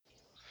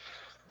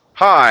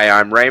Hi,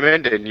 I'm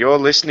Raymond, and you're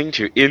listening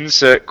to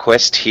Insert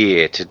Quest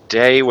here.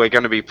 Today we're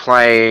going to be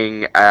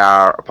playing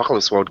our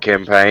Apocalypse World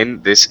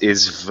campaign. This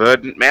is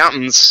Verdant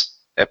Mountains,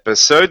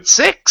 Episode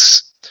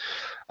 6.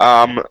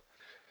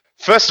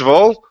 First of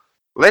all,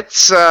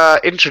 let's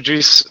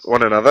introduce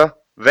one another.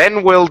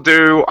 Then we'll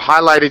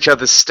highlight each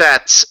other's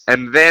stats,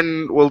 and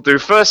then we'll do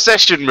first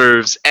session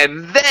moves,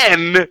 and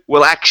then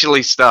we'll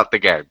actually start the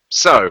game.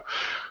 So,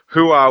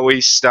 who are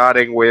we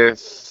starting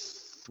with?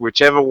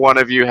 Whichever one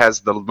of you has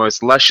the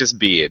most luscious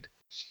beard.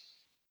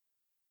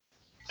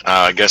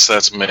 I guess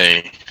that's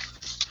me.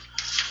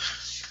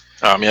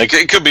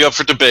 It could be up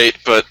for debate,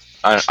 but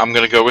I'm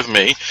going to go with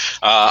me.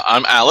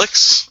 I'm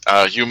Alex.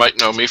 You might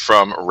know me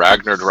from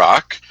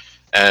Ragnarok.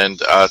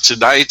 And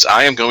tonight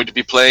I am going to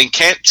be playing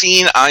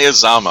Canteen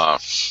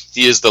Ayazama.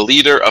 He is the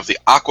leader of the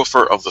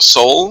Aquifer of the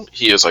Soul.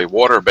 He is a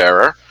water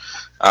bearer.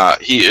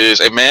 He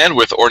is a man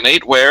with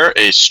ornate wear,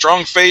 a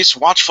strong face,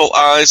 watchful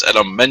eyes, and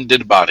a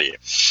mended body.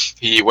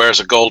 He wears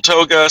a gold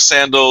toga,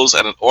 sandals,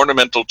 and an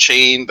ornamental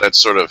chain. That's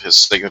sort of his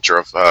signature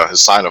of his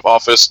sign of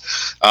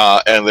office.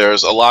 And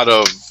there's a lot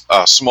of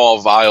small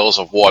vials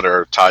of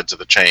water tied to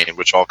the chain,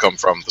 which all come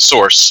from the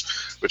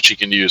source, which he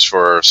can use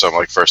for some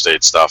like first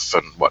aid stuff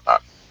and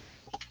whatnot.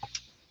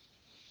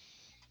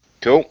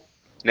 Cool.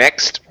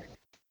 Next.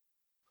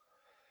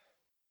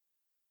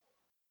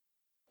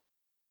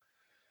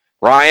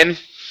 Ryan.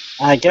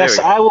 I guess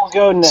I will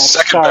go next.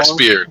 Second best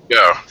beard.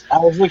 Go. I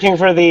was looking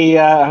for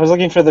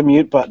the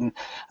mute button.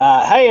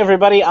 Hey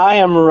everybody, I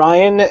am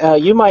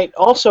Ryan. You might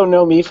also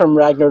know me from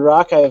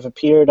Ragnarok. I have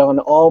appeared on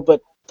all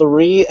but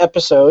 3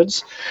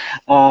 episodes.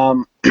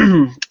 I'm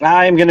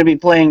going to be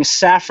playing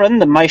Saffron,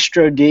 the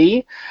Maestro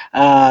D.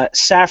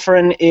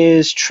 Saffron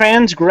is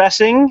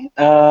transgressing.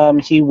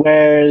 He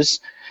wears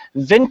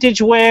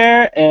vintage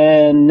wear,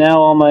 and now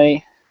all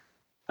my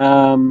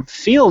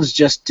fields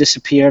just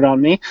disappeared on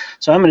me,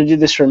 so I'm going to do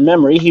this from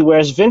memory. He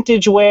wears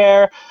vintage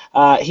wear.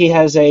 He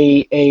has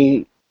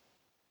a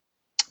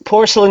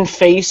porcelain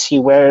face. He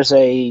wears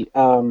a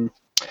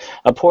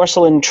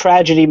porcelain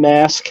tragedy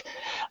mask,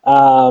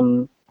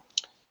 curvy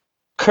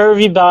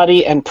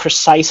body, and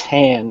precise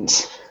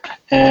hands.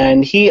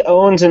 And he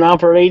owns and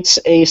operates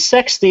a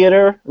sex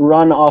theater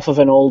run off of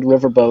an old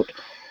riverboat.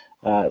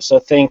 So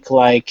think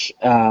like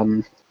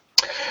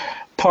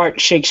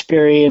part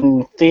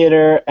Shakespearean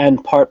theater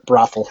and part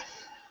brothel.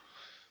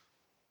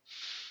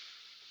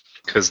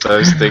 Because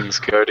those things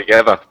go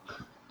together.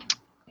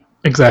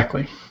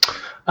 Exactly.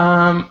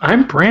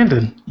 I'm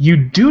Brandon. You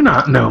do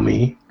not know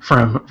me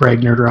from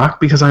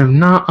Ragnarok because I'm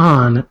not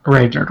on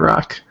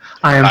Ragnarok.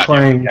 I am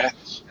playing...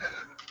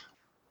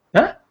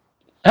 You've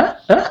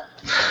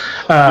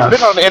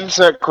been on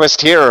Insert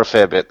Quest here a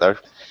fair bit, though.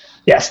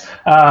 Yes.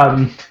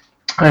 I'm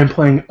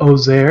playing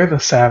Ozair, the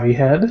Savvy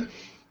Head,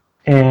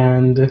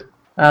 and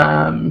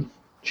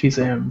she's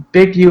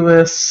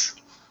ambiguous,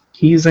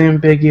 he's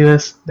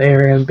ambiguous,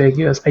 they're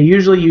ambiguous. I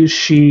usually use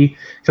she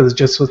because it's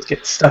just what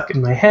gets stuck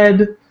in my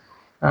head.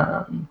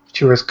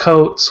 She wears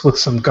coats with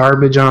some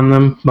garbage on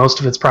them. Most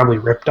of it's probably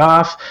ripped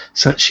off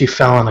since she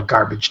fell in a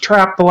garbage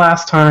trap the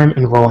last time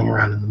and rolling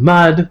around in the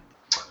mud.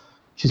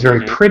 She's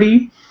very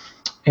pretty,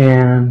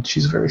 and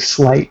she's very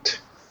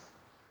slight.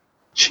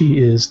 She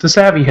is the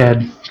Savvy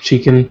Head. She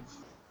can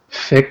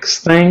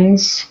fix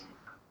things,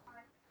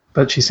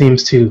 but she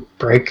seems to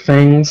break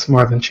things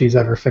more than she's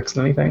ever fixed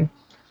anything.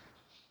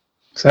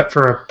 Except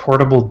for a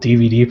portable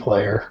DVD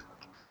player.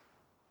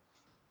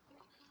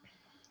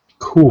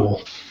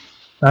 Cool.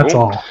 That's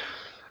all.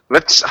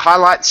 Let's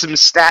highlight some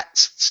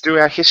stats. Let's do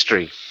our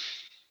history.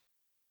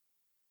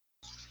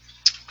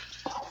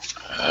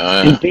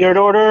 In beard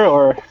order,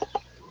 or?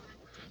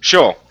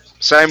 Sure.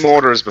 Same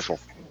order as before.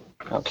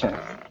 Okay.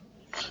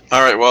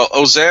 All right, well,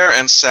 Ozair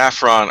and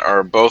Saffron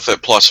are both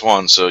at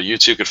 +1, so you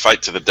two could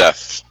fight to the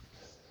death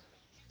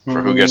for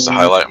who gets to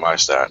highlight my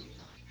stat.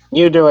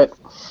 You do it.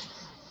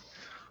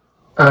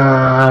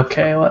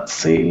 Okay, let's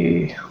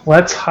see.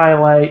 Let's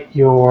highlight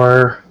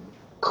your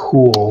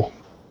cool.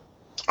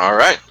 All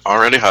right,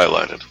 already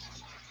highlighted.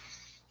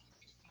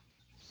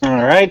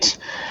 All right.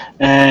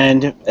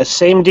 And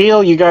same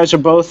deal. You guys are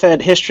both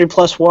at history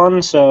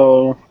 +1,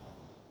 so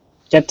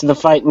get to the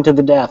fight and to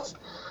the death.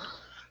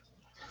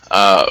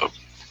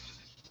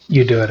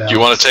 You do it, Alex. Do you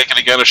want to take it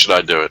again, or should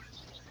I do it?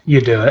 You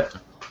do it.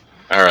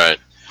 All right.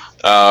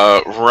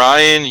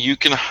 Ryan, you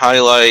can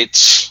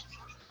highlight...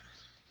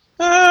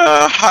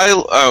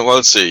 well,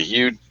 let's see.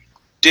 You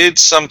did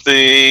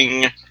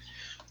something...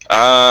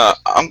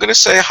 I'm going to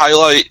say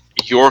highlight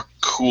your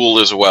cool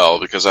as well,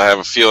 because I have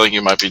a feeling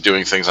you might be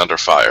doing things under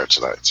fire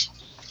tonight.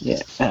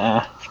 Yeah.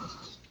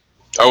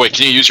 Oh, wait,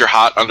 can you use your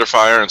hot under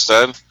fire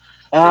instead?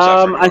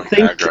 I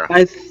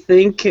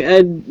think,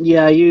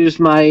 I use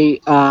my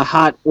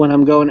hot when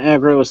I'm going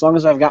aggro, as long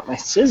as I've got my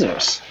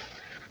scissors.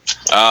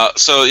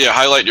 So, yeah,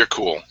 highlight your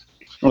cool.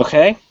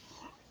 Okay.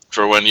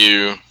 For when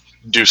you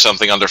do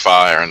something under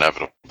fire,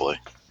 inevitably.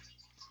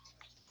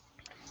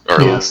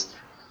 Or yes.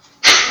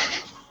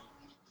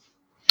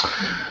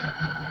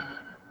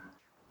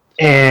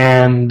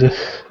 And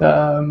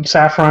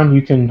Saffron,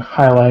 you can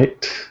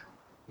highlight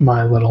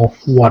my little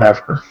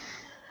whatever.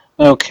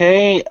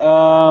 Okay,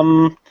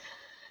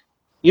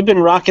 you've been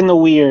rocking the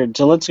weird,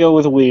 so let's go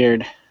with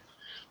weird.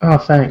 Oh,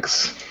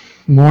 thanks.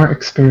 More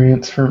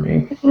experience for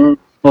me.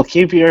 We'll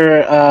keep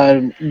your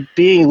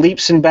being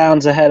leaps and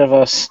bounds ahead of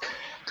us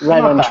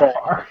right Not on that track.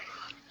 far.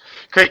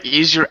 Great,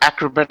 use your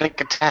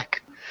acrobatic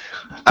attack.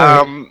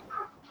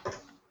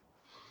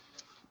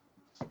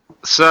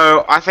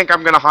 So I think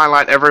I'm going to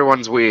highlight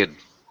everyone's weird.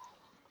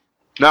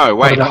 No,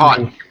 What wait, about hot.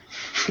 me?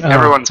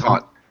 Everyone's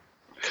hot.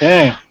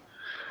 Okay.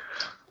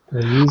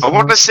 I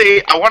want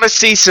to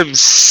see some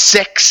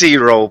sexy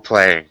role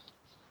playing.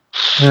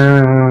 We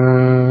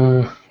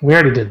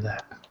already did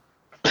that.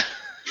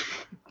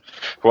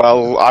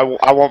 Well,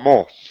 I want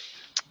more.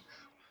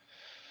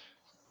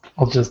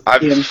 I'll just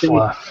I've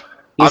fluff.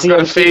 I've got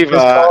a Easy fever.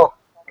 this call.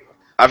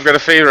 I've got a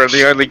fever, and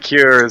the only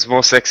cure is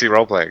more sexy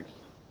role playing.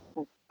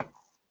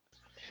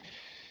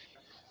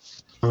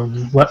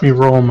 Let me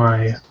roll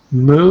my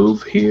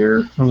move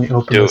here. Let me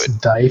open Do this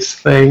dice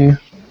thing.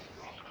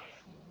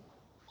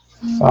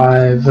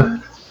 5,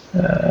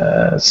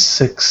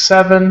 6,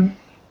 7.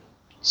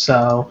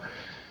 So,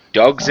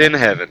 Dogs in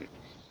heaven.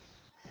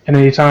 at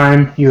any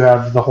time you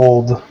have the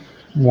hold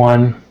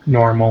 1,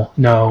 normal,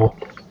 no,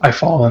 I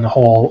fall in a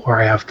hole, or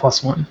I have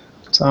 +1.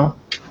 So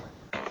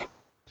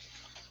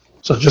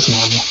just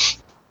normal.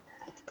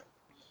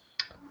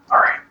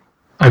 Alright,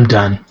 I'm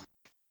done.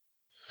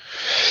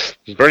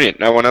 Brilliant.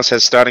 No one else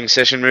has starting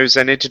session moves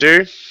they need to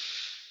do?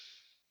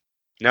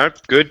 No?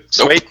 Good?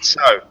 Sweet.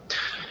 So,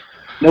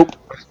 Nope.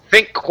 I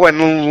think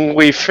when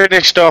we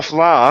finished off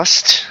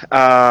last,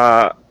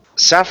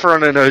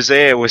 Saffron and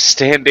Ozair were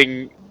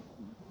standing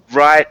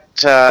right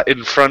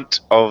in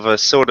front of a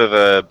sort of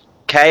a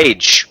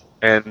cage,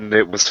 and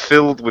it was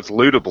filled with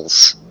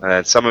lootables.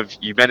 Some of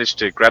you managed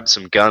to grab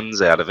some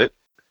guns out of it.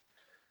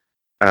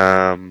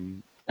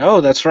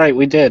 Oh, that's right,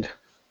 we did.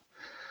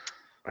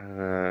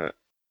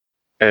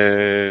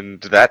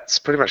 And that's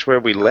pretty much where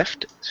we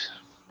left it.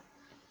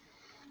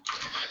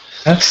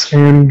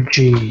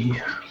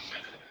 SMG.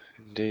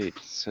 Indeed.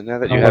 So now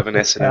that you have an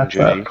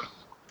SMG,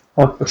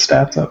 I'll look the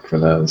stats up for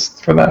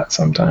that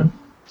sometime.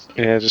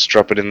 yeah, just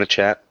drop it in the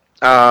chat.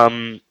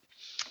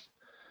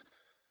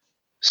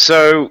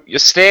 So you're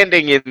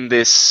standing in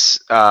this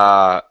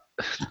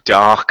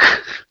dark,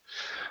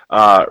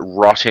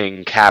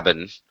 rotting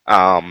cabin.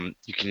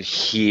 You can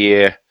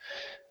hear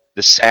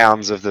the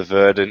sounds of the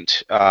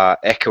Verdant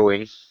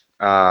echoing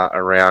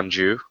around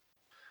you.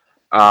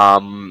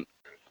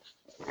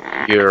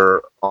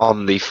 You're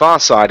on the far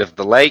side of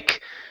the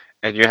lake,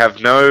 and you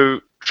have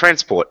no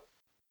transport.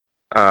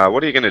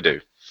 What are you going to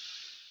do?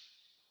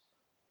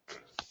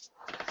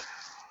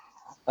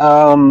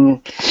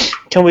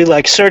 Can we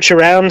search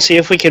around, see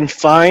if we can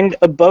find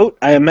a boat?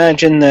 I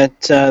imagine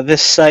that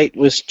this site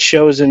was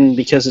chosen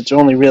because it's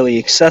only really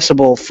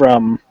accessible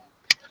from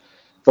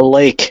the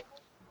lake.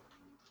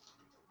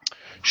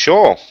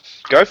 Sure,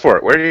 go for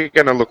it. Where are you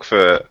going to look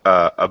for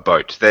a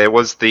boat? There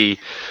was the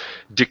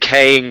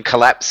decaying,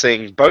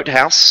 collapsing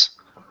boathouse.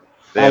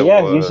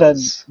 You said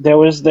there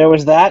was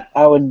that.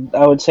 I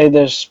would say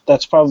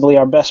that's probably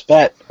our best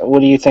bet. What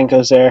do you think,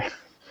 Ozair?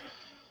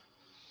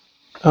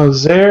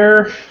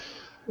 Ozair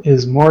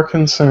is more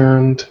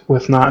concerned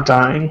with not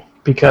dying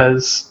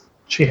because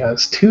she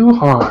has 2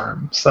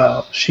 harm,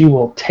 so she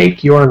will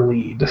take your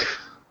lead.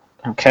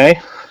 Okay.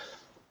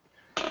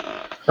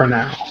 For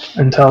now,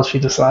 until she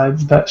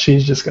decides that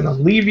she's just going to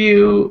leave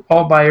you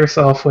all by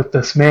yourself with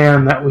this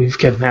man that we've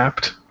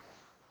kidnapped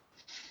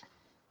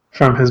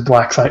from his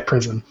black site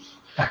prison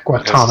at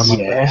Guantanamo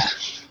Bay.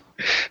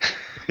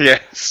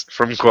 Yes,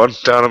 from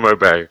Guantanamo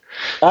Bay.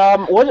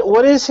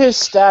 What is his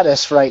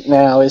status right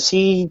now? Is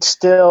he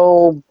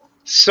still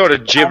Sort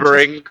of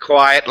gibbering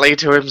quietly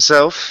to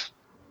himself.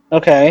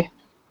 okay?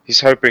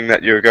 He's hoping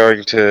that you're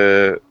going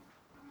to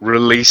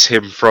release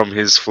him from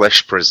his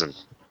flesh prison.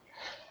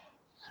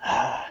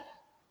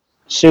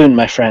 Soon,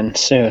 my friend,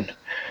 soon.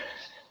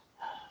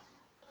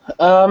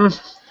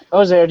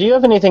 Ozair, do you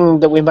have anything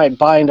that we might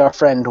bind our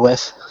friend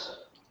with?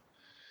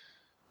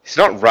 He's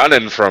not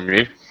running from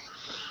you.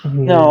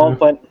 No,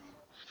 but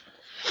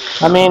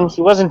I mean,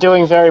 he wasn't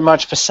doing very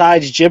much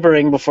besides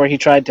gibbering before he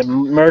tried to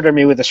murder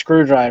me with a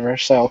screwdriver,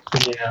 so...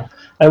 Yeah.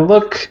 I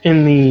look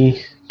in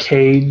the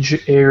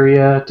cage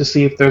area to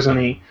see if there's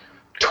any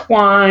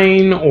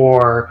twine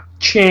or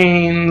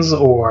chains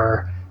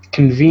or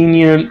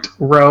convenient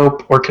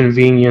rope or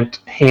convenient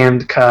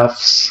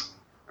handcuffs.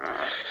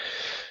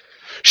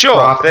 Sure,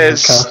 Rock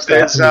there's handcuffs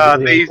these that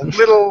immediately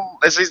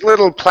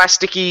little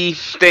plasticky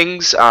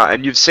things,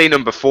 and you've seen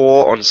them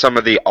before on some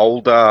of the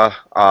older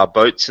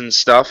boats and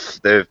stuff.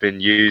 They've been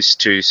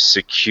used to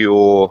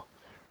secure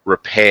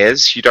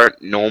repairs. You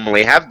don't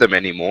normally have them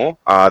anymore.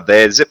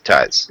 They're zip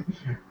ties.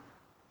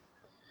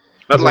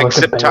 Not Is it like like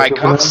a zip bag tie of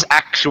cuffs, them?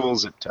 actual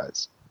zip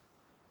ties.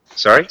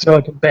 Sorry? So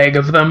like a bag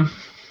of them.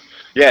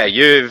 Yeah,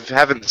 you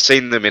haven't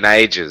seen them in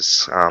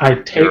ages. I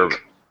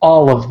take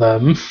all of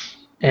them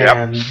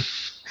and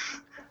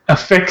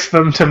affix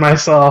them to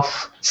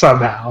myself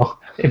somehow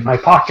in my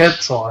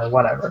pockets or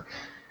whatever,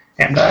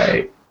 and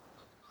I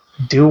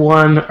do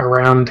one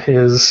around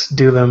his.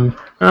 Do them.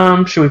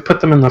 Should we put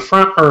them in the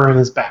front or in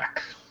his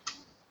back?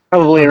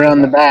 Probably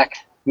around the back.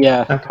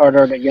 Yeah, Okay.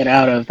 harder to get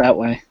out of that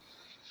way.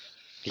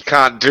 You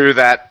can't do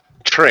that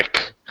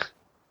trick.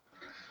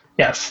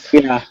 Yes.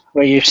 Yeah,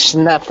 where you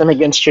snap them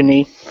against your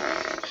knee.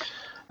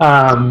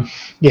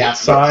 Yeah.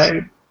 So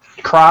I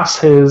cross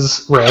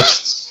his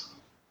wrists,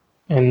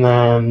 and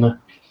then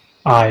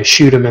I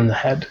shoot him in the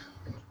head.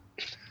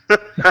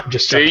 I'm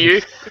just Do joking.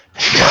 you?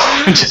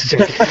 I'm just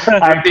joking.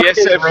 I The put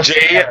his wrist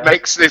SMG, there. it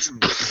makes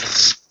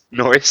this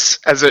noise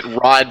as it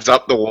rides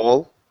up the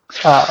wall.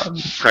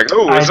 Like,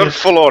 oh, I it's on just-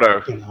 full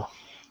auto. You know,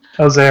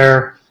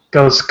 Ozair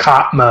goes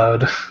cop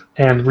mode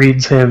and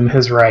reads him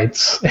his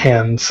rights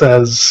and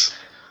says,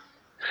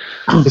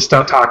 "Just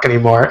don't talk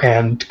anymore,"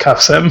 and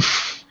cuffs him.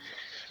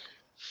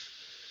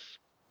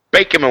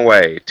 Bake him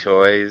away,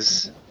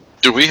 toys.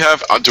 Do we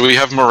have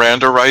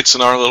Miranda rights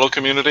in our little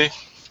community?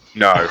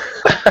 No.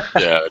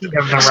 Yeah. You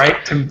have the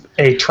right to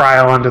a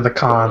trial under the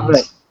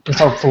cons.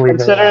 Hopefully,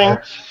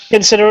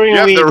 Considering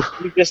Yeah,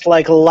 we just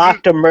like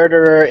locked a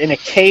murderer in a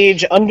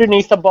cage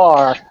underneath a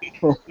bar.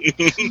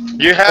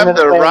 You have In an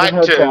the abandoned right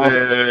hotel.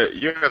 to.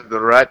 You have the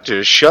right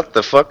to shut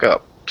the fuck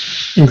up.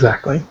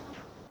 exactly.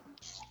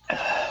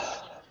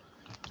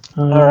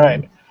 All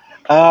right.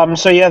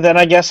 So yeah, then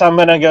I guess I'm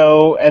gonna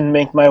go and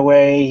make my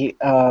way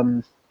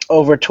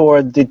over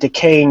toward the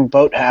decaying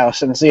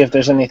boathouse and see if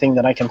there's anything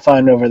that I can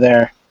find over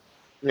there.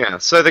 Yeah.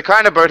 So the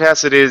kind of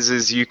boathouse it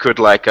is you could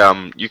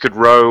you could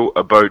row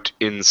a boat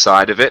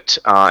inside of it,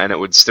 and it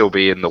would still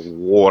be in the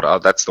water.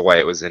 That's the way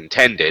it was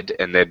intended,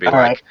 and there'd be All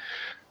right.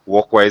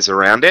 walkways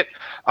around it,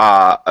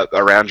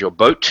 around your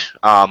boat.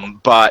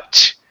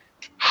 But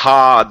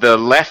the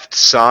left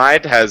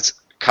side has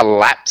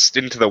collapsed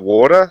into the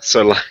water,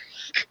 so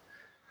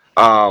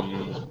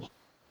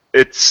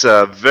it's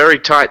a very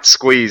tight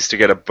squeeze to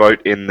get a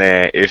boat in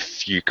there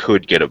if you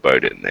could get a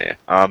boat in there.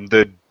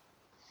 The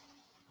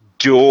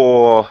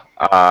door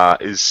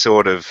is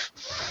sort of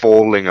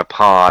falling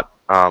apart.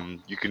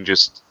 You can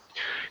just,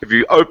 if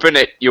you open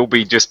it, you'll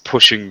be just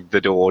pushing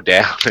the door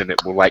down and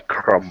it will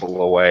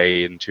crumble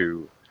away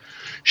into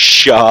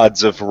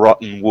shards of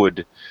rotten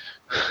wood.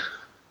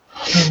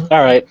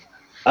 All right.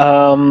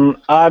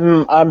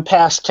 I'm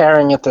past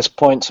carrying at this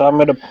point, so I'm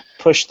gonna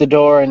push the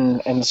door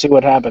and see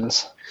what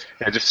happens.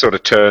 It just sort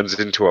of turns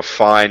into a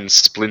fine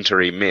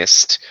splintery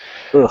mist.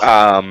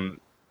 Ugh.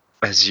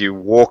 As you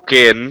walk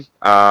in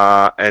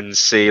and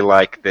see,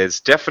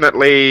 there's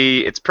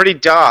definitely, it's pretty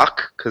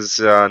dark because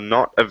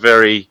not a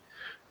very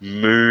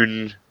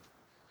moon-filled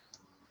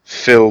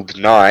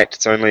night.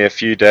 It's only a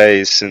few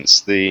days since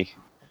the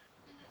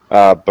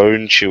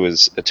Bone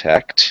Chewers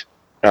attacked.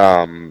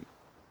 And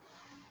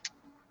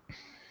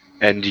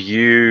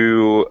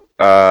you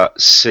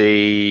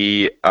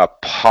see a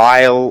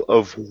pile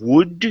of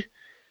wood.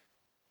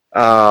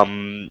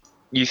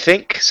 You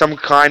think some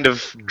kind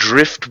of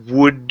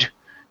driftwood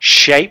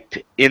shape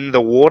in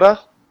the water,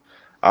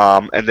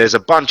 and there's a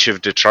bunch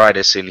of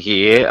detritus in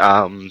here.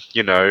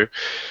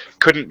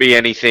 Couldn't be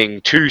anything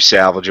too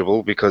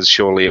salvageable because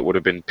surely it would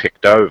have been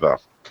picked over.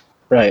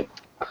 Right.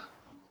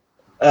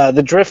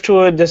 The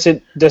driftwood, does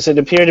it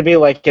appear to be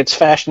like it's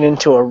fashioned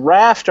into a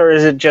raft, or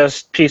is it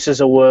just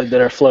pieces of wood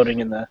that are floating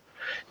in the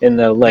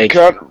You lake?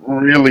 can't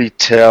really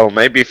tell.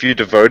 Maybe if you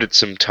devoted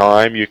some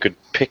time, you could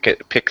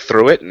pick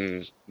through it,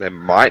 and there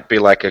might be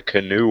a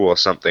canoe or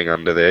something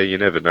under there. You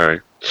never know.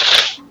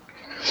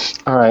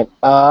 All right.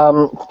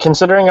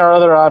 Considering our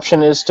other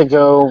option is to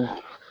go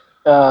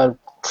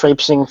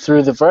traipsing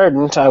through the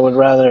Verdant, I would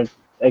rather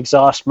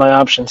exhaust my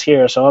options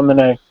here. So I'm going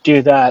to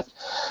do that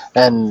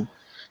and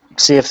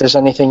see if there's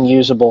anything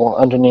usable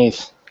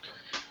underneath.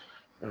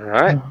 All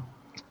right.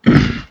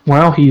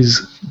 While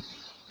he's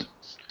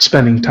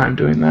spending time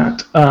doing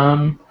that,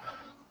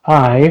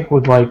 I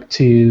would like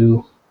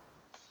to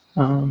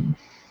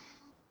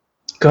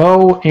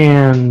go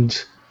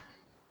and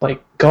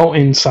go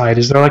inside.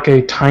 Is there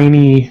a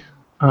tiny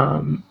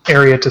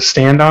area to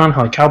stand on?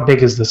 How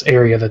big is this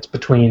area that's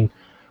between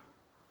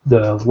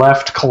the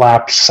left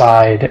collapsed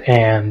side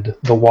and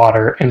the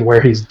water and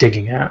where he's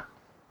digging at?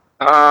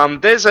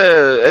 There's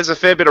a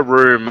fair bit of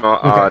room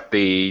Okay. at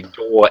the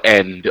door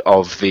end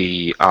of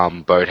the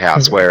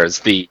boathouse, Okay. whereas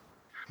the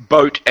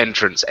boat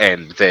entrance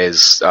end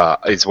is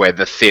where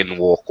the thin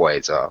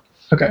walkways are.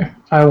 Okay.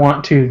 I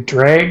want to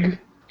drag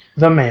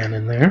the man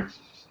in there.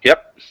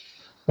 Yep.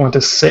 I want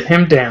to sit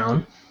him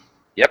down.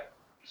 Yep.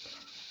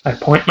 I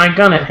point my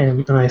gun at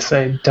him and I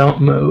say,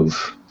 "Don't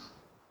move."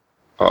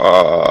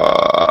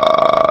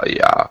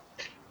 Yeah.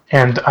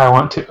 And I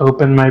want to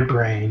open my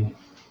brain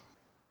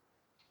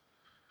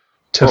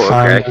to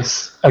find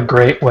us a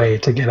great way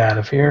to get out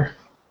of here.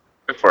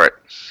 Go for it.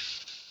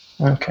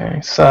 Okay,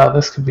 so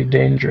this could be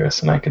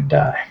dangerous and I could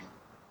die.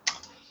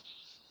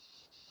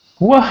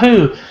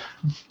 Woohoo!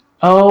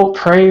 Oh,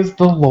 praise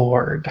the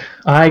Lord.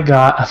 I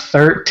got a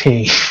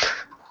 13.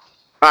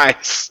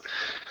 Nice.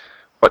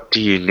 What do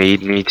you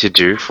need me to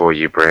do for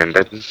you,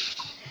 Brandon?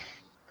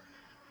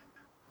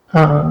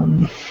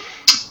 I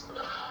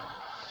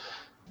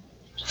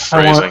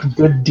Phrasing. want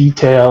good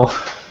detail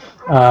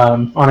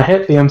On a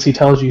hit, the MC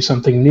tells you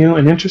something new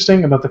and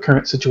interesting about the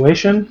current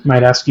situation,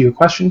 might ask you a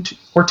question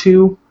or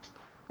two,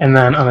 and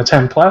then on a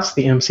 10 plus,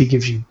 the MC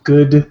gives you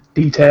good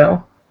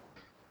detail.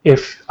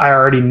 If I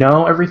already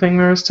know everything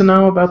there is to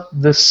know about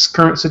this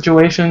current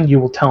situation, you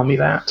will tell me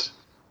that.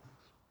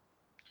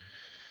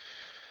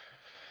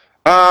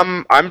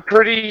 I'm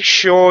pretty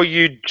sure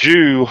you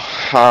do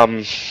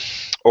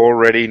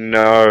already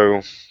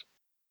know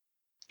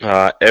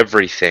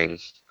everything.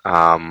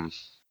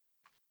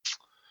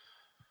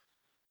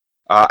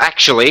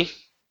 Actually,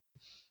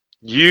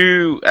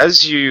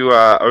 as you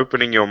are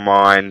opening your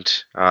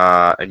mind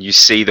and you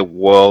see the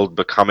world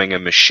becoming a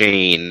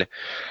machine,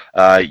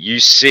 you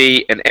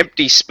see an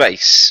empty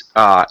space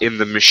in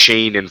the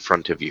machine in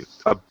front of you,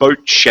 a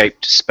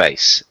boat-shaped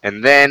space,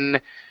 and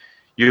then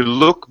you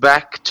look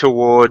back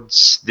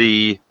towards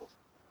the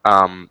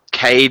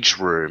cage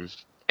room,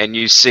 and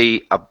you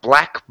see a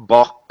black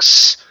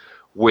box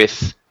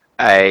with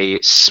a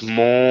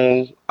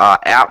small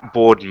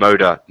outboard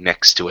motor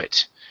next to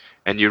it.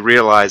 And you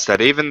realize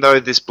that even though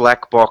this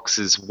black box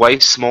is way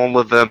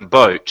smaller than a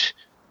boat,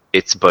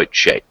 it's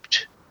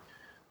boat-shaped.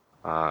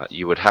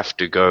 You would have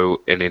to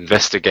go and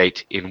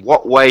investigate in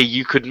what way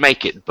you could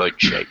make it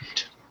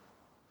boat-shaped.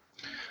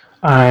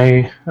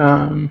 I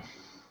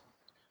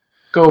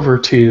go over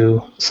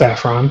to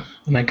Saffron,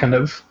 and I kind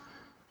of...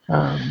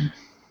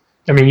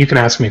 I mean, you can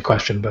ask me a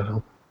question, but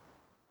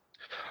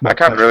I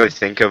can't really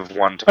think of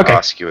one to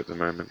ask you at the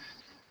moment.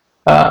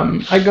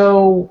 I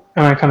go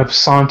and I kind of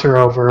saunter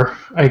over.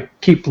 I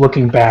keep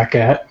looking back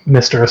at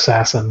Mr.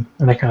 Assassin,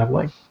 and I kind of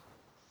like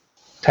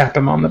tap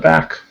him on the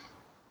back.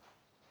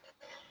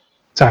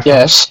 Saffron.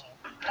 Yes.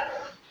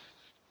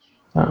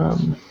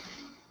 I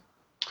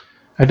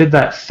did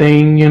that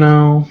thing,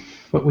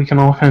 what we can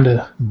all kind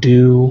of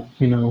do,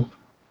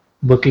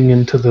 looking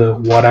into the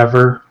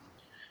whatever.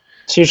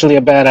 It's usually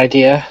a bad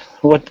idea.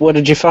 What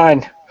did you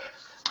find?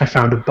 I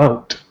found a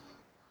boat.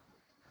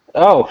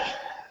 Oh,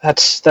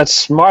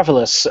 that's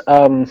marvelous.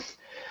 I'm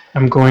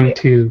going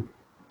to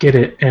get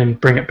it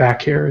and bring it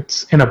back here.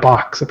 It's in a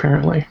box,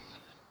 apparently.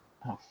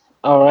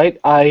 All right,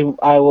 I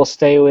will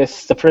stay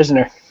with the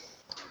prisoner.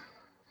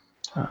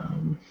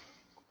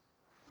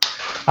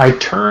 I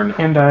turn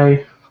and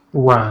I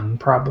run,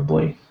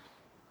 probably,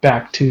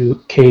 back to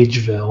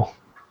Cageville.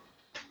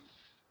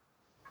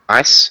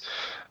 Nice.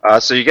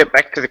 So you get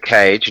back to the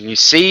cage and you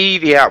see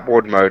the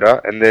outboard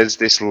motor, and there's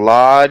this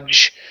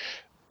large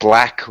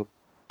black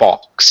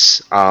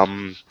box.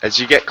 As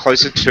you get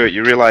closer to it,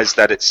 you realize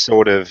that it's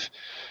sort of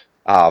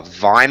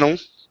vinyl.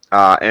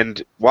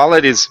 And while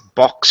it is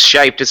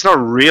box-shaped, it's not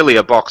really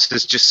a box.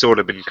 It's just sort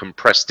of been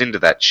compressed into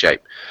that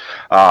shape.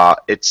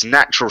 Its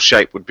natural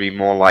shape would be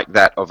more like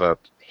that of a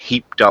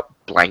heaped-up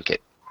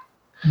blanket.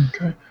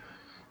 Okay.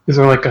 Is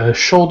there like a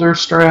shoulder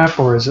strap,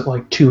 or is it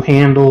like two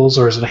handles,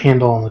 or is it a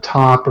handle on the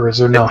top, or is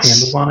there no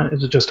handles on it?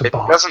 Is it just a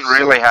box? It doesn't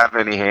really have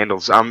any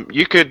handles.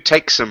 You could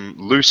take some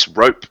loose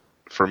rope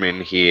from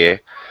in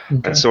here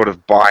and sort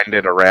of bind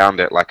it around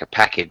it like a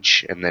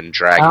package and then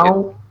drag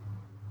it.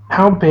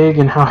 How big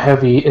and how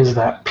heavy is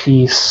that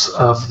piece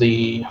of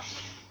the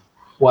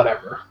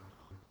whatever?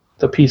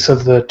 The piece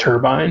of the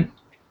turbine?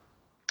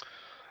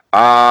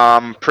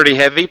 Pretty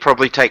heavy.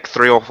 Probably take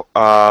 3 or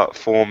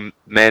 4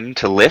 men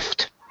to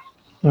lift.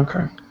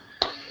 Okay.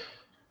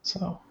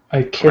 So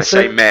I kiss When I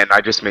say it. men, I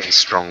just mean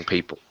strong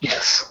people.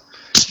 Yes.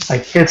 I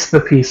kiss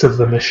the piece of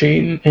the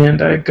machine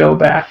and I go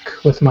back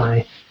with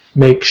my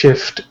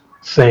makeshift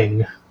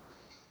thing.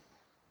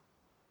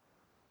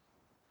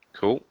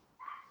 Cool.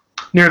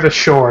 Near the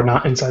shore,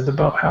 not inside the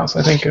boathouse.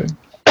 I think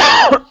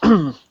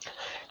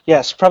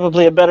Yes,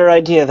 probably a better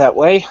idea that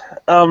way.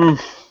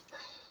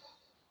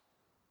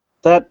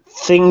 That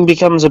thing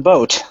becomes a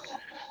boat.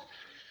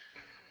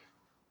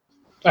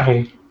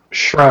 I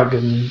shrug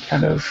and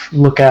kind of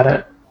look at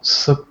it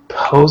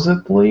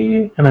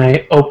supposedly, and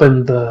I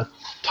open the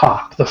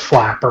top, the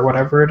flap, or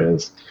whatever it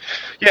is.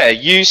 Yeah,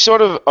 you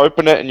sort of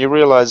open it and you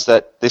realize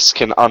that this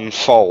can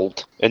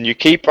unfold, and you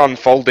keep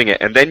unfolding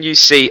it, and then you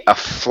see a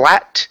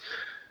flat,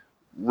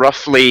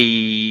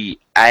 roughly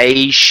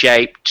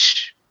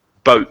A-shaped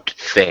boat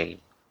thing.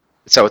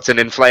 So it's an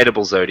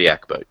inflatable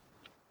Zodiac boat.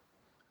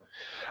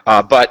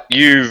 But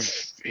you've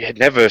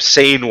never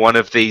seen one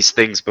of these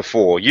things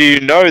before.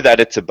 You know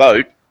that it's a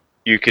boat.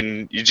 You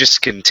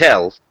just can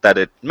tell that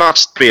it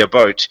must be a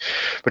boat,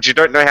 but you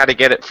don't know how to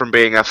get it from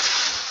being a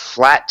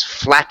flat,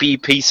 flappy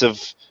piece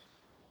of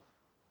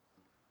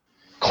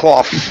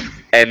cloth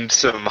and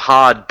some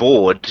hard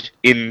board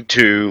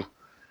into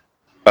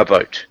a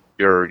boat.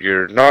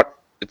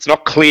 It's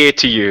not clear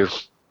to you.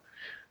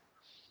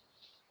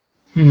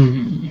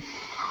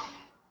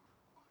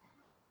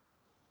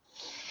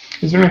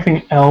 Is there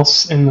anything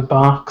else in the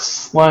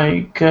box,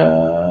 like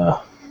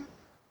a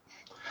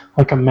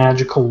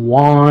magical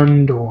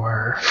wand,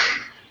 or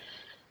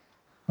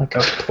like a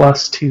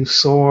 +2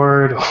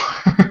 sword? Or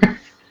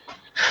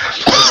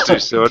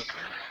 +2 sword.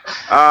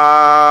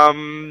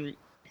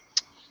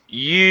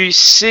 You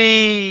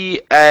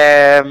see,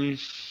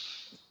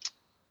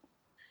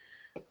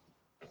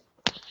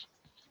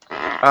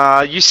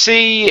 You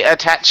see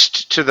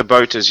attached to the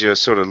boat as you're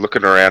sort of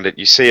looking around it,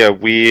 you see a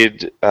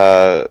weird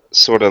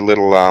sort of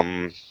little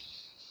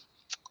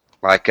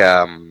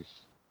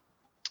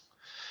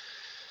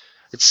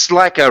it's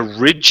like a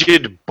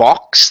rigid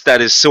box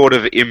that is sort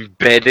of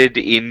embedded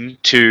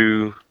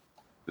into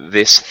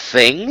this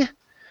thing.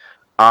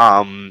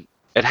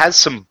 It has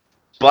some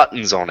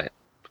buttons on it.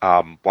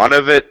 One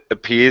of it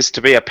appears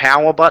to be a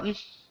power button.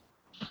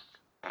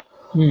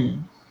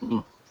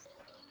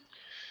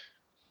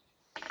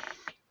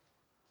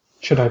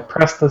 Should I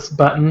press this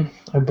button?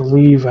 I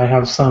believe I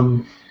have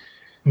some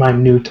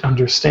minute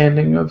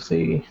understanding of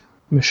the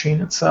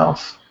machine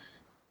itself.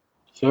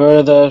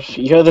 You're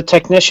the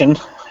technician.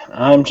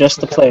 I'm just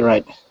the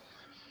playwright.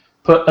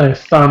 Put a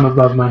thumb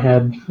above my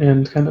head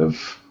and kind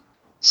of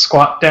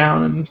squat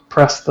down and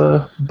press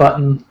the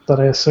button that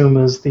I assume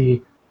is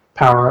the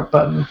power-up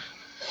button.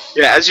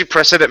 Yeah, as you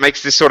press it, it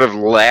makes this sort of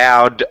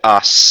loud,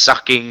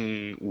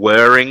 sucking,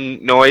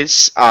 whirring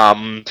noise.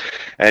 And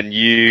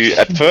you,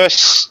 at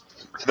first,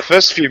 for the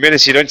first few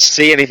minutes, you don't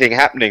see anything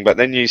happening, but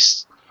then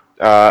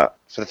for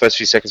the first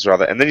few seconds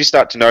rather, and then you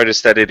start to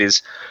notice that it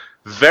is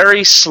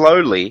very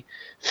slowly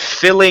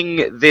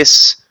filling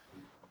this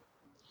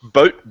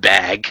boat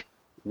bag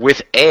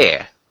with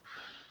air.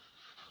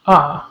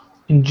 Ah,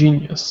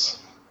 ingenious.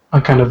 I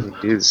kind of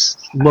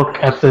look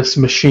at this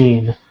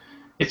machine.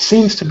 It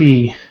seems to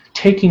be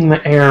taking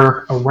the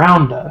air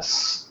around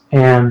us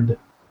and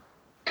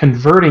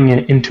converting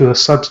it into a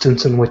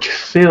substance in which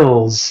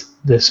fills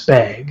this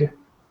bag.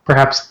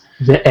 Perhaps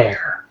the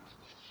air.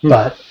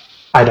 But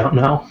I don't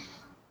know.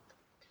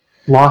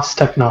 Lost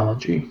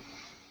technology.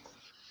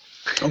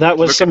 That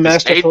was some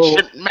masterful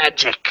ancient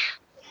magic.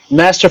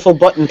 Masterful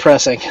button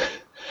pressing.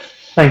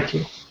 Thank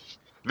you.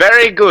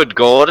 Very good,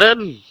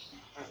 Gordon.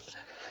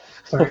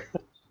 Sorry.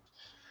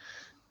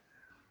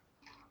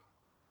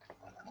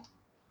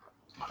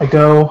 I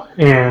go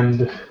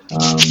and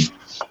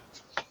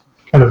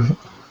kind of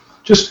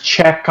just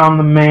check on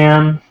the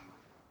man.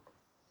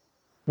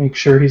 Make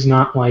sure he's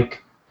not,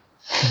 like,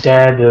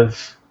 dead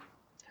of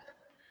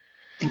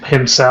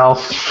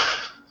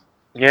himself.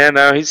 Yeah,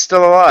 no, he's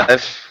still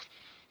alive.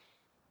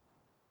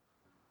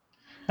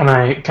 And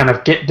I kind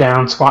of get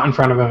down, squat in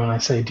front of him, and I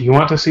say, "Do you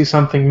want to see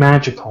something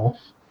magical?"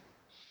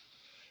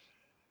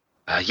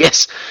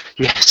 Yes,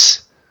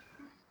 yes.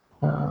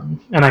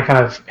 And I kind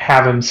of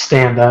have him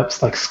stand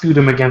up, like scoot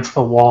him against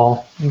the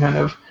wall, and kind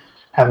of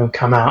have him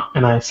come out.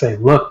 And I say,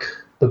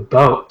 "Look,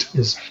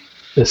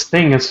 this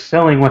thing is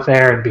filling with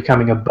air and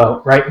becoming a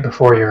boat right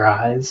before your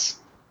eyes.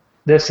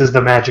 This is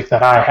the magic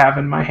that I have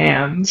in my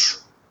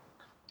hands."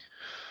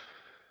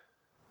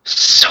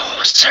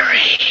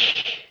 Sorcery.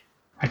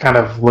 I kind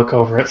of look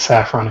over at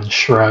Saffron and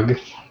shrug.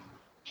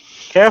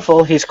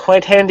 Careful, he's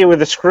quite handy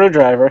with a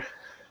screwdriver.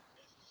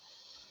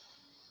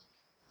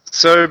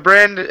 So,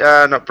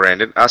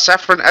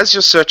 Saffron, as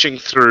you're searching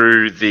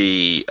through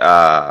the,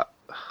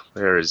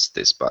 where is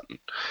this button?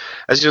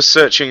 As you're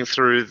searching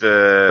through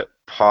the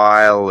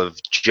pile of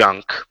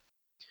junk,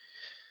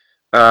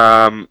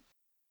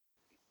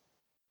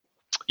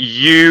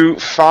 you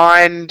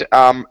find,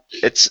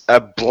 it's a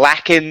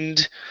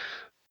blackened,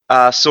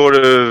 sort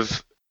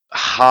of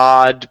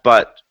hard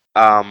but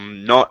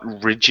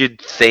not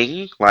rigid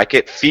thing. Like,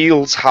 it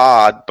feels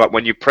hard, but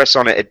when you press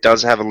on it, it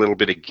does have a little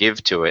bit of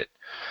give to it.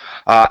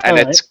 And All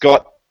it's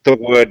got the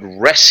word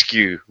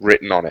rescue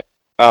written on it.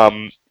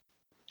 And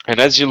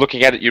as you're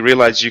looking at it, you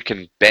realize you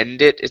can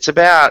bend it. It's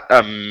about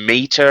a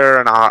meter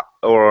and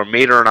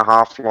a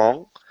half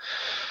long.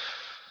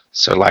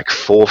 So like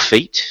 4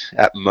 feet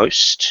at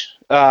most.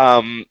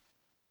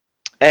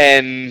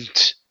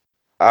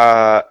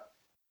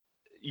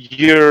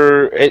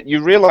 You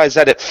realize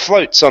that it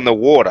floats on the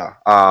water.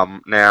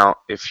 Now,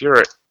 if you're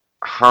at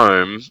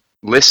home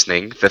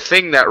listening, the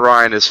thing that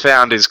Ryan has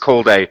found is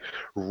called a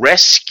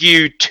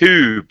rescue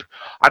tube.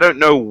 I don't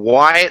know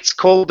why it's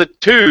called a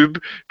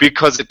tube,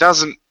 because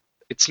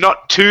it's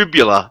not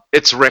tubular,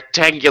 it's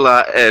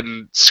rectangular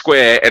and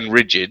square and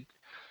rigid.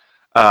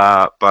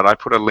 But I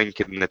put a link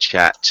in the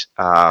chat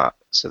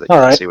so that you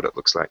can see what it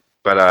looks like.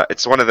 But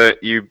it's one of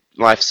you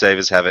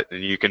lifesavers have it,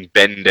 and you can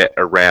bend it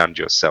around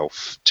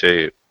yourself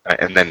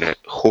and then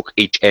hook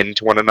each end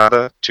to one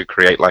another to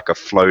create like a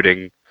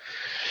floating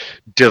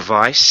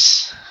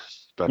device.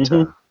 But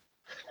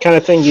kind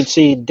of thing you'd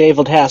see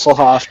David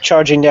Hasselhoff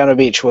charging down a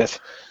beach with.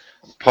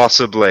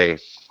 Possibly.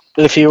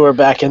 If you were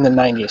back in the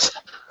 90s.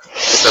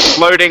 It's a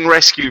floating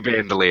rescue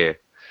bandolier.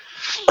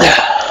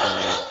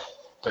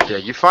 But yeah,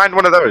 you find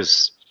one of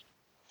those.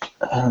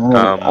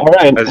 All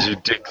right. As you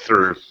dig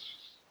through.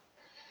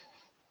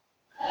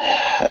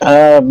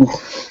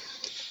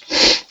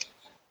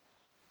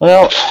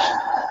 Well,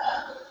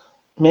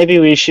 maybe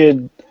we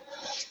should.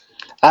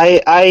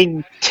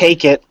 I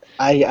take it.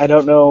 I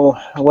don't know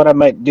what I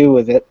might do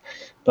with it,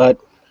 but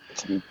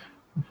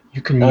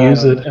you can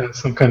use it as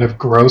some kind of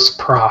gross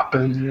prop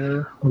in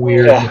your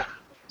weird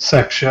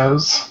sex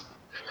shows.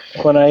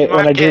 When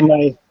I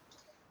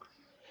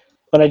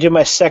do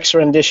my sex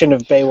rendition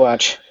of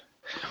Baywatch.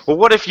 Well,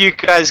 what if you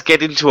guys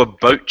get into a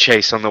boat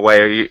chase on the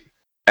way,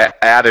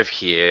 out of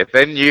here,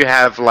 then you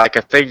have like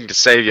a thing to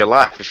save your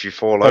life if you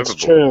fall That's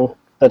overboard. true.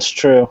 That's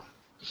true.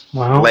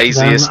 Well,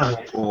 Laziest then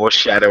I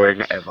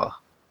foreshadowing ever.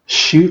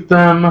 shoot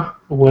them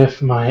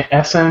with my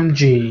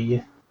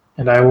SMG,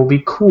 and I will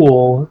be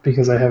cool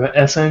because I have an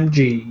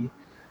SMG,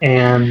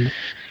 and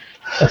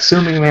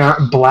assuming they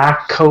aren't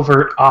black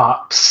covert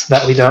ops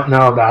that we don't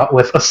know about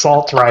with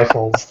assault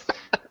rifles.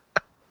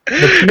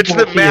 It's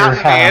the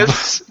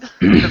mountaineers.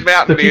 The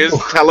mountaineers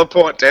people-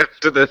 teleport down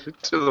to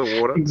the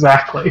water.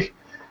 Exactly.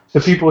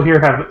 The people here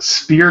have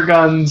spear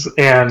guns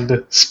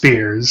and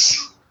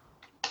spears.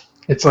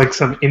 It's like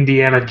some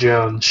Indiana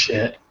Jones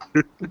shit.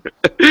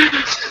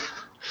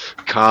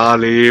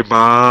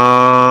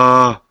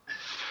 Kalima.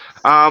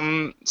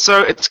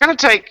 So it's going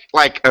to take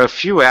like a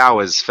few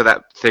hours for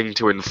that thing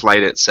to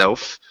inflate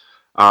itself.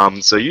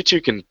 So you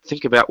two can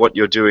think about what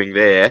you're doing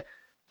there.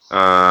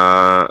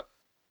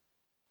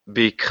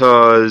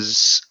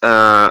 Because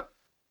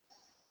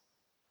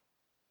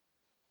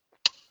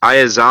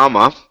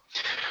Ayazama,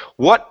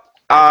 what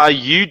are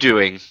you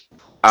doing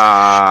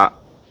back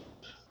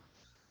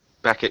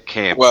at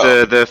camp?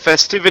 Well- The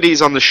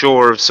festivities on the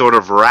shore have sort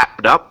of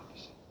wrapped up.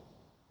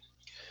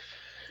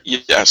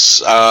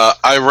 Yes,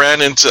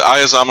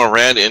 Ayazama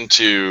ran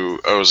into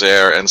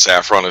Ozair and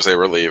Saffron as they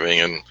were leaving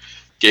and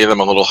gave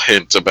them a little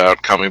hint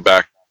about coming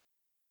back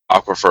to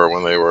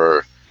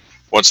Aquifer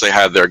once they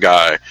had their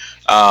guy.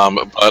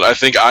 But I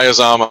think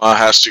Ayazama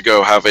has to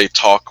go have a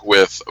talk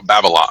with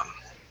Babylon.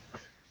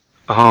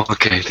 Oh,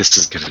 okay, this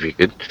is going to be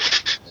good.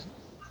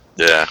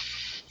 Yeah.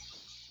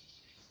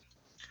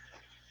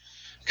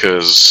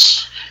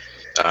 Because,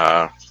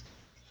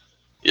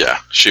 yeah,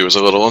 she was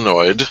a little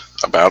annoyed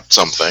about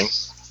something.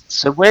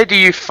 So where do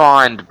you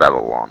find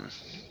Babylon?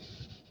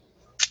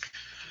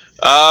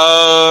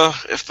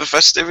 If the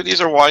festivities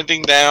are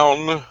winding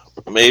down,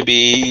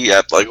 maybe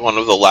at like one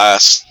of the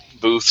last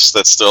booths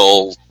that's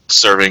still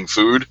serving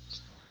food,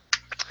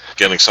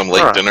 getting some late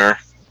Alright. dinner.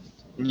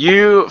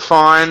 You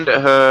find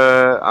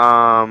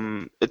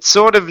her, it's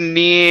sort of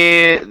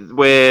near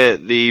where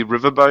the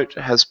riverboat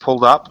has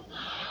pulled up.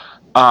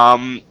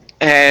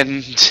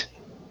 And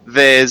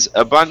there's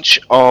a bunch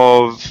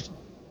of,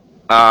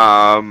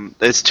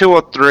 there's 2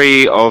 or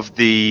 3 of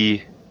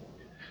the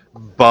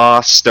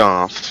bar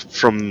staff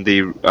from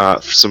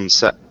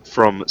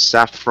from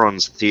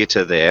Saffron's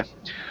theatre there.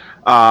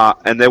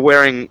 And they're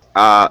wearing,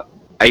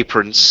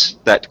 aprons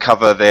that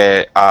cover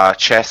their,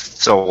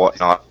 chests or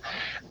whatnot.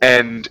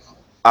 And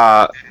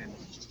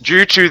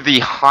due to the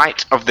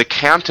height of the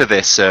counter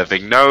they're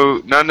serving,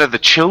 none of the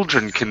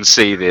children can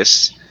see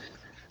this.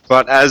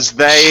 But as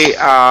they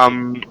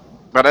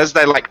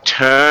like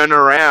turn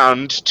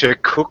around to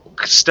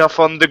cook stuff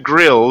on the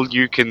grill,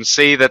 you can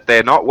see that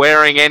they're not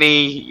wearing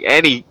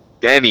anything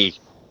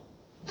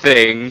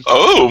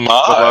Oh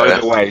below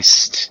the my!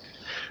 waist.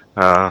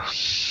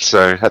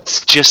 So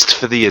that's just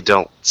for the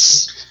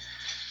adults.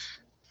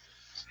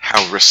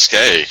 How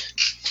risque.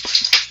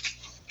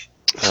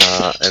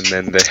 And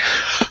then they.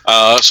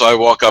 So I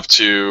walk up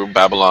to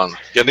Babylon.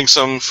 Getting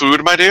some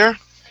food, my dear?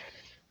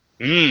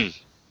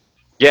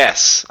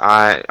 Yes,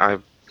 I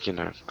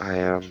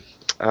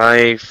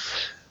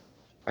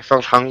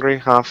felt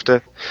hungry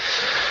after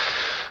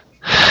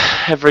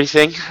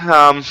everything.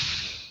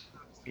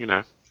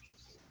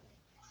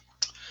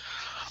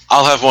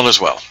 I'll have one as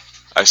well,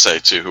 I say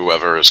to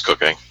whoever is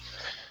cooking.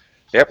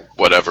 Yep.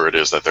 Whatever it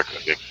is that they're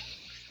cooking.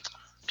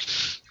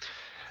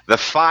 The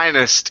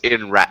finest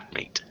in rat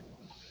meat.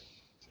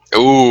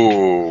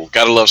 Ooh,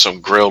 gotta love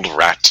some grilled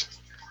rat.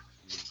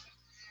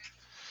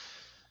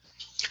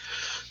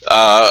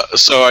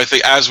 So I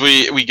think as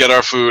we get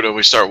our food and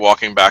we start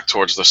walking back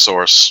towards the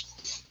source.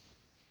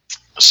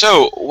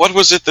 So, what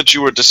was it that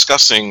you were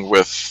discussing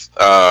with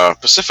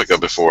Pacifica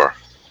before?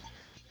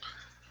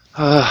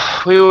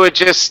 We were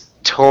just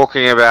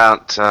talking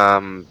about,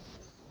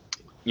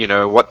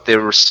 what the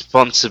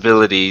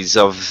responsibilities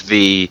of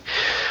the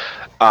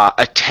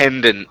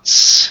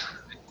attendants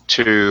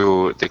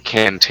to the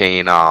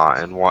canteen are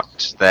and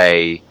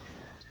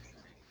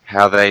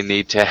how they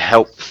need to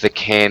help the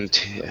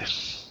canteen.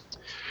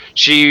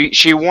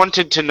 She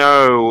wanted to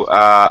know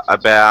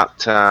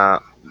about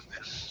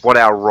what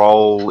our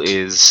role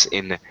is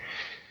in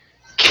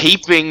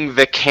keeping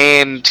the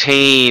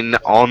canteen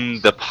on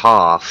the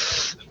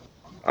path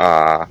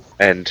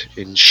and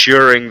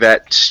ensuring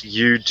that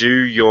you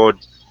do your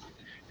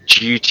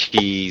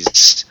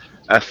duties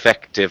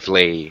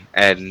effectively,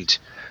 and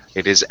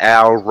it is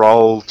our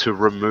role to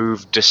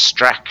remove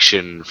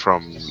distraction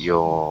from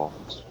your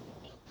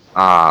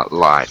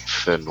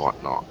life and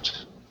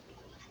whatnot.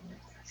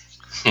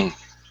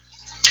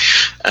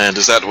 And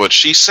is that what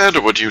she said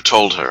or what you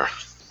told her?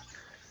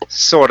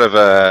 Sort of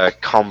a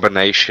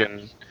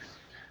combination.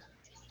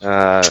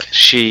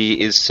 She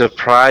is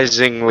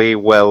surprisingly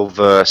well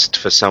versed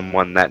for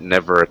someone that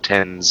never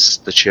attends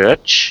the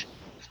church.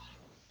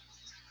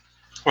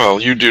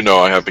 Well, you do know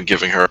I have been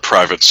giving her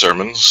private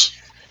sermons.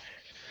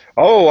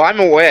 Oh, I'm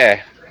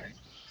aware.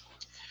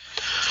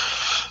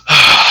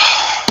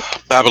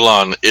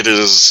 Babylon, it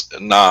is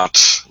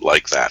not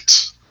like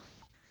that.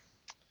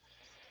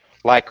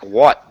 Like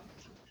what?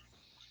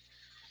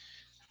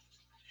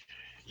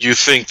 You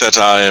think that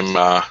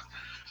I'm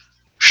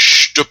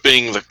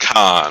stooping the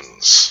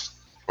cons,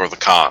 or the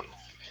con?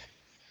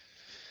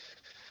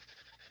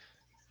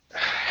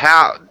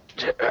 How?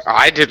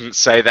 I didn't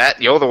say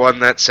that. You're the one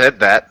that said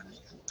that.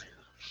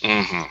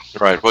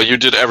 Right. Well, you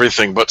did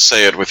everything but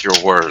say it with your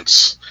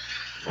words.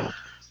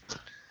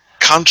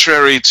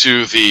 Contrary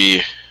to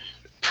the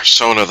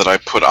persona that I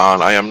put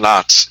on, I am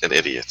not an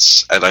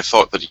idiot, and I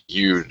thought that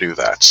you knew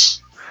that.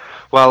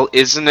 Well,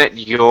 isn't it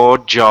your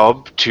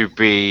job to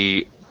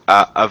be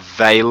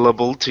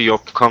available to your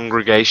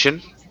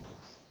congregation?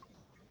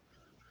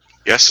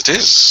 Yes, it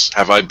is.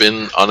 Have I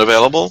been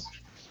unavailable?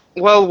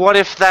 Well, what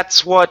if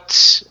that's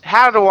what...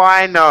 How do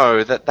I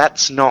know that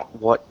that's not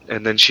what...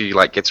 And then she,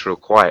 gets real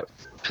quiet.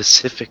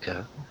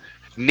 Pacifica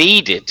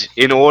needed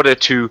in order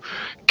to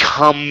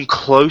come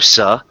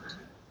closer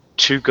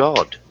to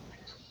God.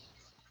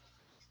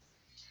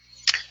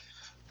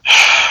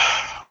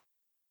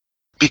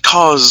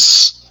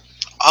 Because,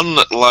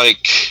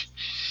 unlike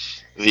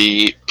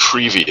the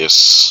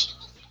previous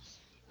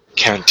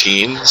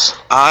canteens,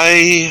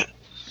 I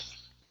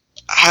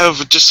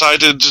have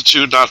decided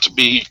to not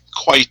be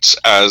quite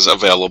as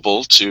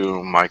available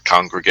to my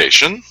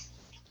congregation.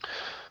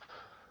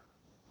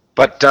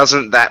 But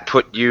doesn't that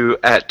put you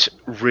at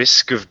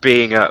risk of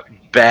being a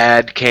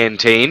bad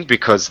canteen?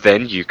 Because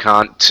then you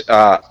can't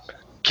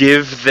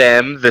give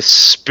them the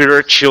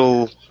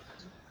spiritual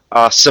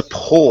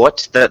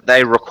support that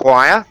they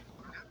require?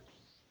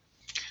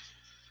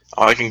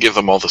 I can give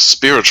them all the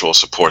spiritual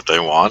support they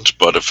want,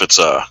 but if it's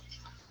a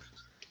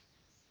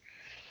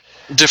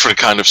different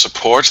kind of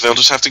support, they'll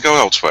just have to go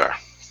elsewhere.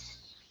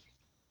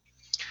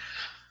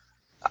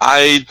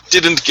 I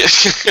didn't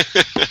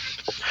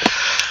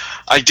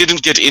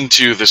get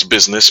into this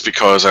business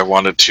because I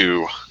wanted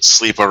to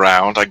sleep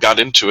around. I got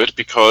into it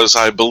because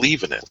I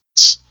believe in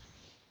it.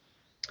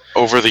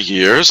 Over the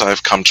years,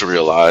 I've come to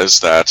realize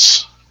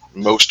that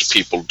most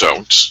people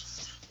don't,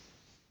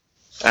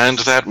 and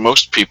that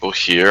most people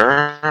here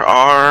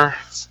are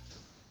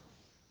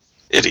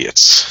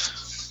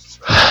idiots.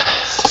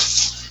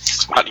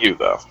 Not you,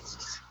 though.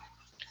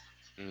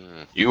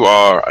 You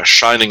are a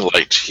shining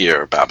light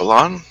here,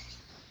 Babylon,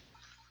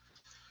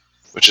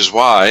 which is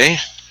why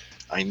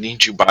I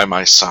need you by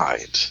my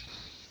side.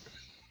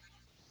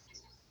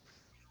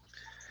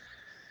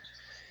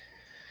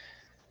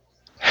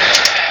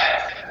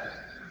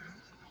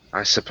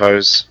 I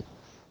suppose.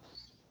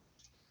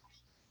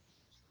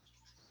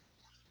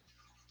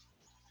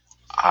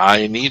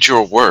 I need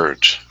your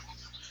word,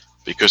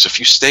 because if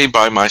you stay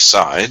by my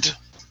side,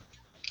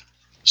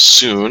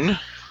 soon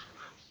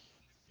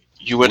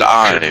you and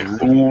I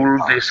rule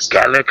this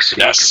galaxy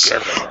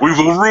together. We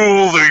will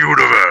rule the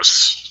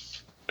universe.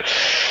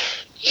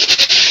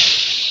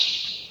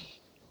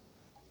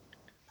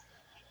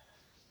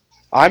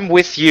 I'm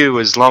with you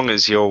as long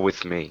as you're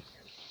with me.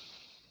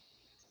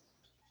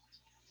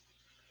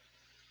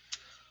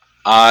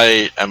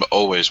 I am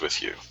always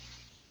with you.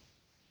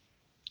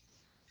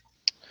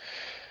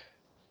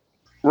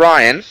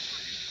 Ryan,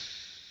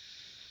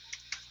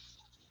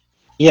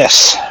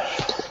 Yes.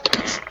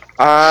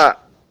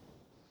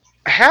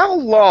 how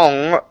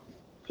long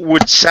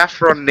would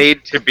Saffron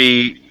need to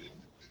be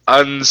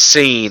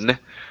unseen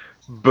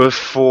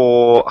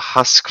before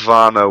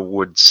Husqvarna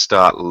would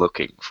start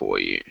looking for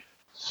you?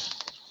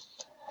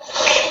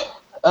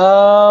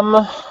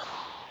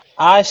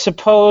 I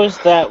suppose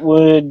that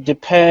would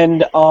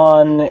depend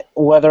on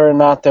whether or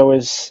not there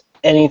was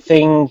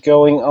anything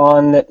going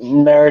on that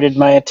merited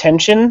my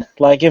attention.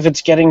 Like if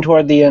it's getting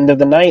toward the end of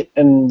the night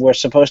and we're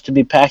supposed to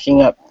be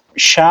packing up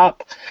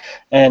shop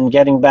and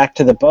getting back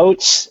to the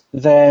boats,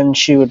 then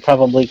she would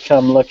probably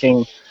come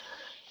looking.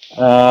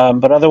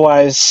 But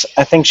otherwise,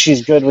 I think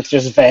she's good with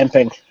just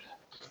vamping.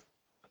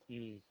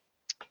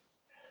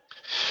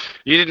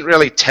 You didn't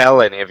really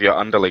tell any of your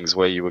underlings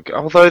where you were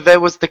going, although there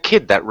was the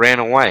kid that ran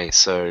away,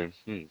 so...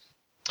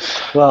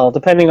 Well,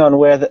 depending on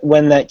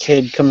when that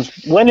kid comes...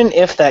 When and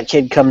if that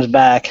kid comes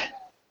back.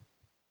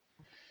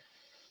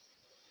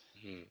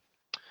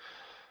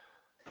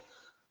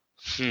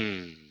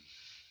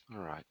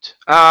 Alright.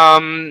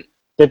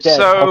 They're dead.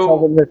 So- I'll tell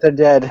them that they're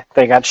dead.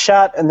 They got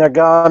shot, and they're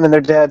gone, and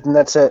they're dead, and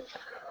that's it.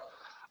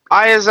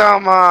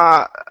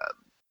 Ayazama,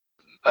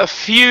 a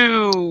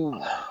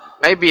few,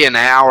 maybe an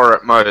hour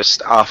at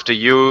most after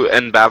you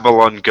and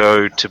Babylon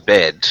go to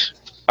bed,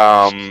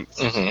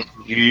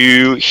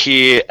 you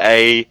hear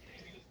a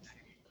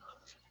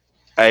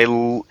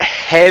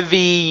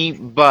heavy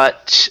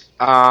but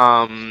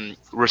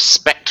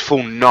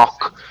respectful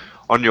knock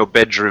on your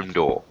bedroom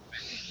door.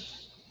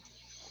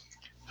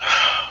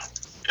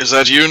 Is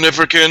that you,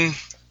 Nifferkin?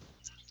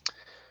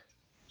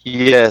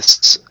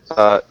 Yes,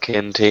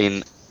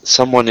 Canteen.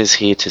 Someone is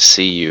here to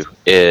see you.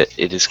 It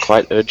is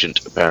quite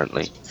urgent,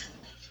 apparently.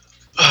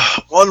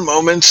 One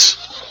moment.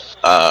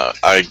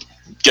 I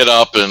get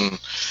up and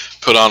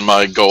put on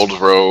my gold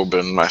robe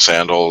and my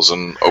sandals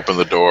and open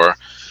the door.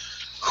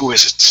 Who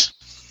is it?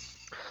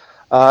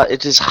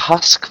 It is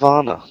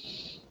Husqvarna.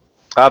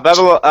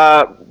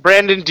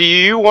 Brandon, do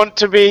you want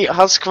to be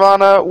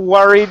Husqvarna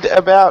worried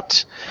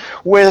about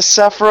where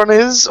Saffron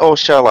is, or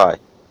shall I?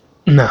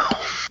 No.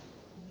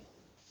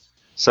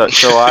 So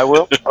I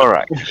will?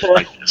 Alright.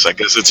 I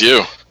guess it's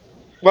you.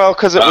 Well,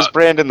 because it was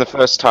Brandon the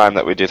first time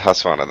that we did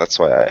Husqvarna, that's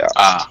why I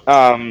asked.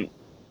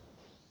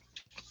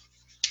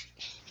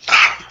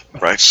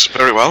 Right.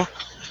 Very well.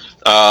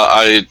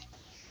 I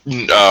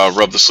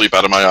rub the sleep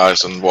out of my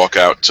eyes and walk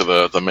out to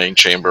the main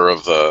chamber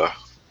of the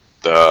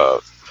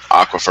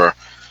aquifer.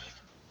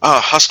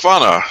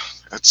 Husqvarna,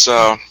 it's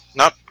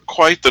not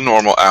quite the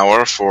normal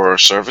hour for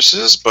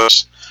services,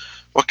 but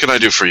what can I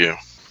do for you?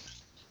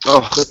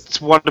 Oh,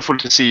 it's wonderful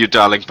to see you,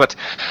 darling, but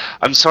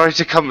I'm sorry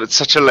to come at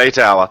such a late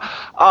hour.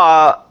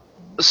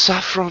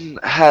 Saffron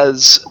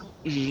is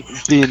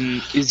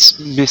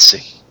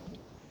missing.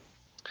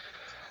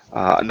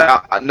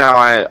 Now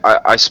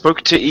I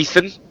spoke to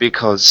Ethan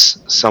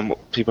because some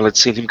people had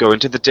seen him go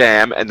into the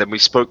dam, and then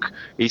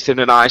Ethan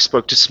and I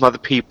spoke to some other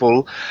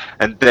people,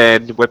 and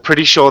then we're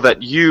pretty sure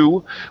that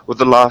you were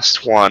the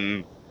last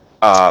one,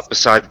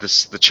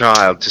 besides the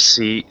child, to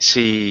see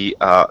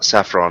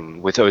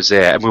Saffron with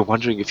Ozair, and we're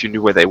wondering if you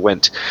knew where they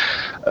went.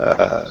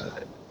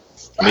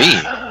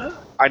 Me?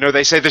 I know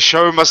they say the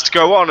show must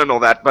go on and all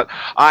that, but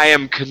I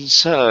am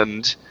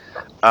concerned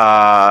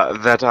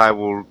that I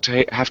will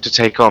have to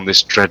take on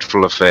this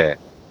dreadful affair.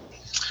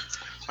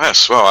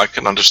 Yes, well, I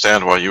can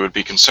understand why you would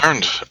be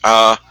concerned.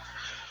 I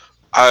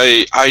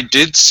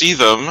did see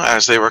them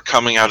as they were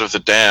coming out of the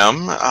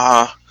dam.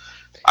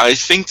 I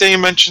think they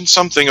mentioned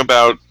something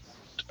about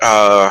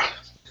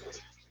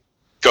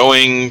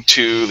going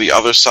to the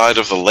other side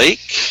of the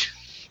lake.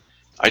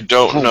 I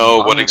don't know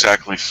what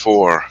exactly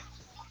for.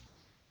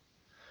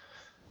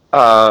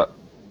 Well,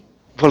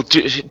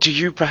 do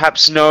you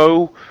perhaps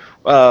know?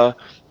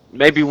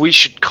 Maybe we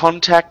should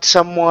contact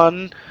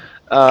someone.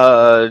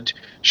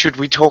 Should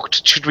we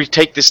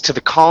take this to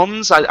the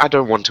cons? I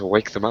don't want to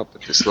wake them up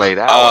at this late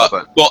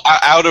hour. Well,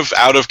 out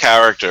of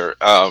character,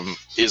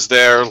 is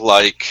there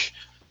like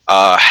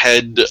a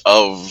head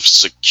of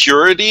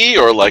security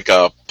or like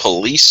a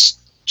police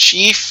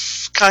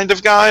chief kind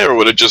of guy, or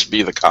would it just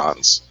be the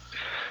cons?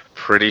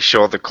 Pretty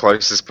sure the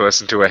closest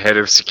person to a head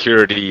of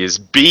security is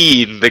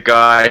Bean, the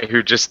guy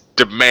who just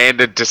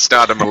demanded to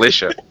start a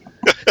militia.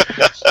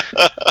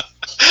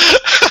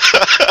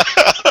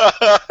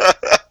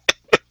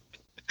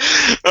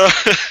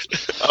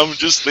 I'm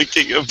just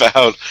thinking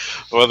about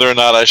whether or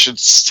not I should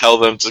tell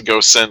them to go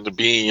send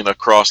Bean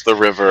across the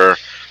river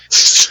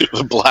to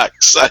the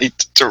black site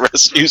to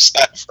rescue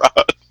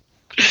Saffron.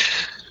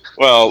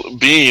 Well,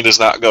 Bean is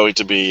not going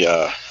to be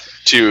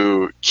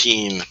too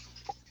keen.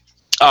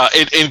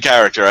 In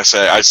character, I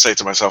say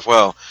to myself,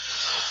 well,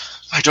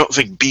 I don't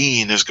think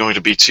Bean is going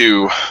to be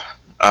too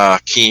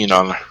keen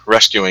on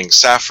rescuing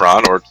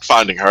Saffron or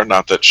finding her.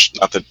 Not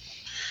that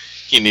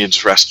he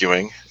needs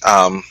rescuing.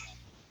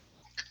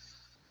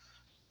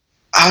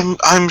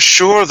 I'm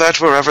sure that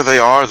wherever they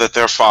are, that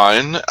they're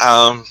fine.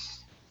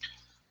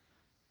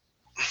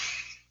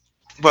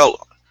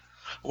 Well,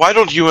 why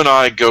don't you and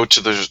I go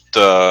to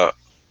the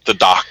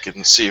dock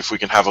and see if we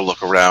can have a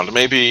look around?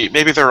 Maybe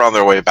they're on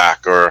their way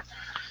back, or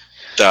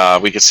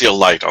we can see a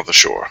light on the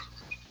shore.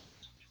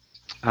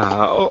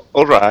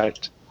 All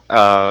right.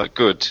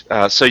 Good.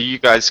 So you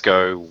guys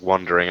go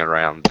wandering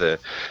around the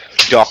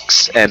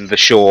docks and the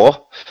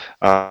shore.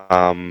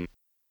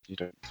 You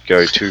don't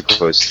go too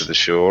close to the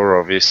shore,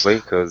 obviously,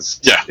 because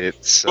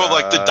it's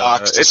like the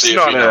docks. To it's see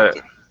not if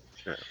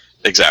you know.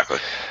 Exactly.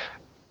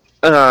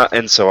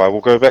 And so I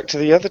will go back to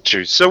the other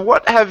two. So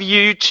what have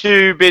you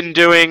two been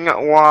doing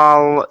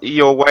while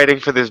you're waiting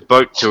for this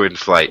boat to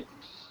inflate?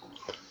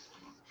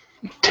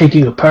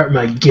 Taking apart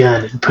my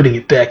gun and putting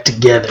it back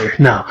together.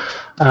 No.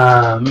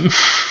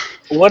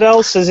 What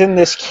else is in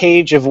this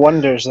cage of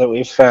wonders that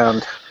we've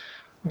found?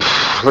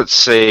 Let's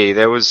see.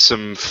 There was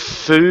some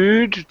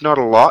food, not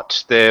a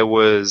lot. There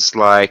was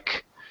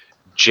like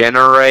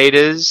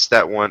generators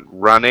that weren't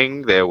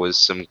running. There was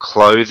some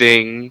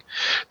clothing.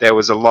 There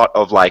was a lot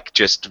of like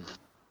just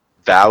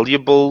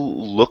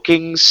valuable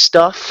looking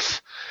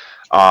stuff.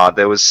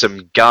 There was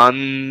some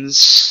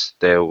guns.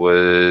 There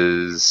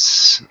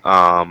was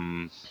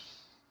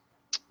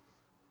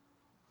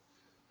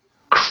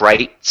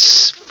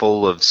crates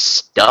full of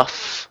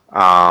stuff.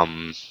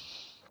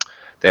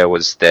 There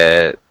was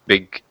their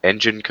big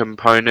engine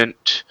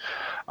component.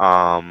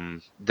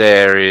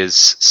 There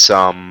is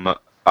some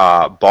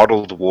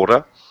bottled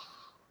water.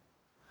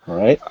 All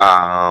right.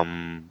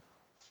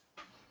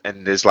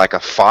 And there's like a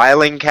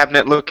filing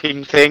cabinet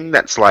looking thing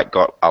that's like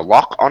got a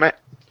lock on it.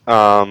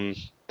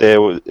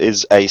 There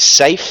is a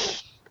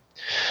safe,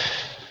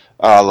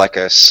 like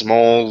a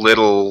small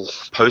little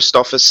post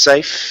office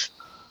safe.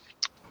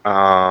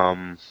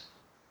 And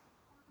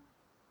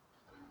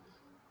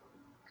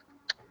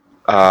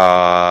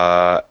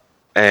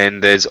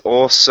there's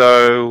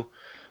also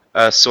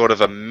a sort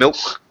of a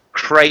milk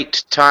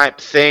crate type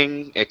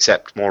thing,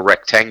 except more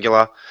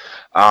rectangular,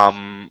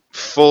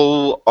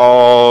 full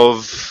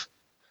of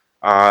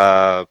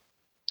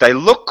they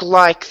look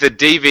like the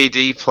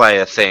DVD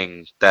player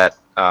thing that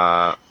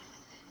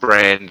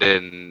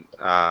Brandon,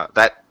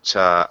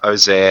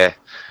 Ozair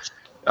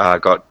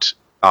got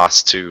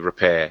asked to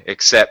repair,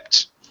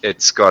 except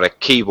it's got a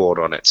keyboard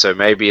on it, so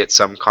maybe it's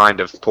some kind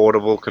of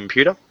portable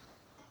computer.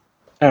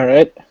 All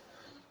right.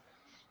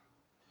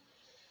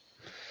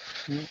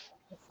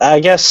 I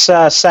guess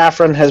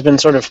Saffron has been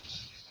sort of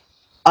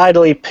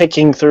idly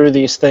picking through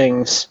these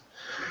things,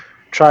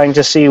 trying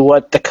to see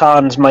what the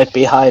cons might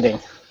be hiding.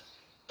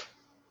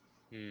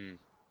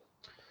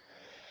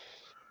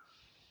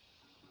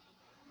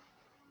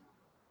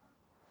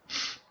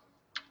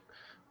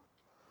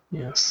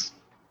 Yes.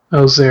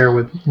 Ozair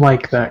would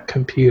like that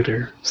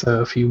computer,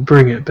 so if you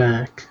bring it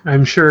back,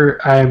 I'm sure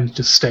I'm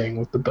just staying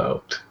with the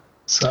boat.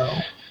 So,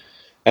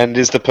 And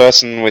is the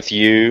person with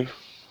you,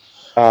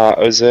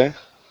 Ozair?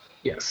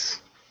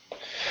 yes.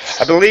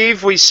 I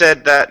believe we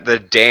said that the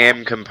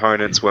dam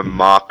components were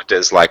marked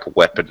as like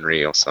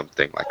weaponry or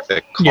something. Like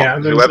Yeah,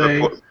 there's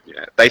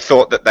they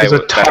thought that they there's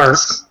were a tarp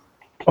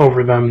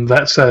over them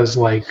that says,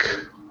 like,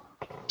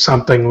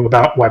 something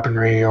about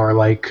weaponry or,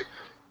 like,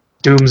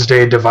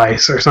 doomsday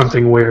device or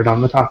something weird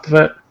on the top of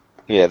it.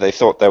 Yeah, they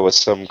thought there was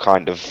some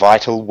kind of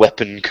vital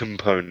weapon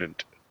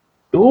component.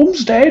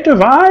 Doomsday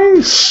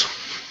device?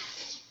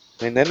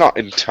 I mean, they're not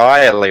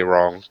entirely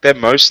wrong. They're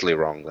mostly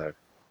wrong, though.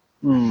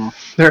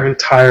 They're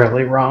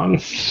entirely wrong.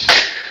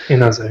 In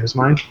Ozair's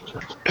mind.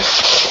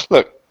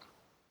 Look,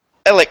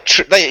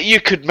 you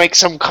could make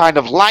some kind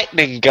of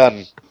lightning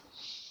gun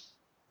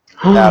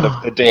out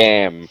of the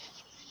dam.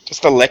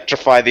 Just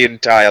electrify the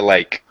entire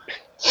lake.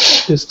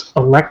 Just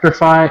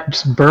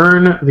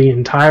burn the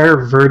entire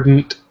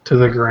Verdant to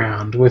the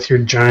ground with your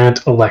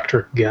giant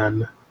electric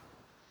gun.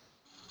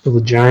 With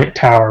a giant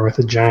tower with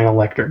a giant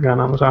electric gun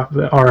on the top of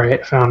it.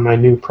 Alright, found my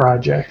new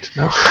project.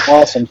 No.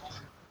 Awesome.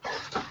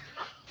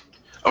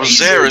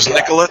 Ozair is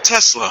Nikola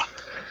Tesla.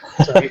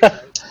 Sorry.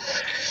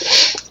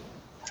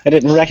 I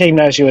didn't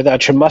recognize you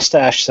without your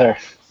mustache, sir.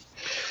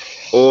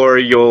 Or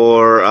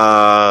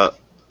your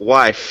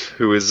wife,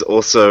 who is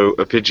also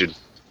a pigeon.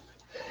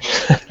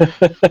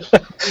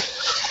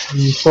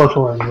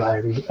 Social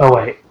anxiety. Oh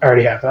wait, I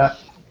already have that.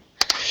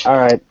 All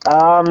right.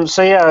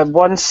 So yeah,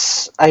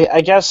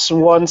 I guess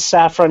once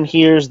Saffron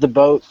hears the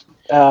boat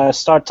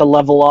start to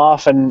level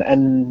off, and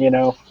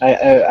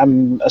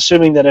I'm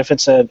assuming that if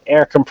it's an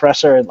air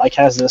compressor, it like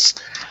has this,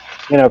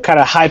 kind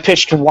of high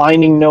pitched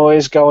whining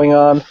noise going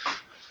on.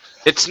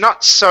 It's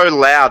not so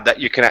loud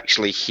that you can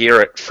actually hear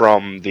it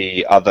from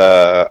the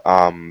other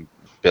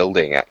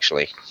building.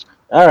 Actually,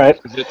 All right.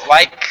 it's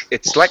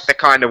like the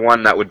kind of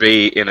one that would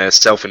be in a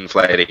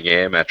self-inflating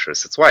air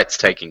mattress. That's why it's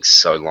taking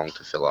so long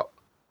to fill up.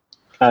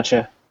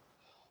 Gotcha.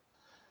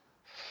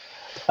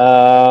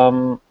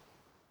 All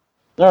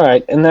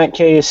right. In that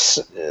case,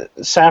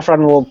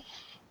 Saffron's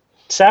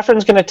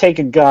going to take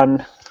a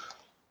gun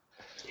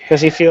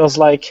because he feels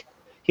like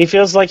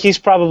he's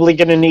probably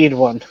going to need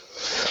one.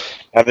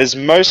 Now, there's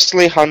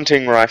mostly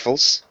hunting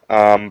rifles,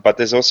 but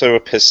there's also a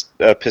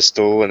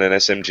pistol and an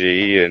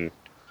SMG and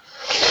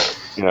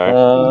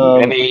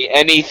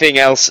anything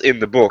else in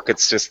the book.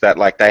 It's just that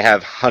like they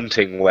have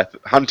hunting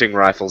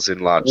rifles in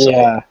large size.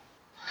 Yeah.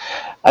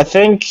 I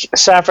think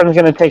Saffron's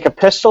going to take a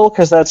pistol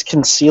because that's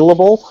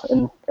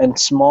concealable and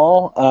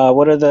small.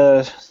 What are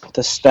the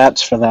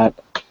stats for that?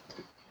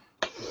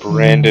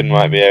 Brandon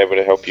might be able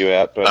to help you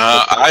out, but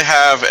I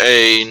have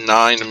a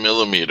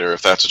 9mm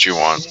if that's what you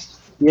want.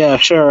 Yeah,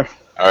 sure.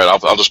 All right,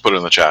 I'll just put it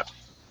in the chat.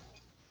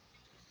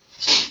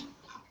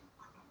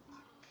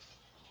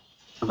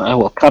 I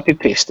will copy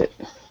paste it.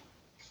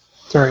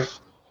 Sorry.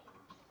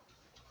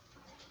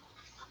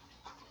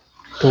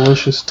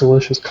 Delicious,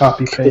 delicious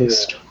copy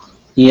paste.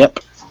 Yep.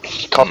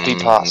 copy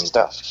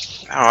pasta.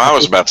 Oh, I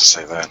was about to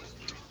say that.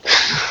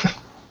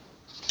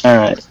 All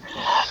right.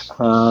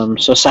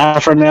 So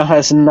Saffron now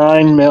has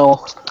 9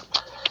 mil.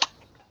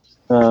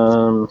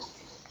 Gonna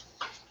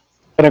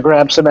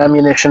grab some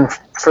ammunition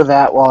for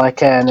that while I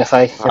can, if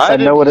I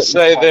know what it.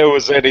 Say there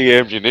was any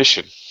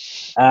ammunition.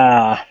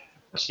 Ah.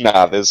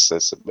 Nah, there's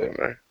some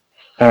ammo.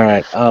 All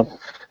right.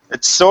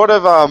 It's sort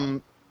of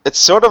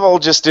all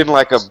just in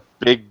like a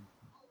big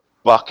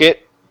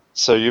bucket.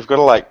 So you've got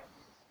to like,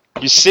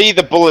 you see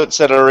the bullets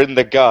that are in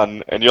the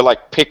gun, and you're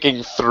like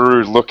picking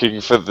through,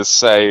 looking for the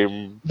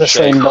same shape.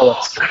 Same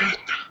bullets.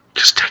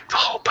 Just take the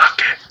whole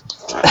bucket.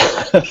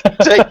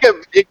 Take a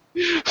big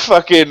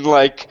fucking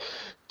like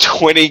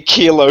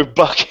 20-kilo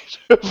bucket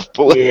of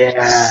bullets.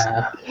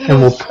 Yeah.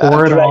 And we'll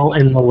pour it all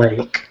in the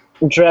lake.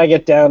 Drag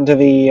it down to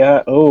the.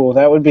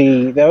 That would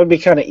be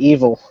kind of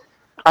evil.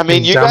 I mean,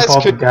 And you dump guys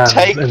all the could guns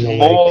take in the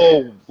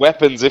more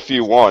weapons if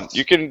you want.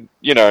 You can,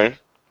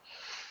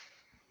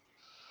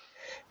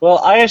 Well,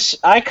 I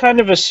kind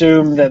of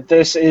assume that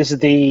this is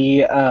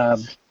the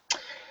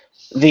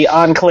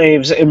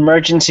Enclave's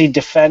emergency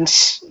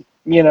defense,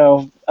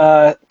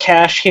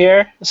 cache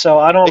here. So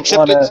I don't Except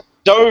want to. it's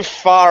so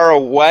far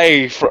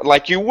away from,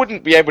 like, you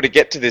wouldn't be able to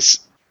get to this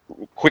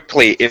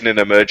quickly in an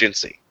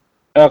emergency.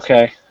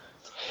 Okay.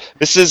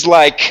 This is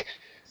like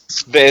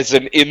there's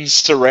an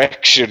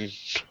insurrection,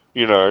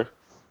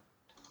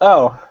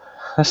 Oh,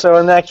 So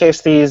in that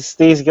case,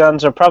 these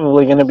guns are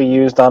probably going to be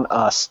used on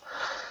us.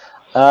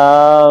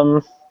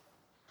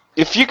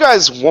 If you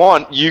guys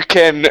want, we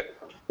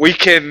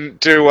can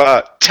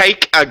do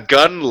take a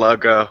gun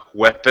lugger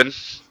weapon.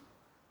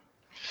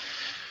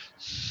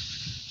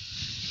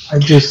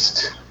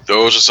 Those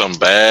are some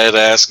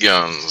badass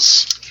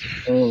guns.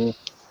 mm,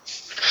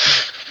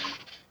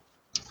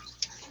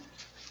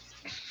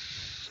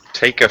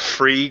 Take a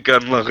free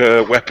gun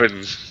lugger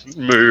weapon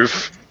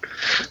move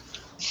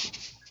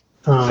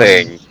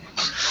thing.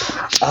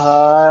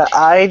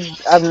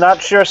 I'm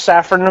not sure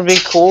Saffron would be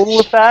cool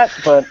with that,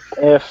 but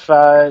if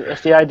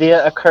the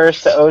idea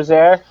occurs to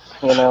Ozair,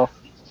 you know.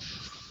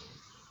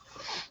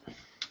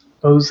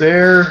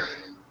 Ozair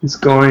is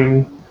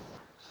going.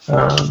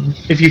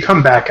 If you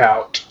come back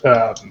out,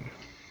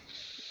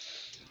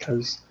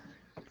 because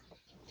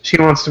she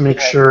wants to make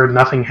sure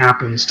nothing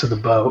happens to the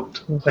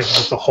boat, like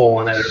with a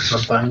hole in it or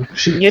something.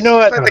 You know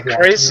what? Like the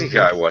crazy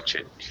guy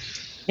watching.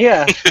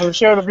 Yeah, I'm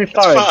sure it'll be It's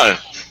fine. fine.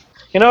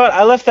 You know what?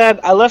 I left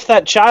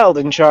that child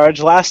in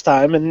charge last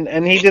time,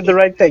 and he did the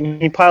right thing.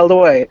 He piled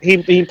away.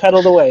 He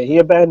pedaled away. He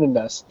abandoned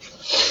us.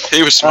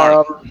 He was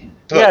smart.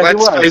 Yeah, he Let's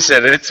was. face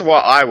it, it's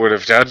what I would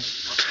have done.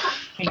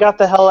 He got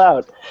the hell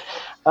out.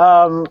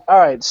 All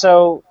right,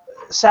 so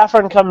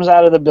Saffron comes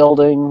out of the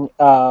building,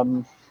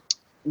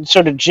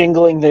 sort of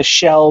jingling the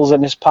shells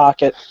in his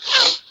pocket,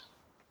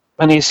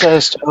 and he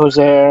says to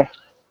Ozair,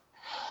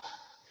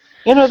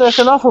 "You know, there's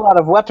an awful lot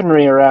of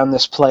weaponry around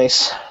this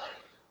place."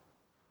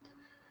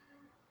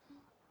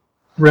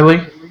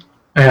 Really?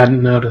 I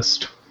hadn't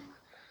noticed.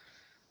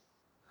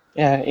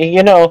 Yeah,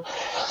 you know,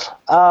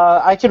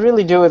 I could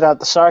really do without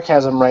the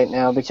sarcasm right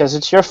now because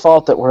it's your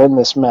fault that we're in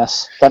this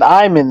mess. That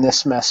I'm in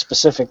this mess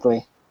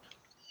specifically.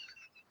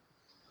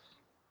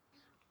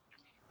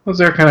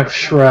 Ozair kind of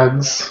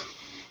shrugs.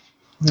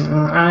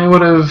 I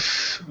would have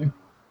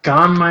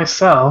gone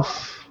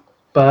myself,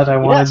 but I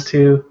wanted Yes.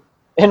 to.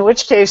 In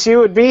which case, you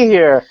would be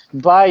here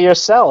by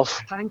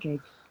yourself.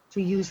 Pancake.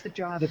 To use the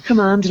Java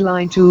command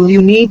line tool,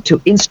 you need to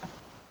install.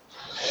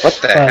 What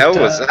the hell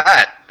was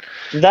that?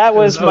 That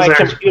was my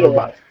Ozair's computer.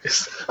 robot.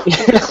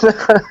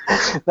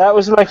 That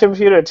was my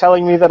computer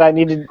telling me that I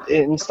needed to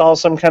install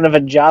some kind of a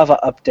Java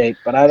update,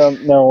 but I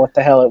don't know what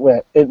the hell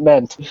it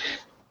meant.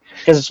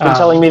 Because it's been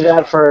telling me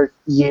that for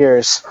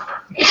years.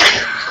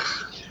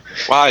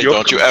 Why Your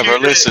don't you ever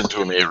computer- listen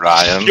to me,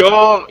 Ryan?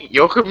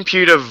 Your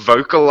computer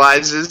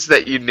vocalizes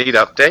that you need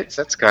updates?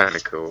 That's kind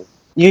of cool.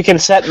 You can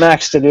set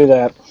Max to do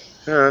that.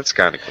 Yeah, that's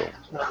kind of cool.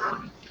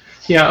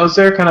 Yeah,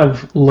 Ozair kind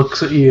of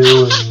looks at you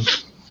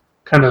and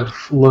kind of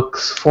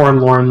looks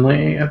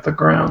forlornly at the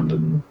ground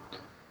and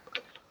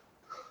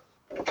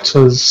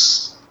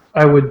says,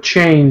 I would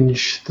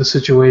change the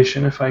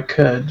situation if I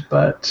could,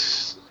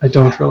 but I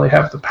don't really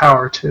have the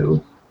power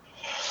to.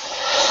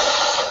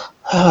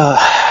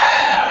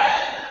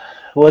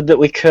 Would that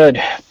we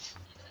could.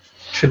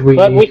 Should we,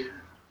 But we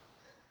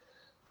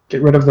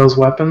get rid of those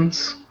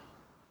weapons?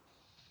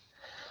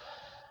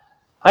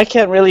 I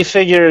can't really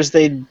figure as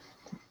they'd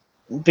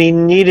be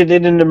needed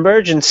in an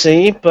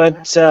emergency,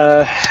 but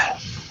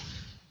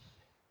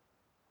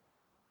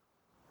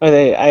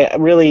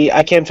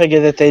I can't figure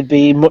that they'd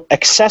be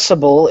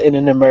accessible in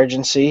an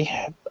emergency.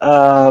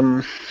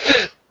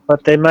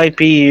 But they might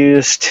be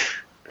used.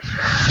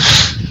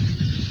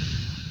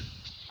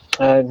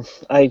 I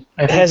I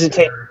think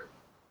hesitate. they're-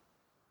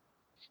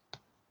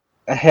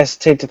 I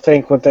hesitate to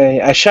think what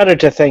they. I shudder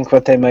to think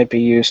what they might be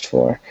used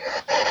for.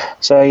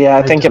 So yeah,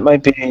 I think it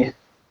might be.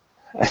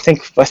 I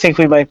think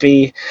we might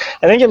be.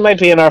 I think it might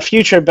be in our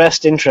future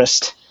best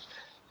interest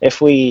if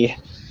we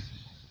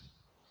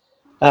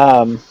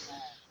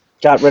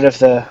got rid of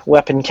the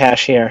weapon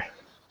cache here,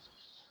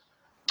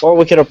 or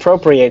we could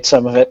appropriate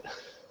some of it.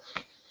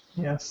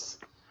 Yes.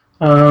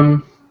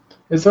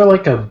 Is there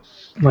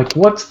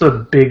what's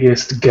the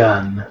biggest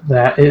gun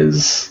that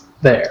is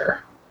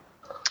there?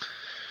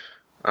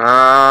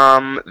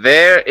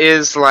 There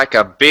is like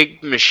a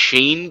big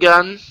machine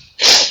gun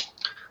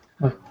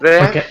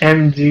there. Like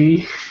an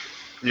MG?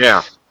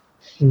 Yeah.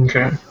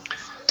 Okay.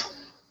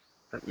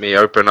 Let me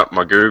open up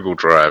my Google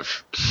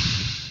Drive.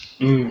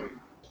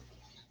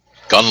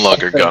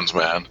 Gunlugger guns,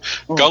 man.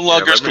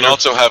 Gunluggers let me can know.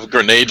 also have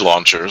grenade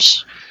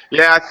launchers.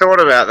 Yeah, I thought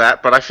about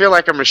that, but I feel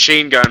like a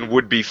machine gun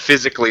would be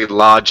physically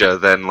larger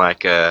than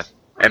like a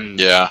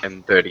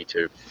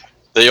M32.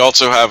 They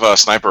also have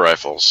sniper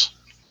rifles.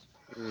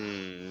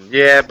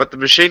 Yeah, but the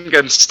machine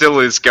gun still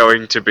is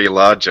going to be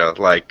larger.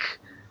 Like,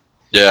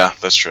 Yeah,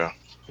 that's true.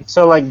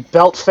 So like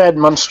belt-fed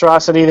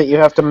monstrosity that you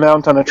have to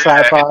mount on a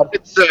tripod.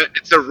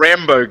 it's a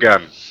Rambo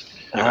gun.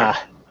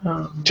 Ah.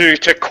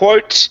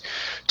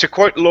 To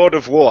quote Lord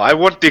of War, I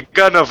want the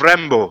gun of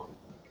Rambo.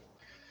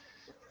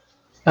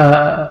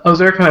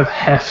 Ozair kind of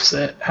hefts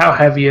it. How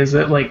heavy is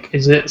it? Like,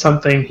 is it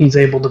something he's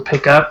able to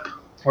pick up?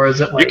 Or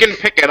is it like... You can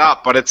pick it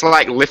up, but it's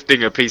like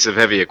lifting a piece of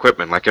heavy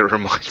equipment. Like, it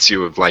reminds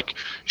you of, like,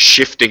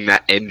 shifting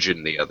that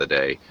engine the other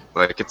day.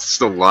 Like, it's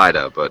still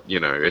lighter, but, you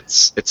know,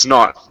 it's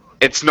not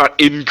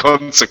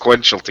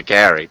inconsequential to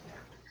carry.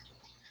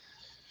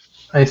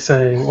 I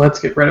say, let's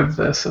get rid of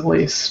this at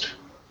least.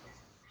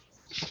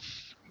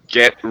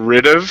 get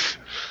rid of?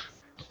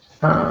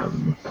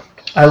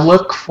 I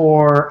look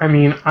for. I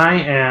mean, I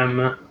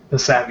am the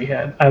savvy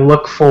head. I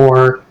look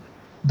for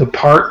the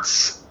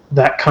parts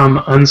that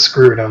come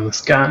unscrewed on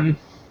this gun,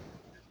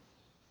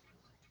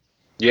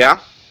 Yeah?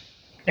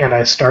 and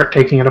I start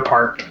taking it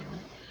apart.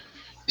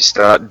 You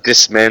start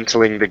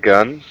dismantling the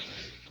gun.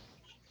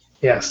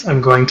 Yes,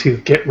 I'm going to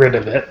get rid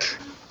of it.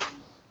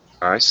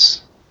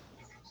 Nice.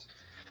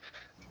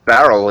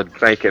 Barrel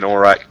would make an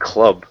alright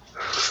club.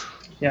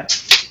 Yeah.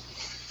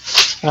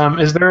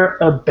 Is there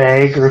a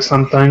bag or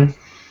something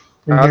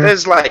in here?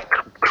 There's like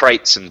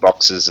crates and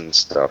boxes and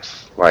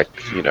stuff. Like,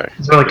 you know.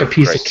 Is there like a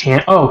piece of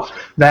can? Oh,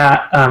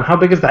 that. How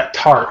big is that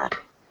tarp?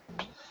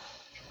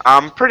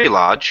 Pretty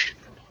large.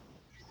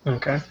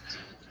 Okay.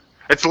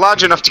 It's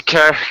large enough to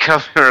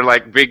cover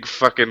like big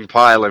fucking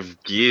pile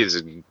of gears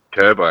and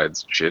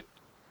turbines and shit.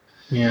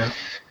 Yeah.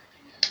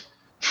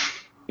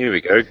 Here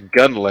we go,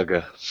 gun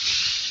lugger.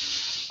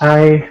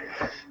 I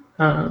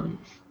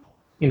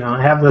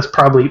I have this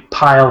probably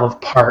pile of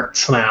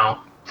parts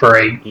now for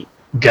a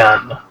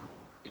gun.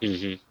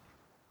 Mm-hmm.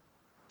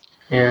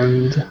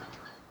 And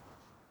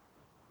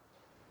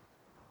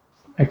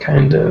I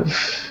kind of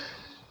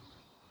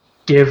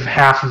give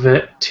half of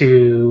it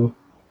to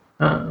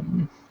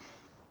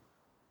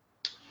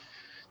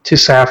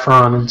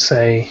Saffron and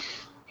say,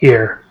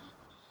 "Here,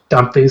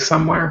 dump these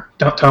somewhere.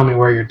 Don't tell me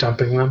where you're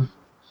dumping them."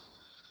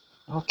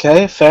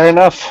 Okay, fair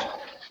enough.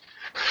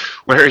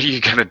 Where are you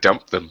gonna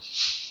dump them?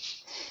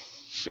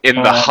 In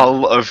the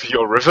hull of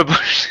your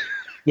riverboat?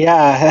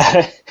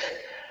 Yeah,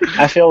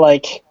 I feel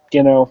like,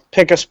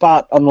 pick a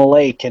spot on the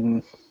lake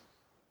and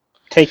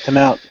take them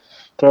out.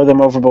 Throw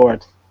them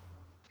overboard.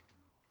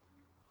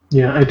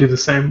 Yeah, I do the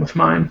same with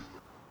mine.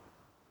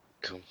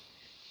 Cool.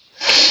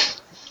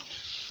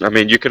 I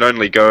mean, you can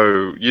only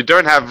go... You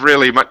don't have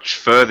really much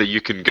further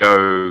you can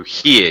go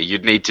here.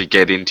 You'd need to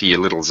get into your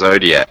little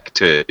Zodiac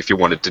if you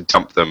wanted to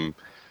dump them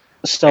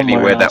Somewhere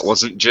anywhere else. that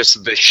wasn't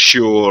just the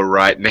shore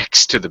right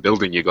next to the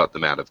building you got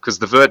them out of. Because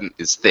the verdant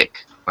is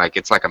thick. Like,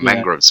 it's like a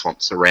mangrove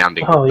swamp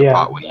surrounding Oh, the yeah,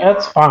 part where you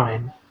that's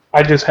fine.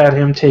 I just had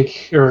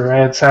I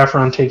had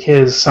Saffron take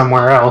his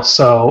somewhere else,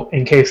 so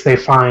in case they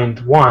find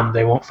one,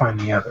 they won't find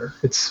the other.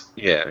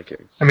 Yeah, okay.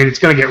 I mean, it's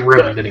going to get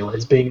ruined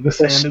anyways, being the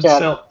They're sand and scat-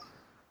 silt.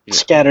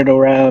 Scattered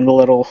around a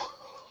little.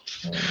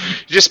 You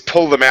just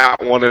pull them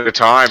out one at a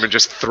time and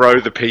just throw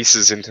the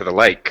pieces into the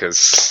lake,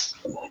 because...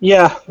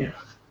 Yeah.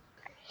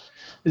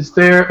 Is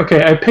there...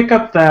 Okay, I pick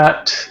up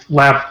that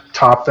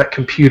laptop, that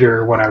computer,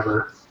 or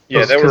whatever.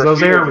 Yeah, there were a those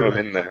few are- of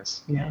them in there.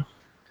 Yeah.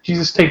 She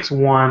just takes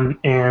one,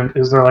 and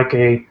is there like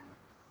a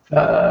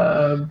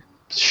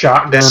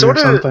shotgun They're or sort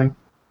of- something?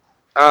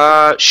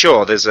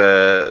 Sure, there's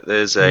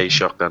a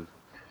shotgun.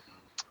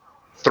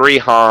 3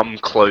 harm,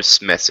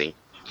 close, messy.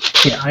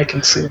 Yeah, I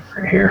can see it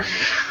right here.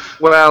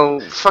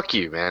 Well, fuck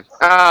you, man.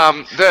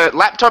 The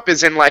laptop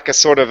is in like a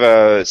sort of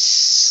a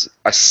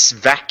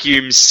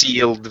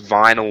vacuum-sealed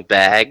vinyl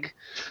bag.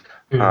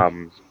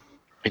 And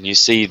you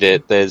see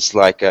that there's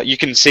like you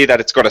can see that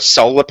it's got a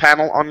solar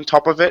panel on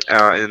top of it,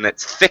 and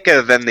it's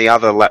thicker than the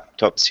other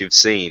laptops you've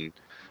seen.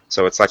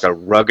 So it's like a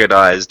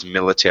ruggedized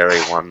military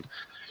one.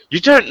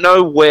 You don't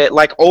know where,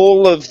 like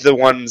all of the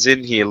ones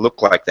in here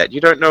look like that.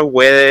 You don't know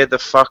where the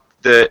fuck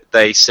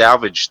they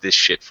salvaged this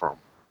shit from.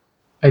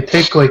 I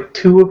take like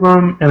 2 of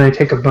them, and I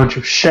take a bunch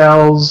of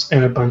shells,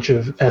 and a bunch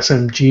of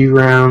SMG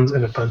rounds,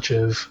 and a bunch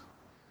of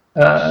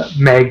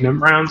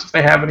Magnum rounds, if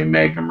they have any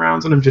Magnum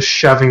rounds, and I'm just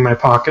shoving my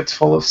pockets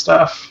full of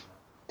stuff.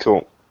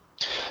 Cool.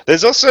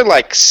 There's also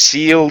like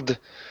sealed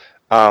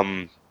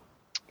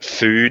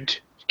food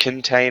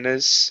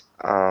containers.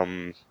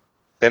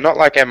 They're not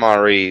like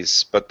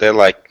MREs, but they're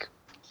like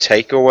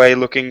takeaway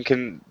looking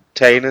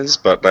containers,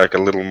 but like a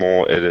little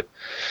more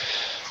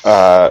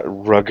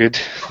rugged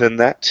than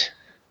that.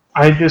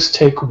 I just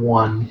take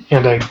one,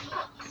 and I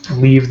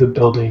leave the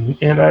building,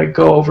 and I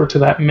go over to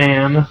that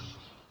man.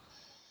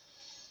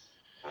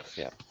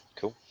 Yeah,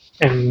 cool.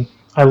 And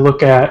I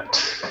look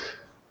at...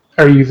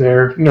 Are you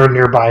there? Or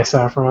nearby,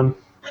 Saffron?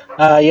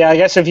 Yeah, I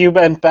guess if you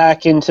went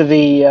back into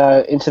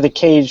the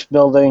cage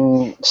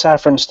building,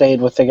 Saffron stayed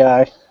with the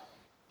guy.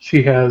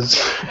 She has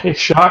a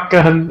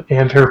shotgun,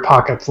 and her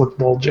pockets look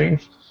bulging.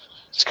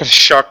 It's got a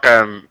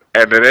shotgun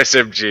and an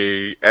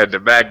SMG and a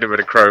Magnum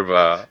and a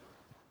crowbar.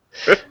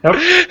 Yep,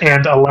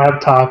 and a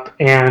laptop,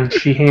 and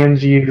she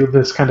hands you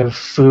this kind of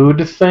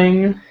food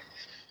thing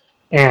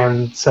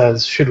and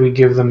says, "Should we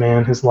give the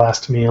man his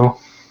last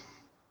meal?"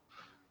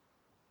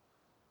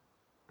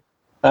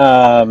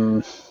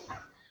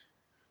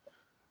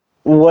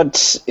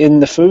 What's in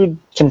the food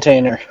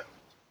container?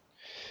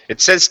 It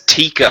says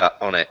Tika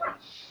on it.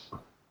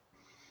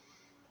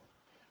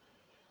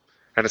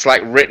 And it's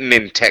like written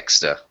in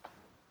Texter.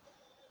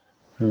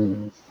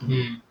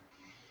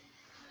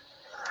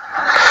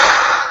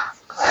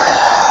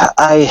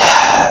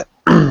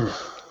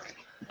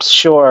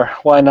 Sure,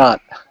 why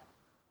not?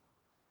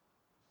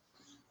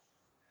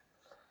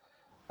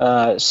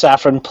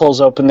 Saffron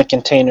pulls open the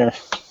container.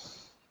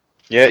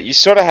 Yeah, you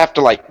sort of have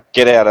to like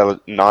get out a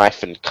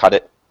knife and cut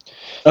it. So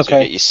you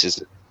Okay. get your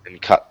scissors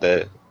and cut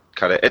the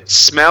cut it. It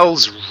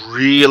smells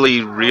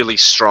really, really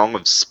strong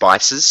of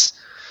spices.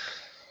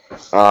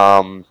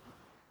 And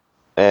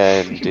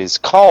is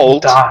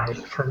cold, Die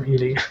from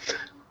eating it.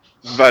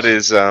 but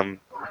it's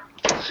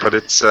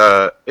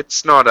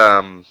not.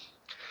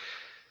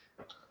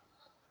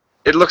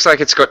 It looks like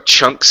it's got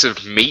chunks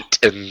of meat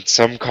and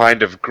some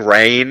kind of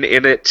grain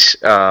in it.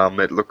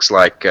 It looks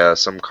like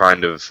some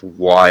kind of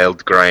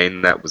wild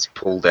grain that was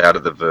pulled out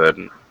of the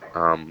verdant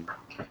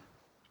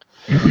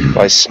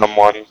by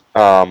someone.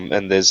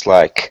 And there's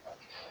like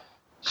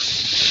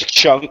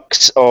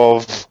chunks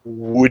of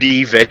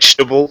woody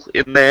vegetable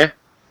in there.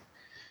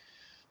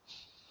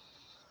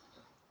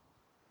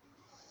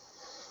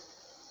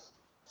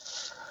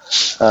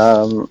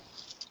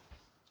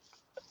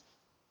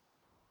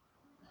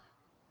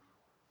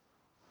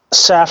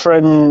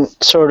 Saffron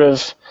sort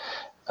of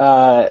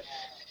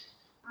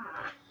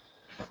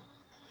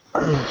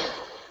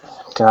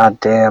God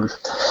damn.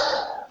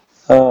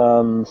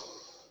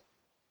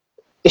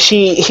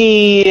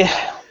 He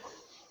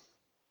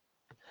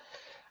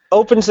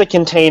opens the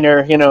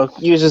container,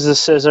 uses a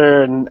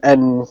scissor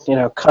and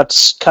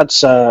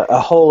cuts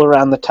a hole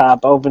around the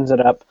top, opens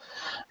it up,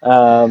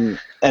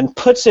 and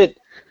puts it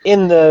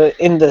in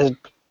the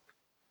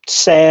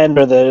sand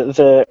or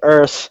the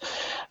earth,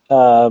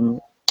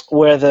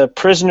 where the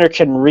prisoner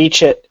can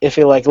reach it if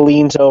he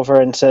leans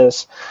over and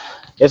says,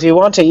 "If you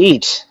want to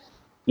eat,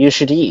 you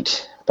should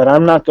eat, but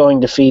I'm not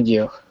going to feed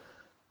you."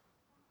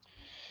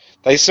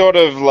 They sort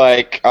of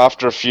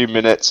after a few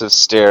minutes of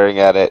staring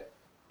at it,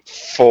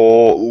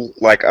 fall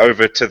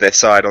over to their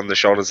side on the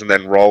shoulders and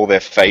then roll their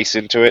face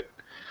into it.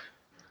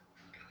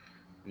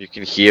 You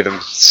can hear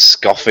them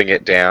scoffing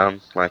it down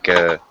like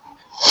a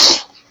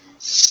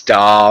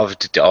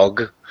starved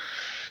dog.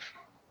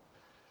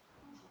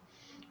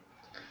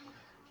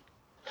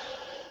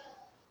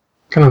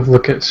 Kind of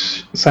look at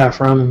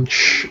Saffron and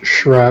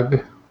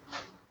shrug.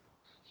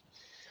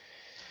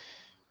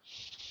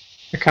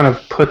 I kind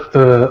of put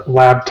the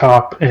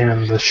laptop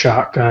and the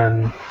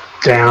shotgun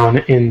down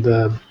in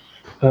the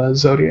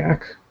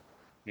Zodiac.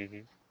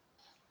 Mm-hmm.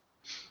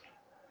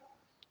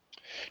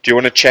 Do you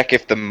want to check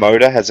if the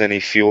motor has any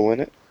fuel in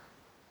it?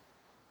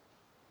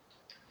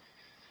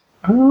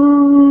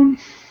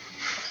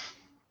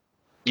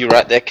 You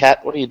right there,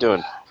 Cat? What are you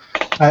doing?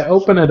 I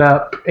open it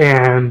up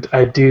and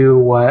I do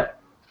what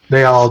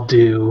they all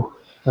do,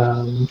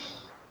 in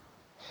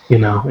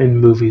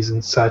movies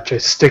and such. I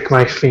stick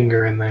my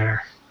finger in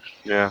there.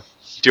 Yeah.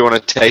 Do you want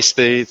to taste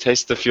the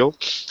fuel?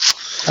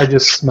 I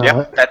just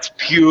smell it. That's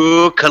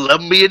pure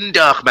Colombian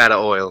dark matter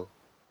oil.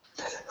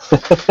 So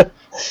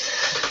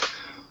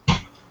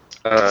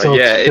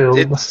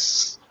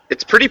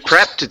it's pretty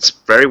prepped. It's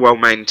very well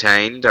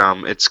maintained.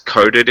 It's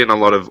coated in a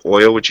lot of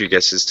oil, which I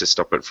guess is to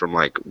stop it from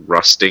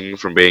rusting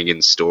from being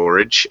in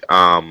storage.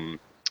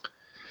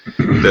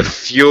 The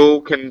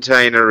fuel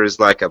container is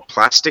like a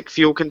plastic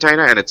fuel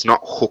container, and it's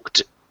not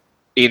hooked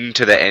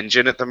into the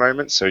engine at the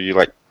moment. So you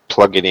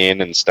plug it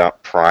in and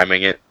start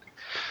priming it.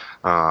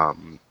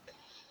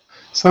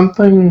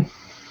 Something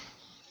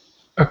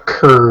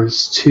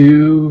occurs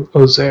to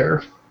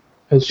Ozair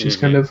as she's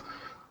kind of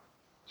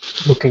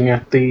looking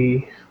at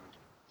the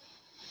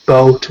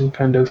boat and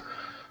kind of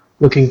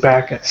looking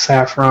back at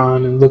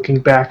Saffron and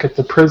looking back at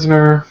the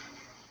prisoner.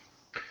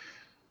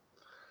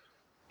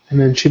 And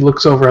then she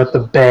looks over at the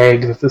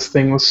bag that this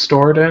thing was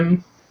stored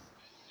in.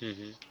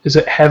 Mm-hmm. Is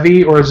it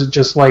heavy, or is it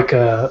just like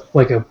a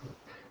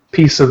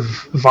piece of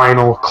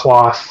vinyl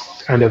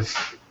cloth kind of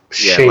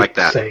shape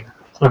thing?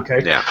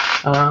 Okay. Yeah.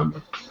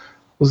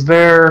 Was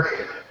there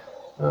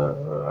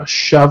a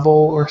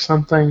shovel or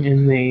something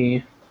in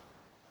the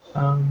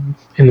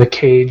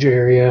cage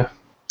area?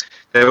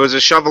 There was a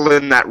shovel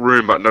in that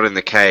room, but not in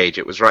the cage.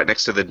 It was right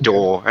next to the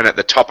door, and at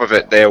the top of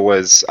it there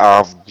was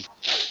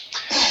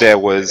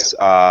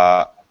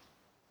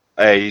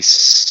a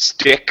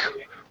stick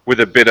with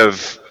a bit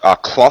of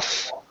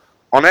cloth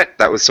on it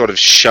that was sort of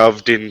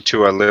shoved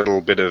into a little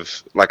bit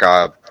of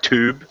a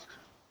tube.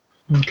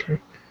 Okay.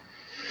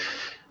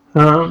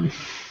 I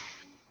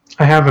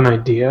have an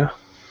idea.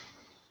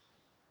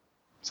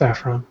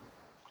 Saffron.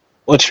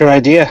 What's your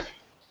idea?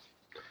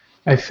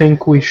 I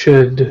think we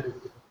should,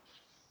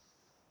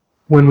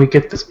 when we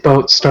get this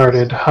boat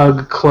started,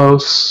 hug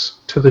close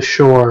to the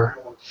shore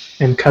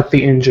and cut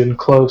the engine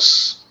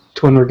close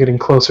to when we're getting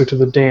closer to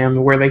the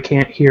dam where they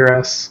can't hear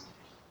us.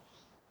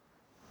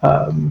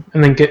 And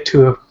then get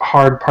to a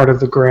hard part of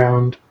the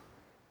ground.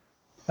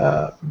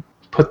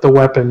 Put the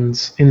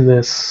weapons in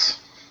this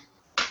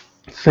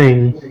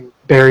thing,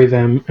 bury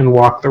them, and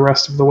walk the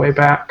rest of the way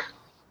back.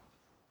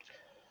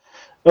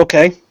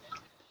 Okay.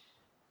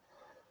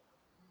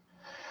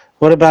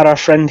 What about our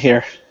friend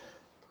here?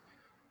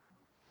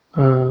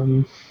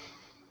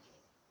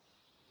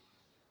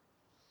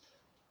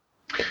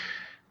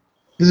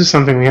 This is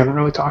something we haven't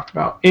really talked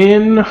about.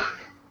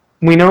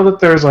 We know that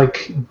there's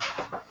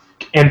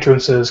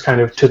entrances kind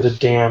of to the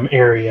dam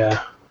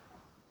area,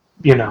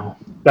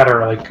 that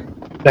are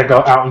that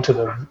go out into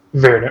the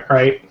Verdant,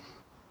 right?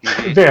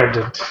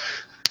 Verdant.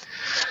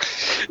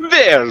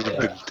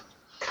 Verdant.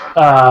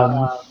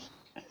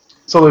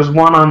 So there's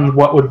one on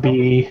what would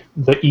be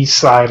the east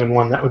side and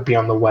one that would be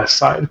on the west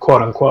side,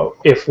 quote unquote,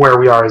 if where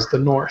we are is the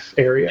north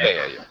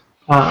area.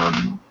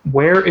 Yeah.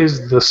 Where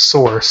is the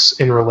source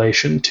in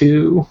relation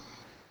to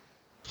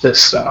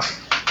this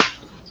stuff?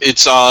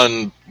 It's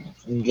on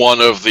one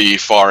of the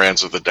far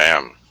ends of the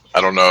dam. I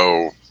don't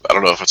know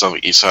if it's on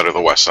the east side or the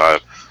west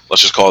side.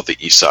 Let's just call it the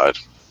east side.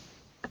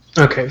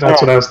 Okay,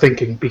 that's what I was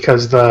thinking,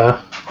 because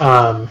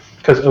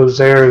because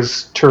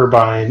Ozer's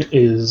turbine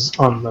is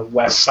on the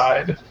west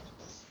side.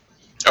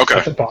 Okay.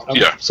 At the bottom.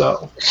 Yeah.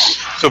 So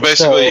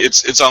basically,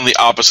 it's on the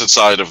opposite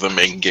side of the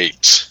main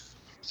gate.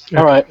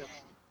 All right,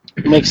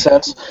 makes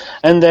sense.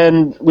 And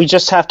then we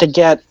just have to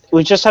get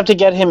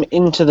him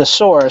into the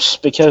source,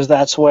 because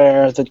that's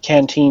where the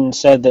canteen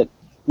said that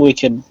we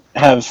could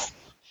have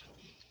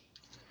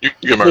You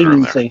murder him there.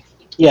 leniency.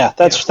 Yeah,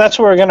 that's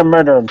where we're gonna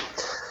murder him.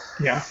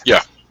 yeah.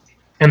 Yeah.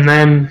 And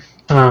then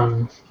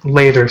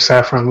later,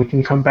 Saffron, we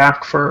can come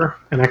back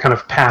and I kind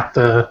of pat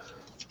the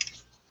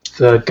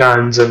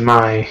guns and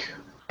my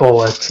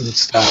bullets and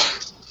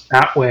stuff.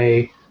 That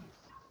way,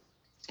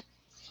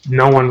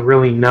 no one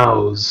really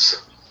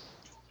knows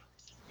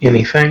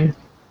anything.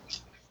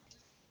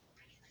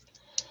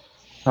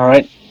 All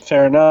right,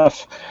 fair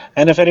enough.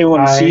 And if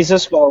anyone sees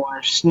us while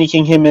we're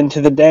sneaking him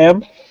into the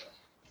dam,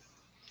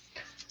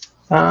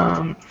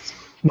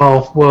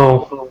 Well,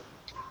 we'll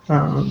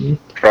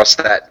Cross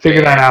that.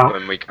 Figure that out.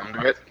 when we come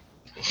to it.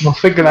 we'll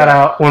figure that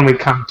out when we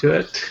come to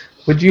it.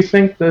 Would you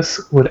think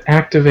this would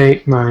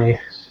activate my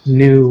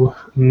new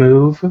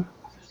move,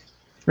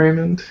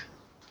 Raymond?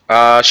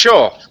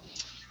 Sure.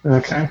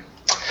 Okay.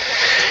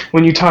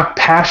 When you talk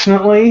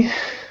passionately,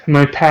 am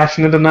I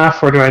passionate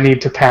enough, or do I need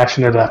to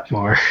passion it up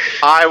more?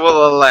 I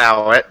will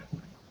allow it.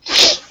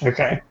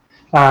 Okay.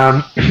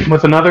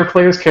 With another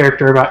player's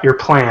character about your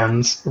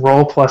plans,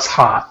 roll plus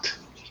hot.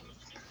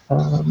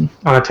 On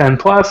a 10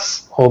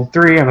 plus, hold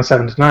 3. On a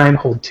 7 to 9,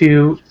 hold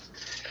 2.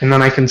 And then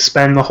I can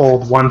spend the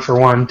hold 1 for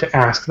 1 to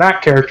ask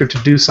that character to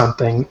do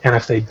something, and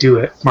if they do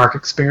it, mark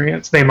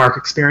experience. They mark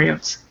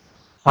experience.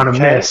 On a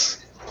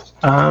miss,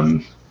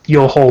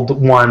 you'll hold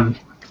 1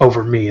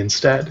 over me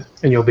instead,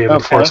 and you'll be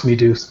able to force me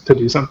to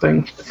do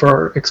something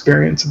for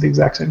experience at the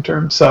exact same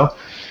term. So,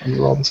 I'm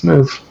gonna roll this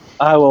move.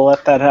 I will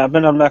let that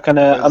happen. I'm not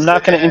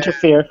gonna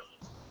interfere.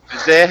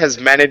 Zare has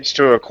managed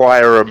to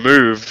acquire a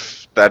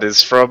move that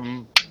is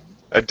from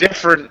a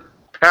different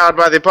Powered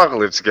by the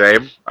Apocalypse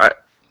game.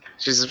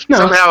 She's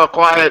somehow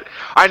acquired.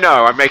 I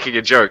know, I'm making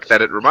a joke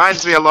that it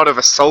reminds me a lot of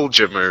a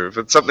soldier move.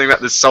 It's something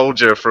that the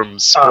soldier from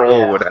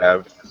Sprawl would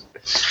have.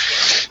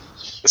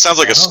 It sounds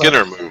like a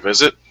Skinner move,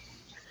 is it?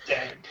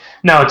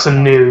 No, it's a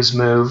news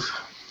move.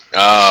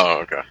 Oh,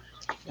 okay.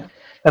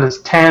 That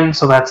is 10,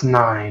 so that's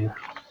 9.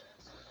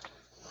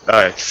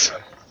 Nice.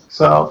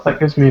 So that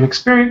gives me an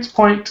experience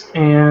point,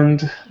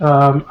 and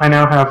I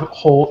now have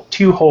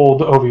 2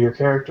 hold over your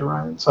character,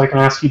 Ryan. So I can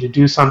ask you to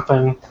do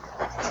something.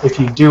 If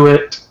you do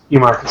it, you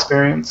mark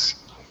experience.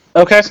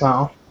 Okay.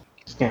 So,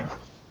 yeah.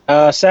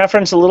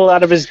 Saffron's a little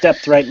out of his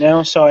depth right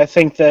now, so I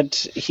think that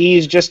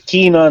he's just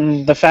keen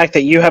on the fact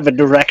that you have a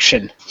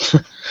direction.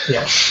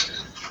 Yeah.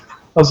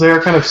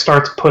 Ozera kind of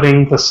starts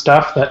putting the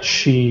stuff that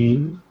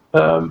she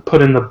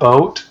put in the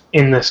boat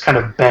in this kind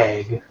of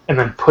bag, and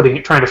then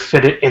trying to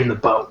fit it in the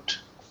boat.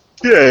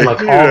 Yeah. Like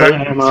all the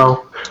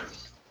ammo,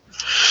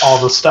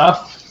 all the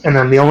stuff, and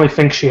then the only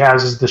thing she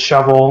has is the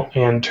shovel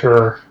and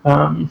her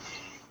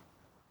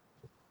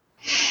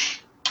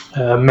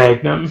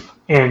Magnum.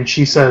 And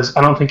she says,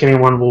 "I don't think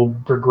anyone will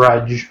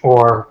begrudge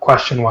or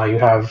question why you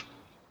have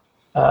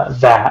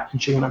that."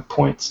 And she kind of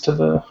points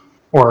to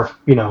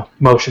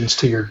motions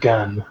to your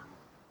gun.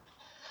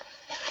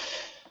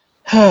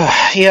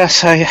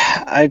 Yes,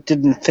 I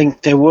didn't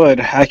think they would.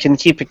 I can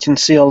keep it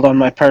concealed on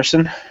my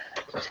person.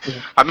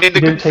 I mean, the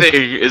good thing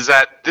is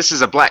that this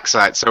is a black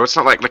site, so it's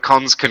not like the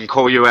cons can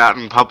call you out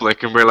in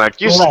public and we're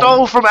like, "You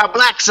stole from our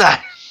black site!"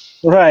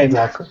 Right.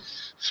 Exactly.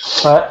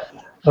 But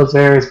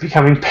Ozera is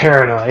becoming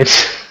paranoid.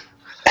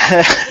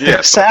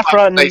 Yeah,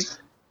 Saffron. If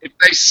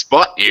they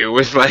spot you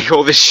with like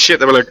all this shit,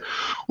 they're like,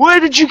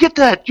 "Where did you get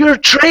that? You're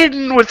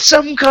trading with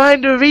some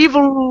kind of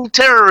evil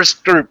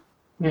terrorist group.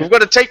 Yeah. We've got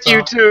to take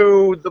you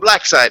to the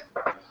black site."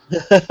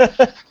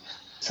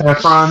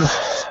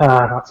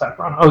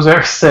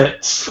 Ozera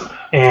sits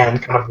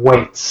and kind of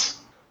waits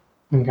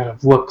and kind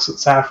of looks at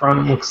Saffron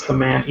and looks at the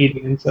man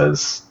eating and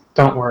says,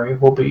 "Don't worry,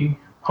 we'll be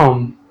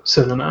home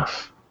soon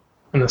enough,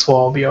 and this will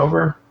all be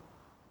over."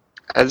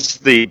 As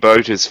the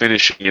boat is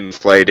finishing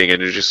inflating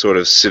and you're just sort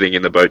of sitting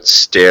in the boat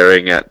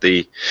staring at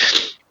the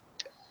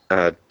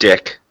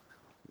deck,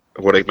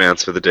 what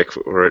amounts for the deck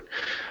for it,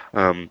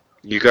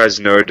 you guys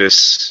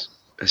notice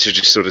as you're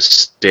just sort of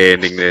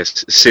sitting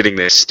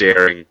there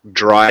staring,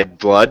 dried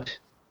blood,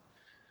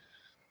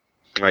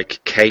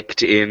 like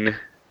caked in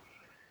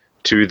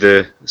to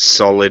the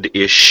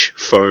solid-ish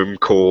foam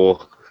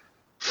core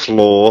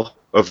floor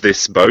of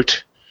this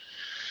boat.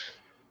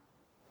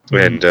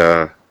 And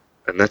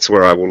that's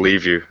where I will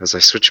leave you as I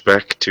switch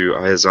back to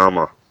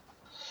Ayazama.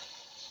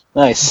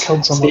 Nice. Killed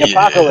It's the somebody.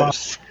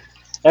 apocalypse.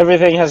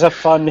 Everything has a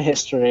fun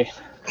history.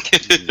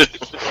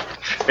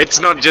 It's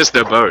not just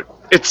a boat.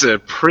 It's a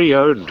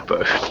pre-owned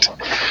boat.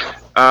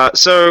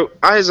 So,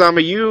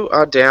 Ayazama, you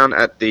are down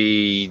at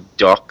the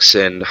docks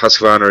and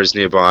Husqvarna is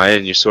nearby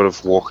and you're sort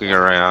of walking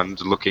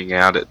around looking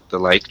out at the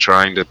lake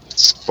trying to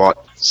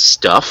spot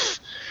stuff.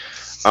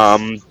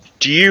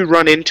 Do you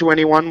run into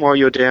anyone while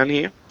you're down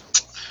here?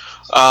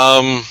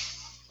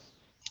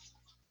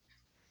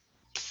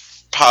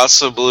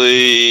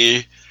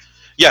 Possibly.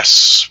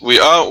 Yes, we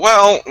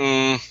are.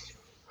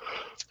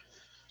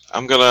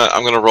 I'm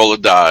gonna roll a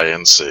die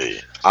and see.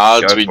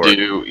 Odds Go we for it.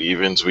 do,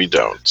 evens we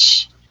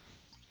don't.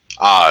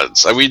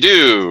 Odds we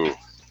do.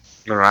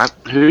 Alright.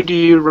 Who do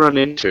you run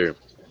into?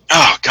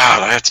 Oh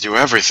God, I have to do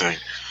everything.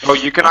 Well,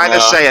 you can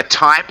either say a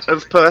type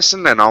of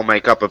person and I'll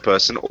make up a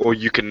person, or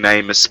you can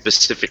name a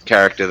specific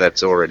character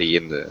that's already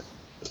in the...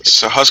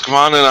 So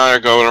Husqvarna and I are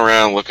going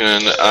around looking.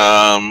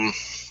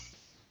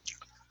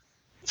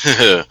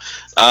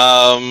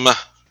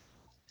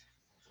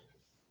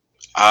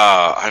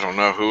 I don't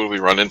know, who would we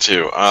run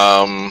into?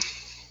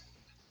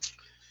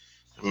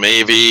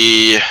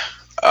 Maybe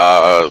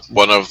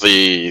one of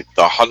the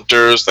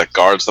hunters that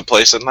guards the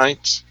place at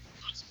night.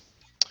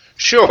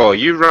 Sure,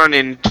 you run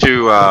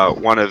into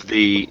one of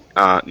the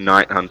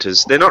night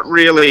hunters. They're not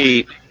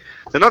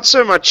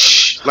so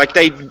much, like,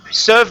 they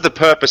serve the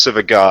purpose of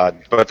a guard,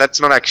 but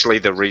that's not actually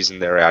the reason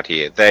they're out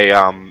here.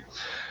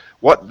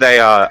 What they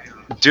are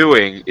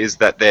doing is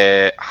that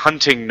they're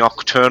hunting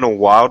nocturnal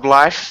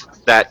wildlife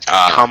that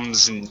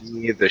comes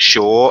near the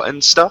shore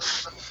and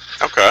stuff.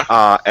 Okay.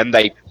 And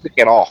they pick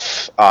it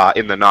off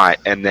in the night,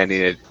 and then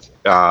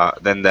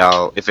then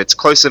they'll, if it's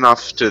close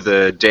enough to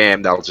the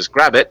dam, they'll just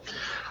grab it.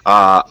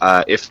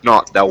 If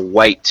not, they'll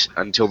wait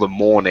until the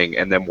morning,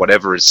 and then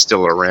whatever is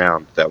still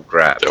around, they'll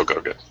grab. They'll go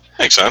get.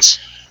 Makes sense.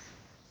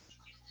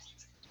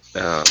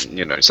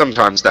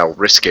 Sometimes they'll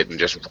risk it and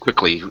just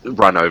quickly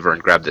run over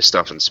and grab the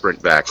stuff and sprint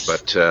back.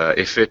 But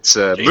if it's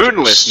a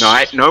moonless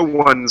night, no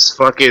one's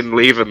fucking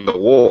leaving the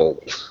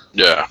wall.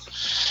 Yeah.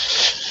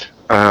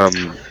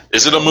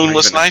 Is it a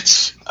moonless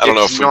night? I don't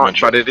know if we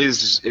mentioned. But it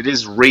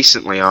is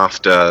recently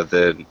after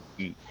the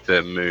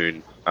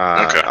moon.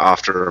 Okay.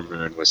 After a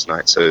moonless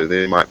night, so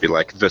there might be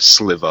like the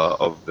sliver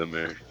of the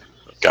moon.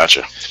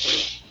 Gotcha.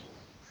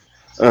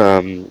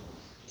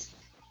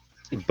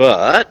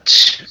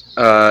 But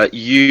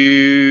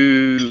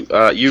you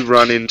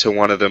run into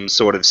one of them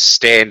sort of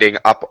standing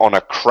up on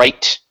a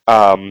crate,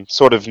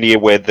 sort of near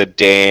where the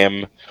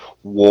dam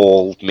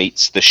wall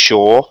meets the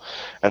shore,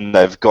 and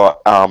they've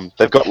got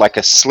like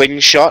a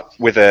slingshot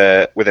with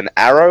an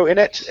arrow in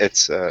it.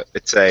 It's a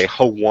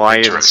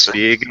Hawaiian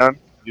spear gun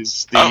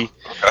is the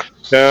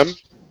term.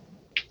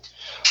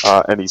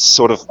 And he's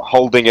sort of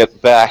holding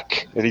it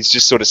back, and he's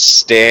just sort of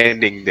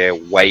standing there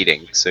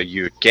waiting. So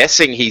you're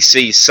guessing he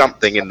sees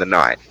something in the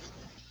night.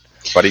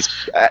 But he's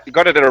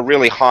got it at a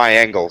really high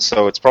angle,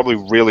 so it's probably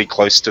really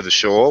close to the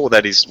shore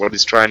that is what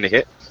he's trying to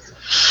hit.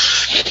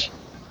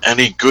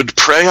 Any good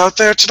prey out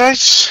there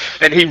tonight?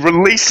 And he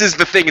releases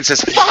the thing and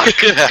says, "Fuck!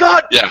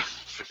 God! Yeah.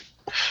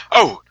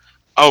 Oh!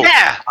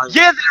 Yeah!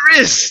 Yeah,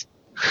 there is!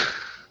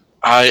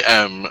 I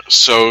am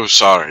so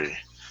sorry.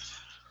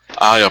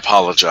 I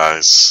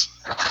apologize.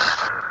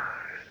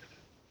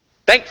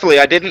 Thankfully,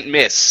 I didn't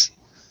miss,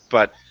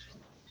 but...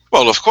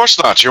 Well, of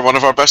course not. You're one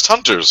of our best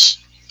hunters.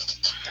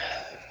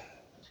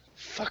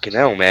 Fucking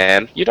hell,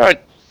 man. You don't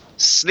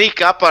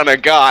sneak up on a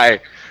guy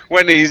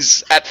when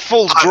he's at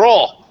full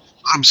draw.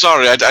 I'm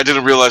sorry. I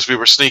didn't realize we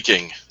were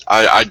sneaking.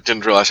 I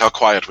didn't realize how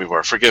quiet we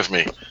were. Forgive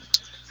me.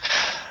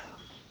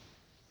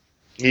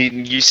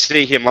 You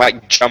see him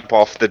like jump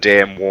off the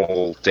dam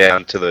wall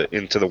down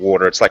into the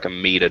water. It's like a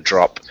meter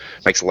drop,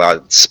 makes a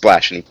loud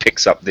splash, and he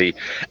picks up the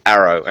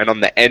arrow. And on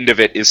the end of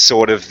it is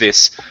sort of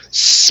this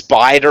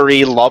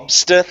spidery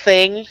lobster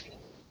thing.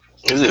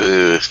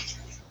 Ugh.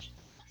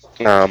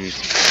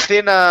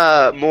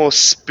 Thinner, more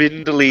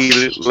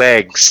spindly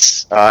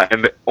legs,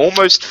 and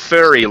almost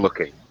furry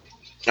looking.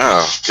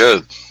 Oh,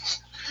 good.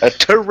 A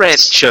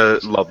tarantula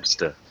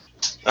lobster.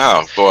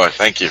 Oh boy,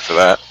 thank you for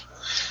that.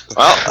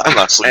 Well, I'm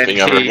not sleeping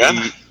ever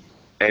again.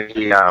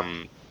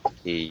 And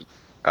he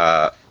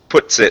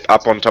puts it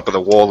up on top of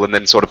the wall and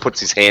then sort of puts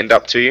his hand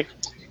up to you.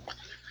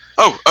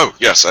 Oh,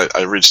 yes,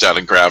 I reached out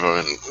and grab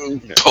him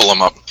and pull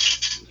him up.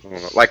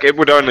 Like, it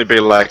would only be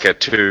like a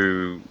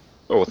 2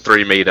 or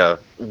 3 meter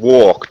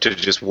walk to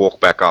just walk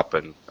back up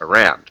and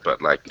around,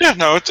 but like... Yeah,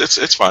 no,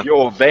 it's fine.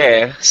 You're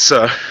there,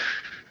 so...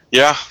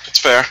 Yeah, it's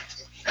fair.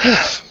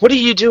 What are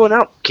you doing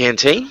up,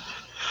 Canteen?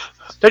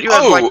 Don't you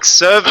have, like,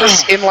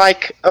 service in,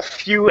 like, a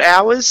few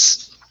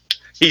hours?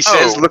 He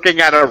says, looking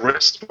at a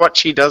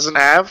wristwatch he doesn't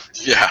have.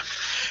 Yeah.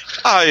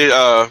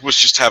 I was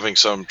just having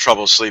some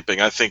trouble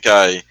sleeping. I think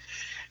I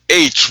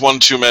ate one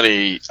too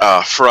many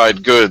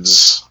fried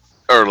goods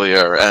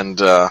earlier, and,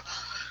 well,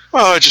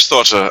 I just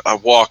thought a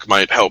walk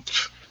might help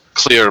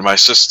clear my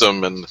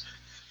system and,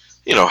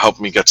 help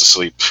me get to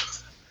sleep.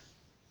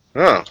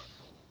 Oh,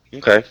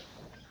 okay.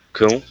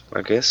 Cool,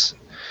 I guess.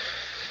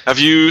 Have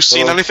you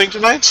seen anything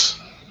tonight?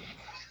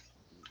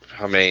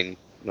 I mean,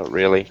 not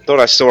really. Thought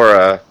I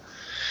saw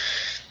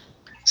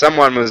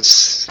Someone was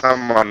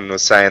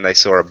saying they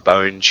saw a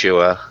bone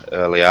chewer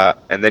earlier,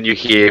 and then you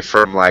hear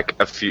from like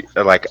a few,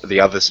 like the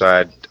other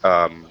side,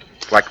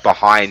 like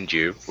behind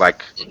you,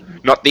 like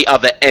not the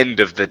other end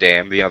of the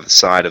dam, the other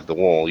side of the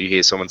wall. You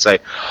hear someone say,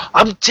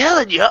 "I'm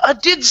telling you, I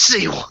did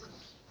see one."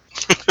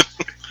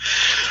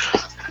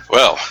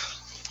 Well,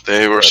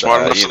 they were But,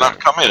 smart enough you to not know.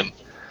 come in.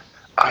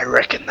 I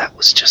reckon that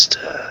was just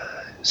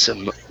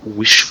some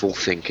wishful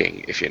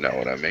thinking, if you know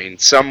what I mean.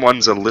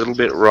 Someone's a little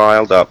bit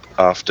riled up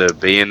after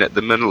being at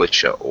the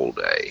militia all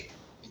day.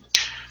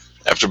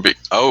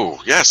 Oh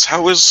yes,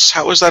 how is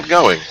that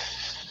going?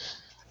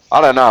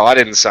 I don't know. I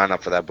didn't sign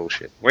up for that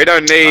bullshit. We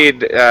don't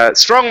need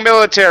strong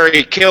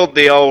military killed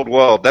the old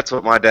world. That's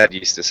what my dad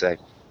used to say.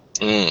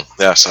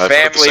 Yes, I've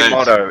heard the Family same.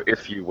 motto,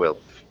 if you will.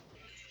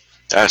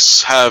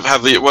 Yes, what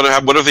have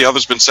the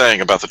others been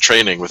saying about the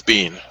training with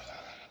Bean?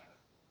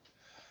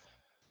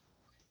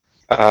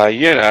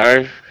 You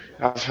know,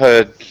 I've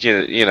heard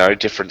you know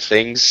different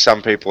things.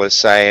 Some people are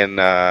saying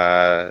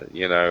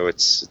you know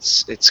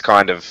it's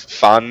kind of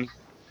fun,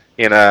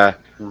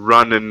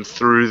 running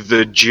through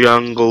the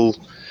jungle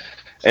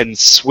and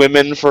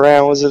swimming for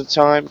hours at a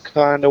time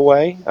kind of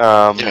way.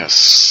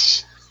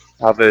 Yes.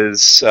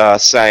 Others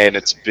saying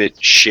it's a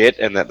bit shit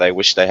and that they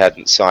wish they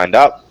hadn't signed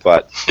up,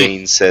 but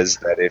Bean says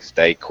that if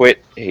they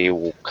quit, he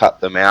will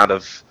cut them out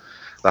of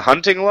the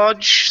hunting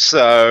lodge.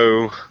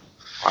 So,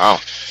 Wow.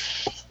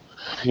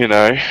 you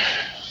know,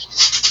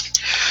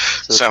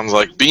 Sounds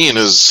like Bean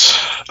is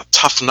a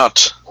tough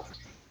nut.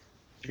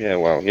 yeah,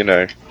 well, you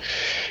know,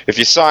 if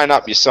you sign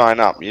up, you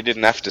sign up. You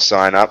didn't have to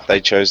sign up;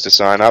 they chose to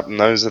sign up, and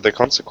those are the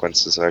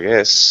consequences, I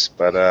guess.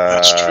 But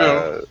That's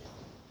true.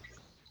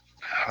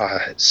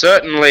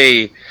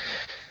 Certainly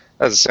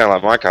doesn't sound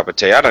like my cup of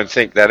tea. I don't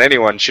think that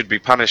anyone should be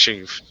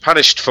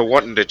punished for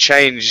wanting to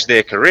change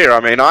their career. I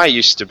mean, I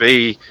used to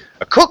be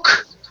a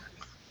cook.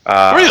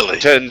 Really?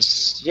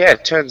 Turns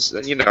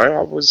you know,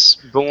 I was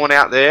born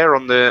out there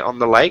on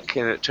the lake,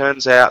 and it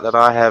turns out that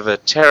I have a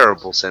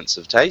terrible sense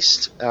of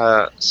taste.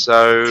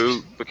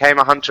 So became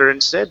a hunter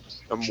instead.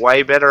 I'm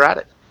way better at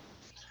it.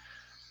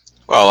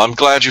 Well, I'm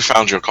glad you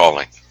found your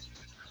calling.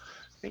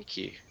 Thank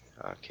you,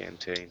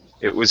 Canteen.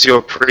 It was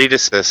your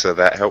predecessor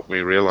that helped me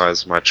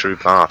realize my true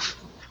path.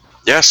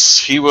 Yes,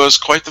 he was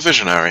quite the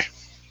visionary.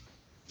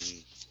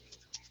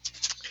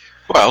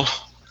 Well,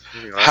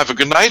 have a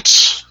good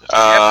night.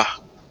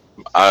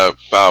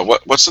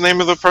 What's the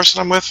name of the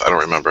person I'm with? I don't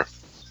remember.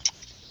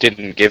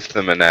 Didn't give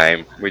them a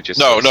name. We just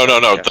No. Yeah.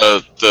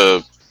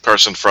 The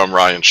person from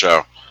Ryan's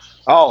show.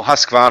 Oh,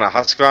 Husqvarna.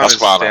 Husqvarna's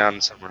Husqvarna.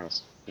 down somewhere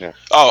else. Yeah.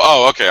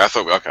 Oh, okay.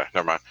 Okay,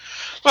 never mind.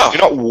 Well,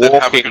 You're not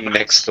then have a good walking night.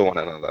 next to one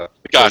another.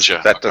 because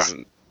Gotcha, That okay.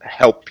 doesn't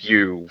help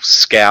you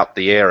scout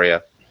the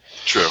area.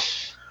 True.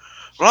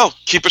 Well,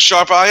 keep a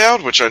sharp eye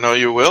out, which I know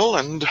you will,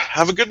 and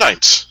have a good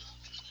night.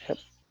 Yep.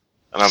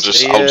 And I'll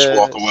just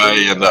walk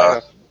away and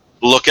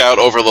look out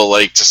over the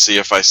lake to see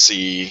if I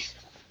see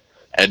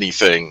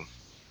anything.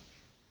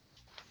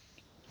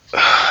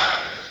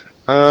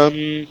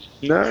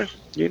 No,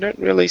 you don't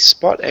really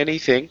spot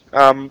anything.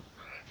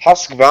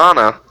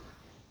 Husqvarna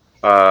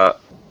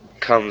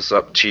comes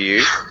up to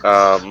you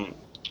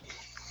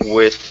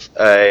with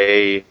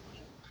a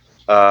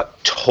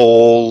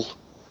tall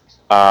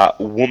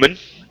woman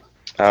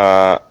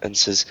and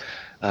says,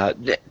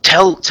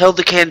 "Tell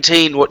the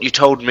canteen what you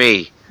told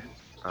me."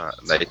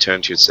 They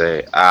turn to you and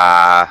say,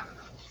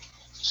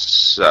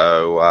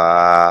 so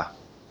I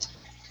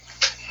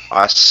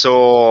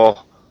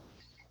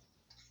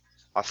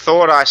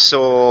thought I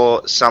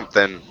saw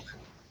something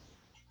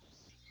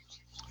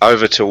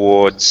over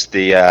towards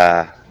the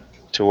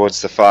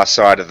far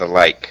side of the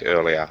lake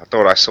earlier. I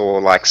thought I saw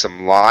like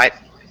some light,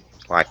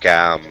 like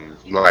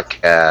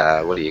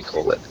what do you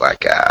call it?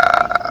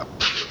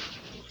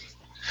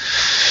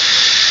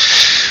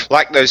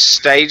 Like those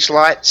stage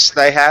lights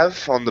they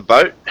have on the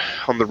boat,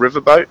 on the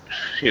river boat,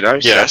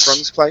 Yes.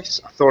 Saffron's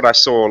place. I thought I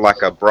saw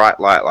like a bright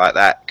light like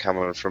that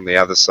coming from the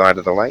other side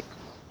of the lake.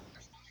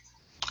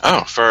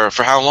 Oh, for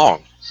how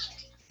long?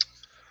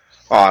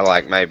 Oh,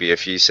 like maybe a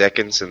few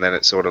seconds, and then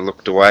it sort of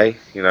looked away.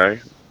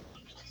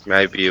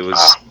 Maybe it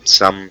was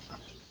some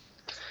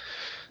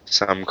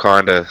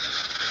kind of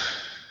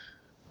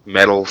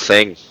metal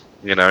thing.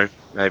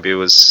 Maybe it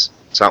was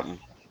something.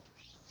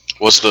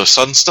 Was the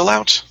sun still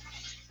out?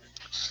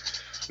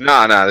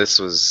 No, this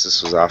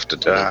was after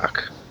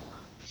dark.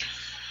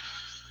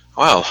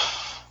 Well,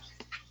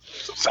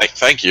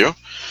 thank you.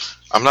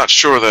 I'm not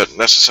sure that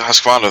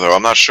Husqvarna, though.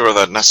 I'm not sure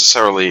that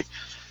necessarily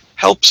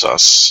helps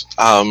us.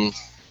 I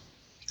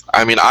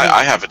mean,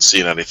 I haven't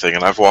seen anything,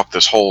 and I've walked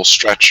this whole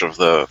stretch of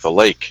the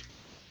lake.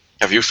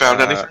 Have you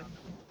found anything?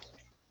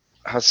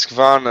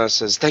 Husqvarna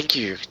says thank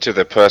you to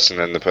the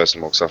person, and the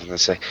person walks off, and they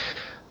say,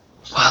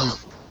 "Well,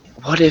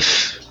 what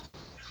if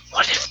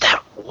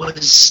that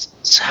was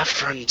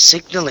Saffron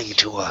signaling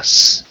to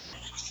us?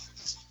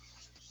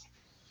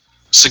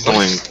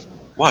 Signaling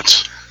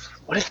what?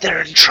 What if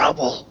they're in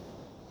trouble?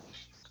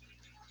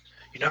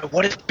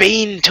 What if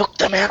Bean took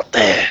them out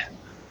there?"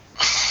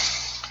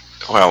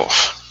 Well,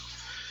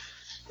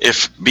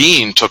 if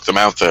Bean took them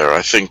out there,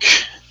 I think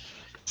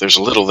there's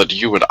little that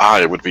you and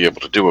I would be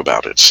able to do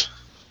about it.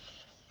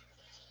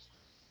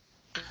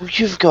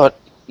 You've got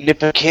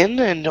Nipperkin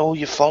and all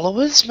your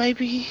followers,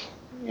 maybe,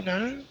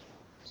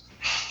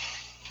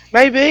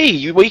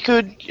 Maybe. We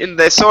could, and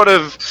they're sort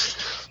of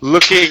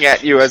looking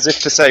at you as if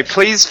to say,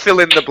 please fill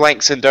in the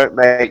blanks and don't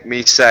make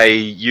me say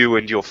you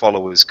and your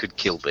followers could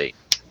kill Bean.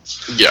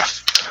 Yeah.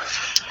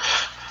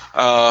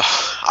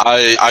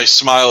 I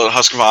smile at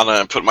Husqvarna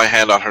and put my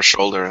hand on her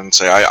shoulder and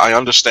say, I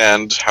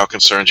understand how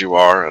concerned you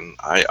are, and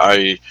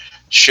I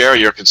share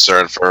your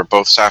concern for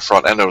both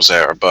Saffron and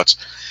Ozair, but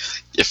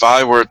if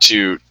I were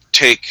to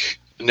take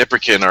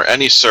Nipperkin or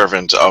any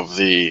servant of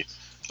the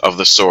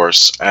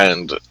Source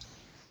and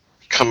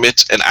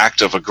commit an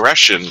act of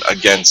aggression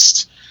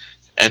against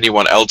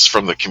anyone else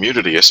from the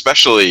community,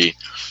 especially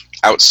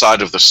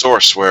outside of the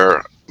Source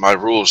where my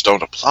rules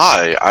don't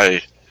apply,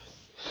 I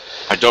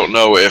don't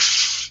know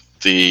if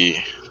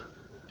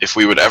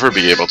we would ever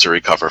be able to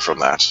recover from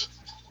that.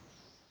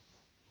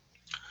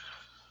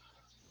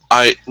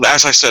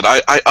 As I said,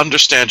 I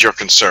understand your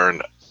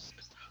concern.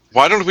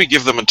 Why don't we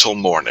give them until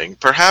morning?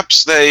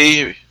 Perhaps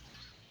they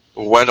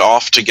went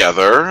off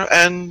together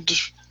and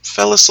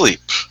fell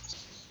asleep.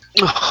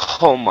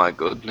 Oh my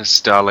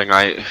goodness, darling,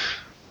 I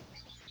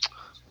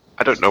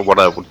don't know what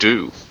I will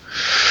do.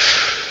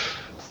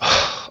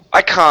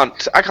 I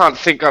can't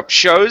think up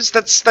shows.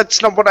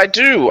 That's not what I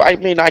do. I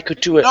mean, I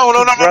could do it. No.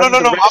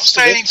 I'm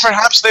saying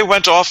perhaps they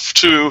went off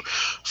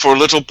for a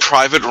little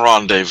private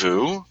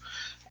rendezvous,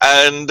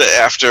 and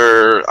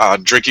after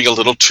drinking a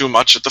little too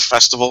much at the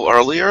festival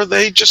earlier,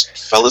 they just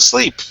fell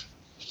asleep.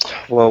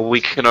 Well,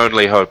 we can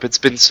only hope. It's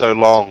been so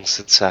long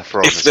since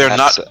Saffron. If they're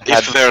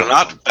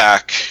not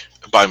back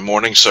by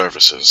morning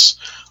services,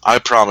 I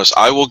promise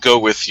I will go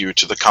with you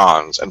to the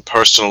cons and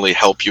personally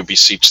help you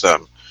beseech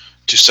them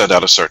to send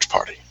out a search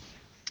party.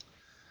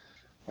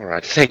 All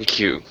right, thank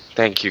you,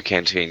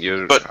 Canteen. I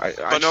know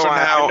for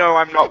now, I know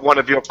I'm not one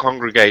of your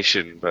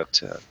congregation,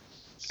 but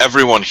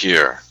everyone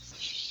here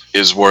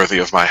is worthy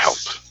of my help,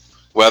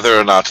 whether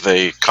or not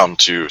they come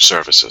to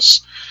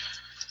services.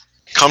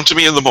 Come to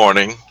me in the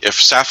morning. If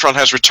Saffron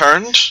has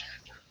returned,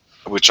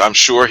 which I'm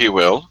sure he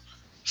will,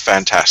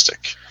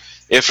 fantastic.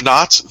 If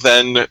not,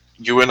 then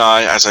you and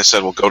I, as I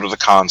said, will go to the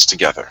cons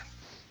together.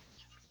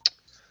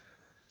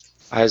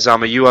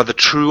 Ayazama, you are the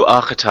true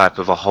archetype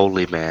of a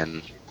holy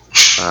man.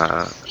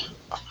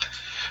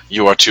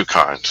 You are too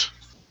kind.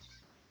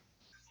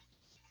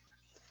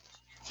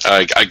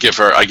 I give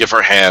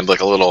her hand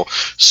like a little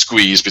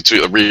squeeze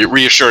between,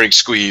 reassuring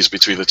squeeze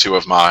between the two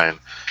of mine,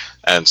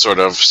 and sort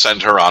of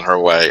send her on her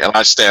way. And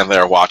I stand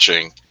there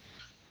watching,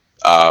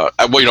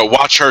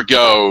 watch her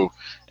go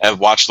and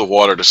watch the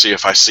water to see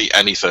if I see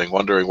anything,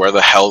 wondering where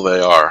the hell they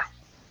are.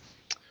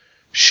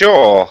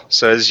 Sure.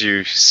 So as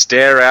you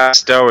stare out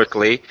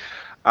stoically,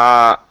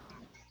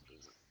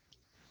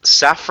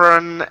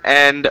 Saffron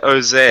and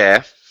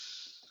Ozair.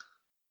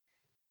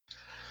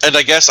 And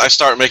I guess I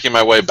start making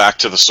my way back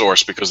to the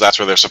Source because that's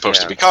where they're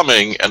supposed to be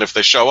coming, and if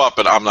they show up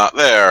and I'm not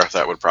there,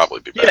 that would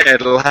probably be better. Yeah,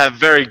 it'll have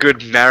very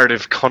good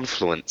narrative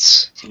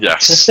confluence.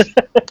 Yes.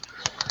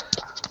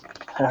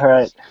 All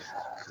right.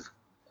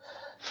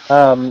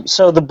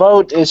 So the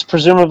boat is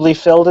presumably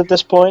filled at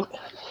this point?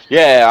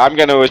 Yeah, I'm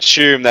going to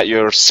assume that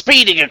you're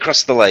speeding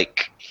across the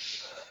lake.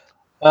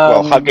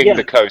 Hugging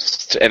the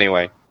coast,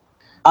 anyway.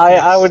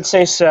 I would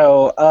say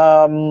so.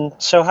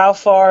 So how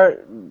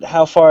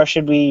far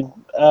should we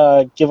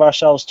give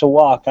ourselves to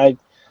walk?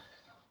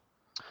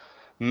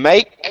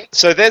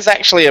 So there's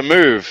actually a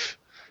move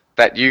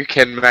that you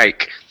can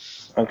make.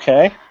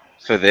 Okay.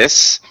 For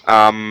this.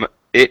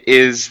 It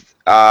is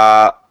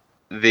I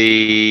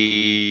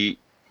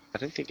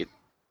don't think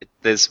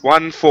there's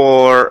one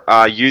for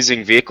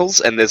using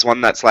vehicles, and there's one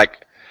that's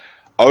like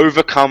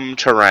overcome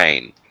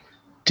terrain.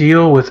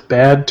 Deal with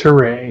bad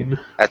terrain.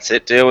 That's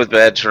it, deal with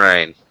bad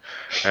terrain.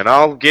 And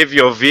I'll give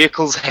your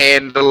vehicle's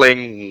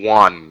handling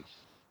 1.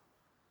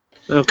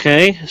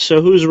 Okay,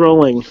 so who's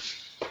rolling?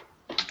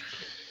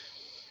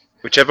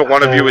 Whichever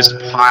one of you is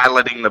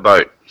piloting the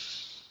boat.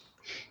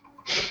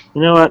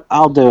 You know what?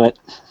 I'll do it.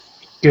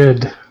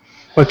 Good.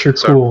 What's your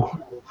cool?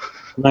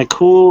 My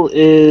cool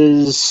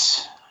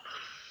is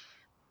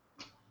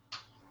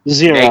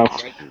 0.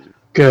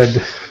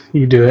 Good.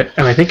 You do it.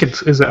 And I think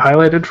is it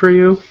highlighted for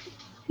you?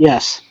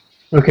 Yes.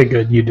 Okay,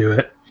 good. You do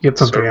it. Get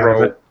something out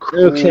of it.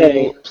 Cool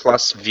Okay.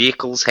 Plus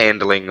vehicles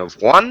handling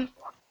of 1.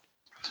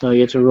 So I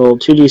get to roll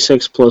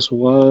 2d6 plus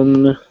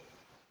 1.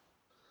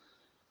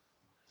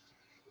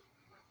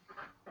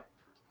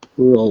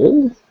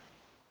 Roll.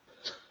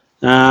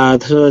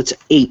 So it's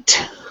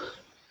 8.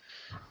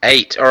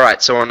 8.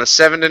 Alright, so on a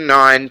 7 to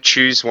 9,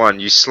 choose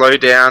 1. You slow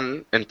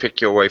down and pick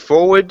your way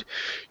forward.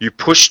 You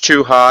push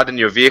too hard and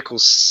your vehicle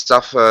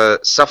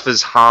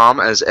suffers harm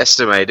as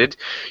estimated.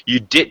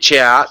 You ditch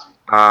out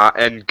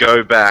and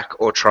go back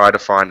or try to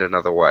find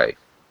another way.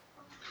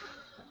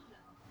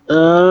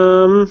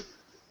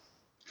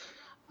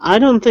 I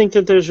don't think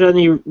that there's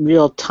any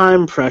real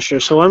time pressure,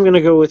 so I'm going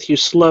to go with you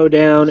slow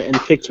down and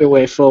pick your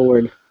way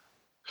forward.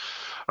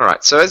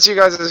 Alright, so as you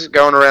guys are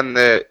going around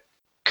the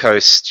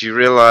coast, you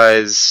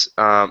realize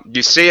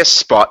you see a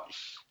spot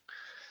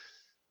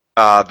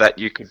that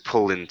you could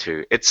pull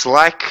into. It's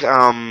like,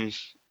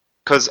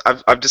 because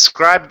I've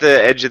described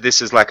the edge of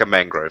this as like a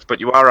mangrove, but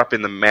you are up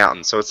in the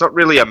mountain, so it's not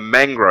really a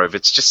mangrove,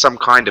 it's just some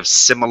kind of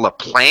similar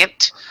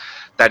plant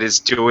that is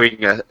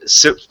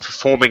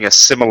performing a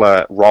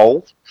similar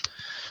role.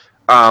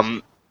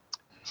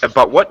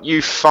 But what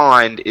you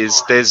find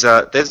is there's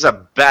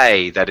a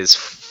bay that is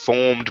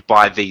formed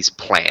by these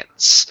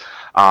plants.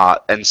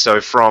 And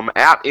so from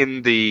out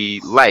in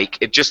the lake,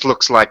 it just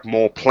looks like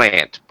more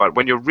plant. But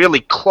when you're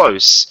really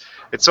close,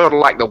 it's sort of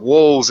like the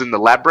walls in the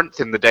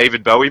labyrinth in the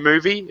David Bowie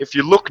movie. If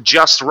you look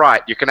just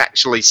right, you can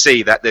actually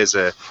see that there's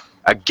a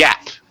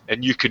gap,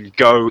 and you can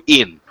go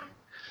in.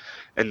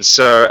 And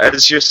so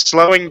as you're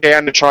slowing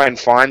down to try and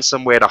find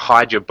somewhere to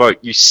hide your boat,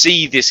 you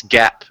see this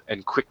gap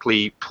and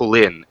quickly pull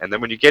in. And then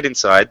when you get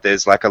inside,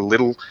 there's like a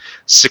little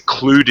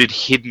secluded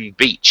hidden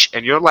beach.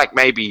 And you're like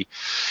maybe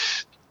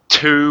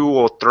 2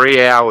 or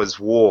 3 hours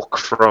walk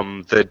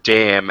from the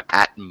dam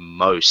at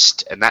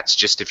most. And that's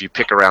just if you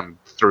pick around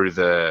through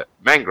the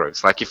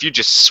mangroves. Like if you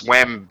just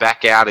swam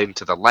back out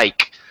into the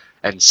lake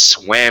and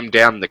swam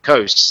down the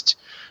coast,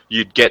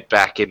 you'd get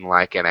back in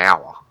like an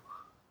hour.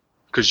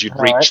 Because you'd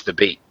reach the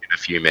beach in a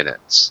few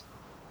minutes.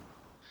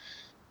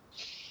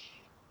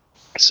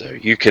 So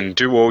you can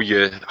do all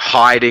your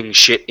hiding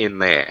shit in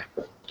there.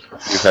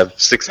 You have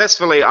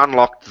successfully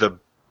unlocked the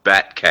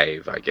Bat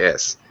Cave, I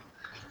guess.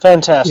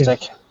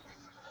 Fantastic.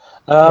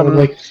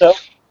 Yeah. So,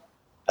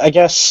 I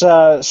guess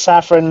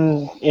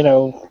Saffron,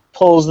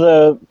 pulls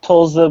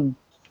the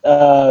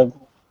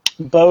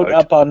boat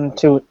up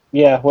onto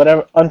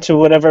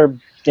whatever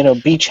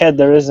beachhead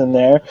there is in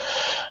there.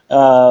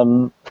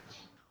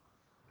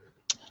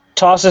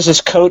 Tosses his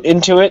coat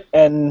into it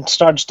and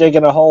starts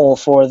digging a hole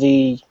for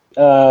the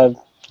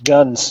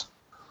guns.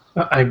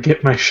 I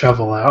get my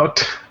shovel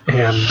out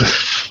and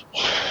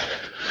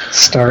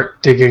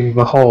start digging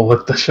the hole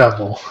with the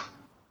shovel.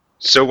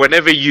 So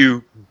whenever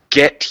you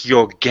get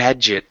your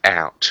gadget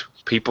out,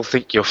 people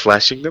think you're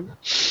flashing them?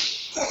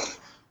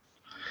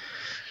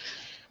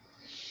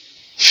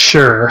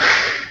 Sure.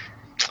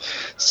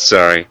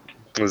 Sorry,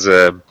 it was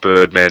a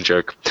Birdman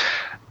joke.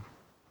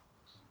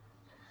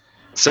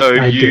 So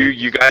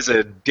you guys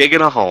are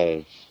digging a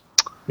hole.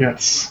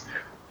 Yes.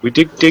 We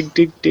dig.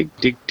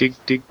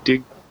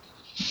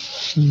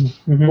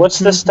 Mm-hmm. What's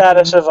the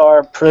status of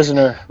our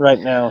prisoner right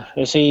now?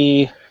 Is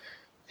he...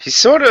 He's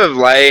sort of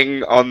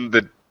laying on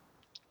the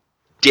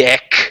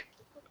deck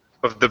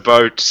of the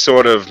boat,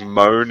 sort of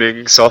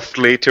moaning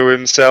softly to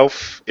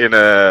himself in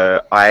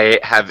a, I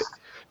have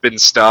been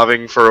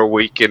starving for a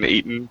week and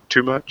eaten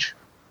too much.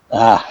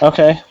 Ah,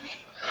 okay.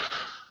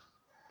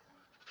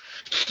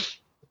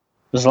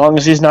 As long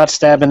as he's not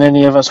stabbing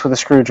any of us with a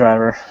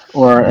screwdriver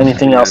or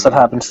anything else that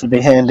happens to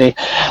be handy.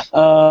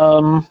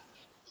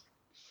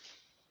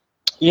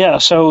 Yeah,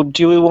 so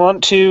do we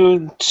want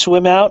to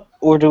swim out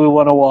or do we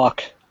want to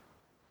walk?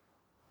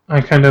 I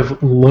kind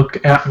of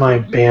look at my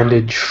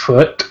bandaged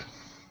foot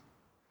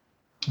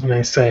and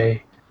I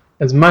say,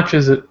 as much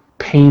as it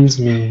pains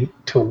me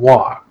to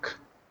walk,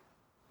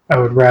 I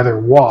would rather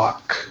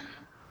walk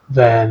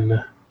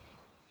than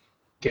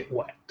get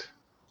wet.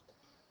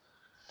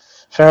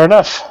 Fair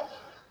enough.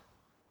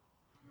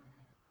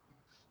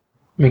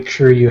 Make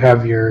sure you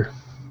have your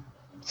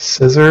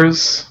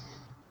scissors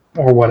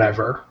or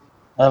whatever.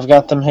 I've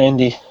got them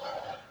handy.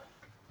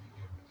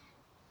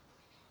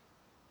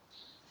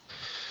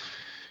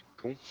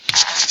 Cool.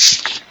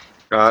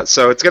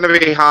 So it's going to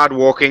be hard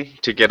walking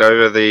to get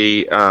over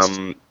the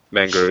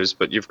mangroves,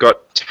 but you've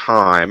got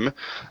time.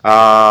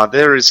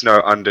 There is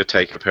no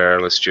Undertaker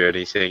Perilous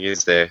Journey thing,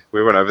 is there?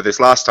 We went over this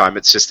last time.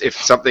 It's just if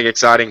something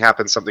exciting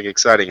happens, something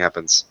exciting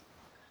happens.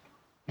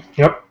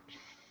 Yep.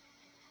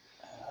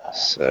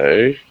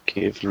 So,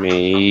 give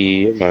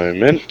me a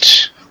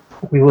moment.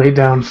 We lay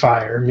down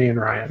fire, me and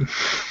Ryan.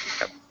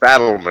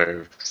 Battle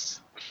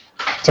moves.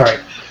 Sorry.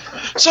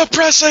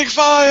 Suppressing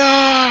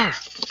fire!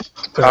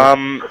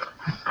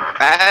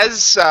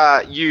 As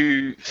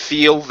you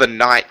feel the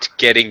night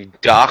getting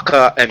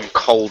darker and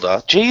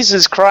colder...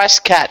 Jesus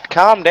Christ, cat,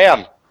 calm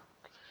down.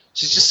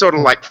 She's just sort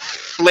of like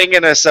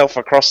flinging herself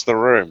across the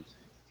room.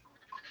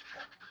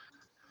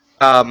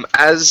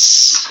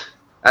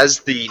 As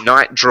the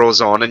night draws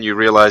on and you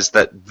realize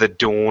that the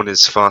dawn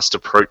is fast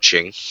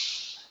approaching,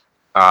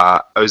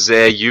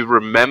 Ozair, you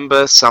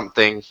remember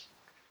something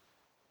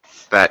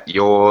that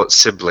your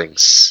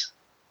siblings,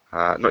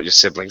 not your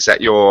siblings,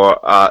 that your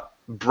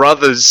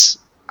brother's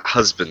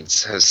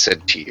husbands has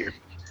said to you.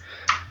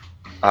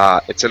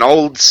 It's an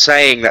old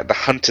saying that the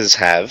hunters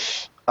have.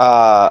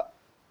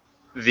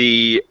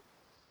 The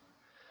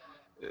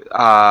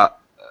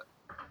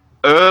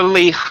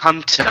early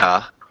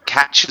hunter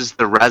catches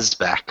the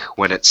Razbak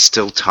when it's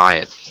still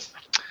tired,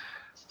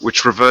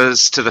 which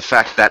refers to the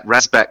fact that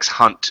Razbaks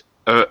hunt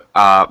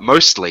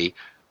mostly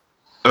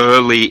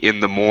early in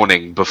the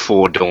morning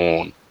before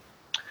dawn.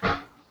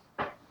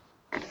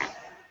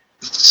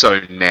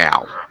 So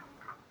now.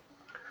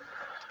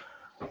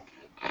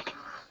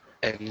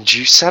 and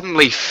you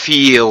suddenly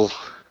feel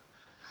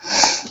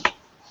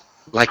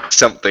like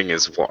something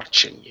is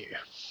watching you.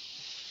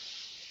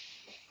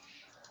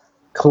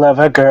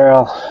 Clever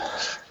girl.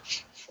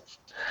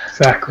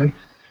 Exactly.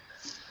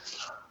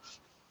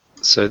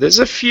 So there's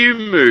a few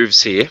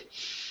moves here.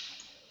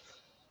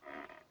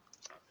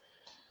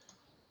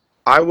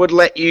 I would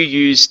let you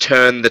use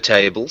turn the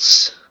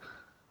tables.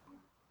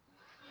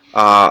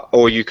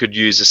 Or you could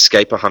use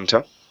escape a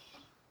hunter.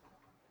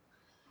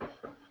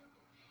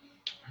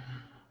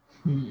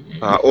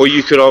 Or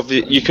you could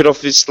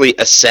obviously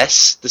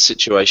assess the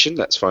situation.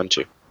 That's fine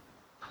too.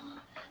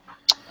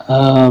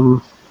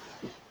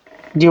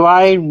 Do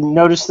I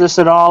notice this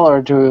at all,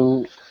 or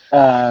do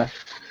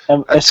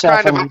It's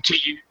kind of up to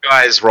you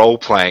guys role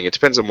playing. It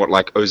depends on what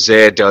like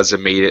Ozair does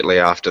immediately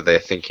after they're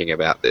thinking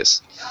about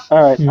this.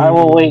 All right, I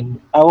will wait.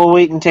 I will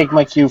wait and take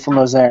my cue from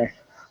Ozair.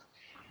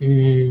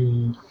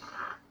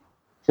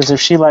 Because if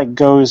she like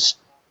goes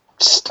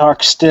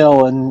stark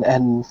still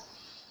and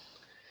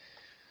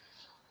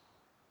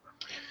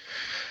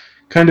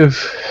kind of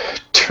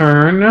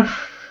turn,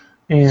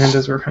 and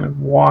as we're kind of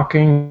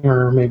walking,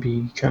 or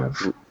maybe kind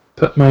of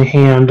put my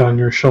hand on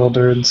your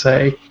shoulder and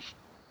say,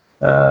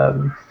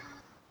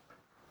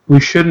 we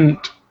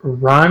shouldn't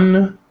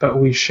run, but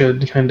we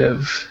should kind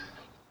of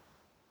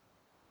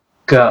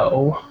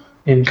go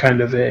in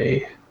kind of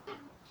a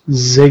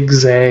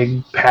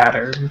zigzag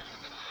pattern.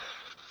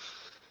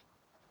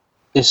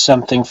 is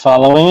something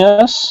following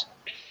us?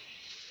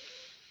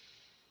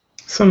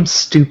 Some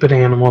stupid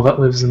animal that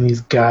lives in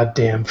these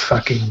goddamn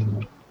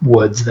fucking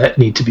woods that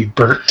need to be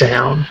burnt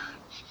down.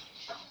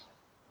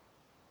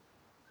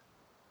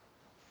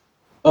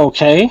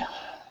 Okay.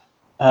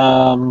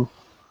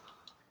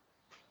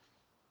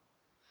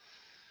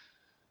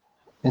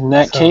 In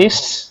that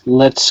case,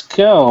 let's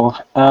go.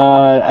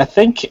 I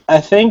think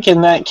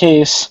in that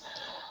case,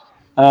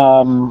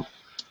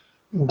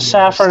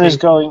 Saffron is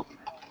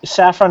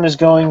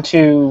going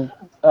to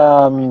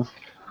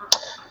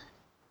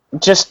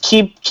just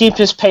keep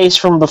his pace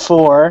from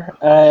before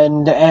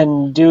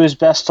and do his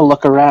best to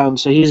look around.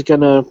 So he's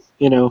gonna,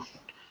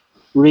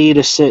 read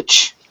a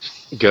sitch.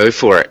 Go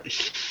for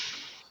it.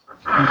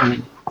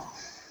 I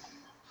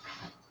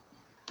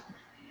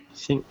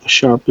think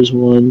sharp is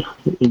 1.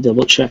 Let me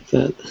double check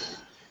that.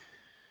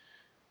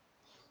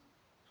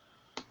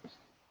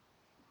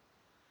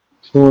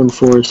 4 and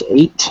 4 is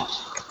 8.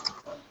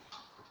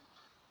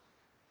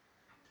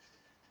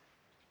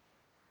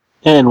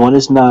 And 1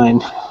 is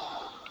 9.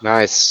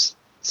 Nice.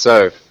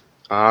 So,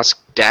 ask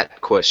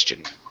that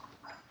question.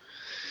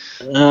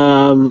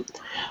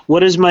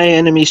 What is my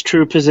enemy's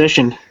true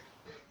position?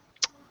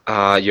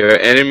 Your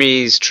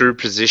enemy's true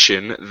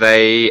position,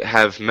 they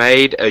have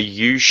made a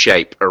U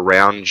shape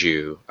around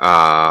you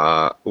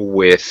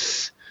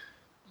with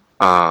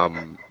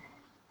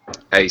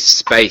a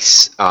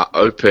space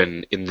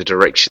open in the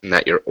direction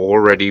that you're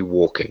already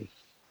walking.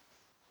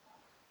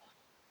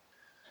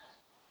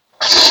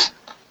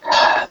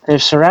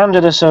 They've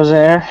surrounded us,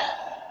 Ozair.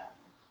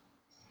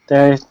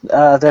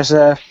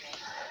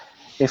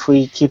 If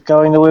we keep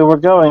going the way we're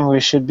going, we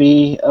should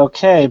be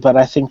okay, but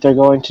I think they're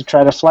going to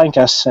try to flank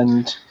us,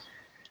 and...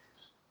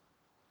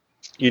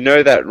 You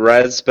know that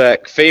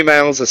Razbak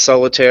females are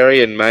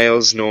solitary and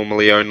males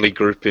normally only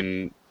group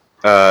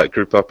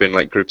up in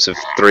like groups of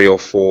 3 or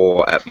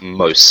 4 at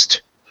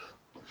most.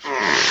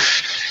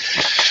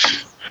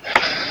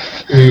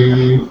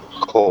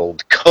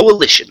 Called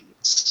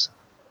coalitions.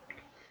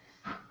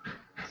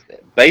 They're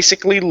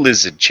basically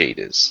lizard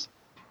cheaters.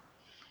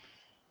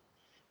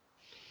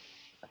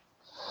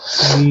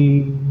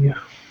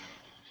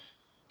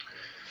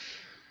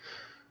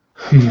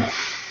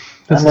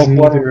 This is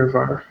neither of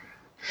our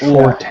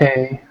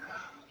forte.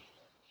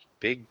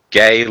 Big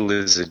gay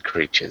lizard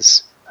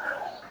creatures.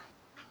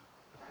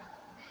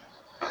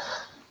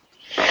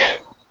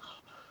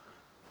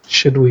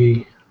 Should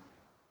we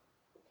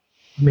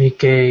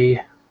make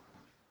a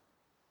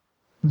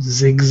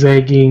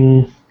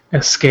zigzagging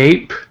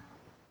escape?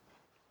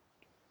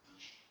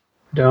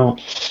 Don't.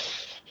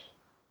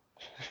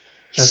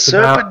 That's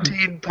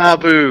Serpentine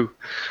Pabu!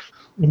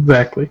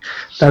 Exactly.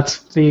 That's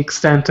the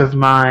extent of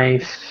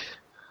my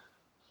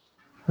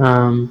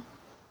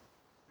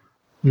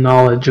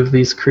knowledge of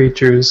these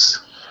creatures.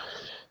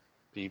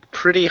 Be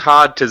pretty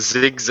hard to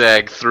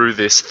zigzag through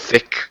this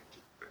thick,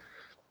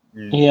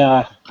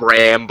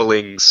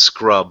 brambling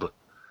scrub.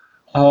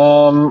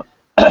 Well,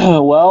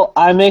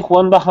 I make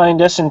 1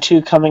 behind us and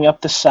 2 coming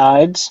up the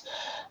sides.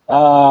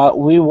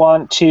 We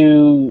want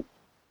to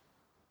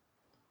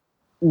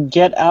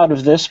get out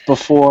of this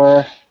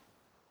before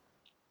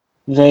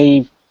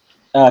they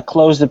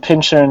close the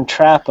pincher and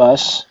trap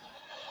us.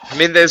 I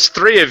mean, there's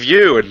 3 of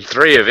you and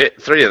 3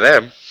 of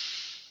them.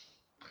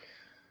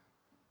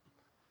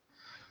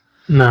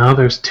 No,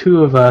 there's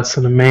 2 of us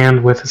and a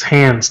man with his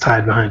hands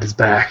tied behind his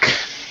back.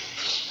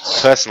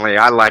 Personally,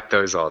 I like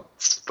those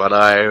odds, but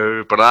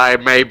I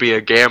may be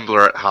a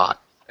gambler at heart,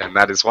 and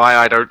that is why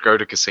I don't go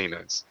to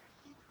casinos.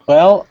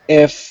 Well,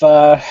 if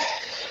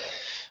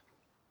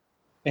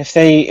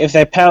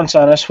they pounce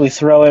on us, we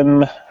throw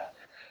him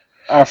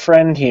our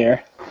friend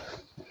here.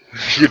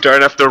 You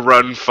don't have to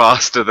run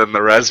faster than the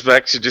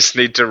Razbaks, you just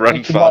need to run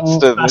Need to run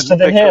faster faster than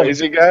than the him.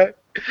 crazy guy.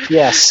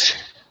 Yes.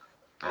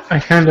 I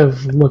kind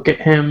of look at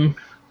him,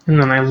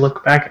 and then I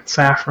look back at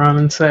Saffron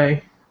and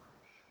say,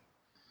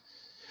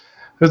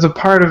 there's a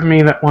part of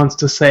me that wants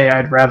to say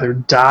I'd rather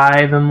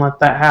die than let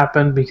that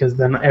happen, because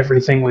then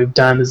everything we've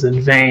done is in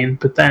vain.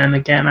 But then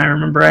again, I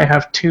remember I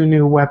have 2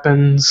 new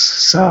weapons,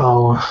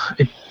 so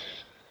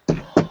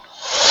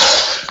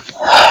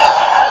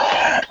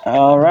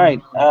All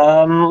right.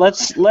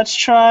 Let's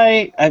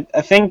try.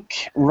 I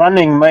think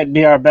running might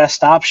be our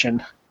best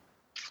option.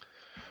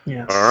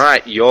 yes.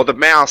 Alright, you're the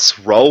mouse.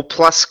 Roll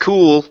plus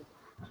cool.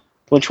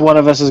 Which one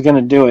of us is going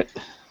to do it?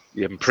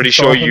 Yeah, I'm pretty Both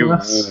sure of you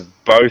us? will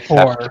both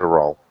have Or- to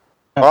roll.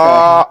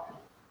 Okay.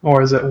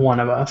 Or is it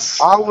one of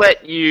us? I'll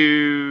let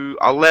you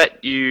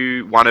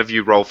one of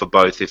you roll for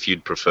both if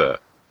you'd prefer.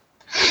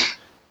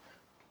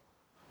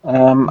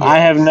 I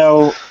have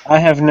no.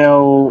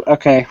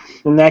 Okay.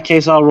 In that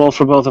case, I'll roll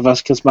for both of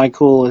us because my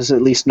cool is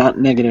at least not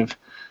negative.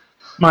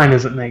 Mine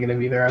isn't negative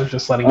either. I was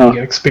just letting Oh. you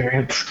get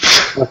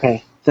experience.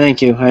 Okay.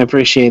 Thank you. I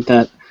appreciate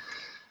that.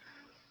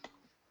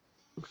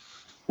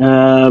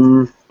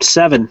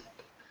 7.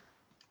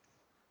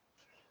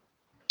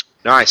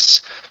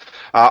 Nice.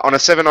 On a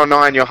 7 or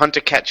 9, your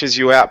hunter catches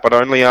you out, but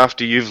only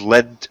after you've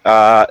led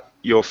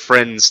your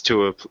friends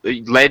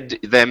led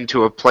them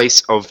to a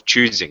place of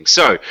choosing.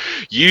 So,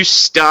 you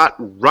start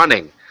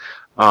running.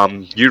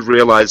 You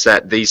realize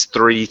that these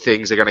 3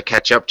 things are going to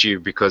catch up to you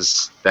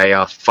because they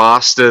are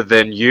faster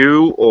than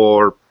you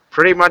or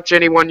pretty much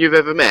anyone you've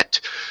ever met.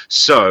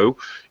 So,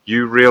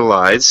 you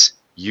realize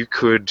you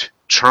could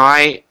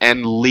try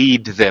and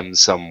lead them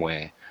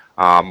somewhere.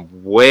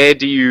 Where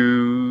do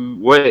you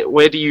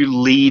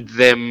lead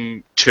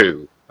them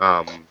to?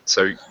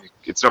 So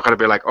it's not going to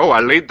be like, oh,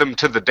 I lead them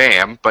to the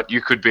dam, but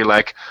you could be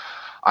like,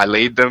 I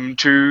lead them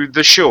to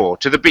the shore,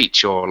 to the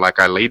beach, or like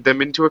I lead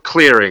them into a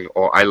clearing,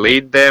 or I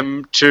lead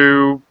them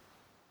to,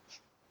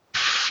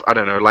 I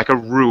don't know, like a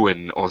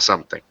ruin or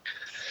something.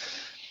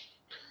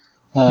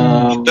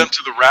 Lead them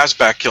to the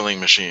Razbak killing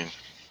machine.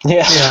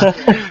 Yeah.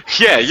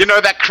 Yeah, you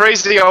know that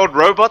crazy old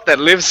robot that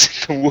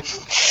lives in the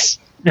woods?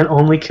 It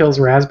only kills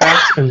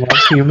Razbaks and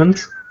loves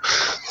humans.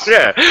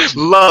 Yeah,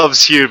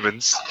 loves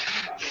humans.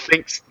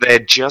 Thinks they're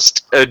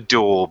just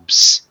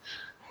adorbs.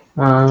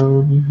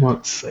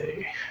 Let's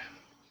see.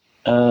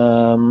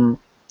 I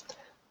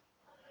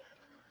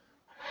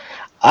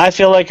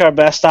feel like our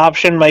best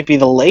option might be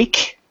the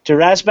lake. Do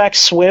Razbak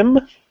swim?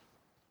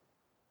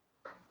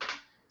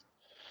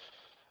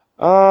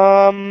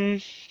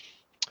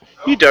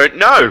 You don't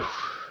know.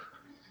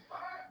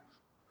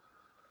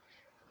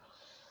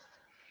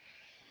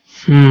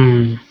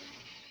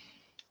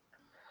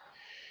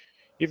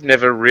 You've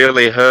never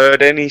really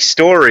heard any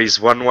stories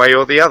one way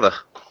or the other.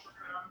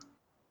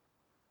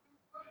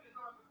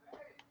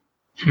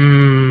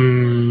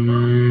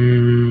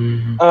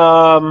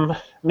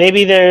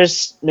 Maybe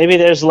there's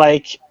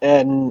like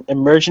an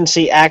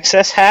emergency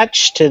access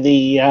hatch to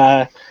the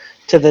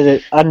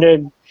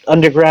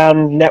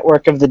underground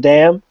network of the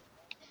dam.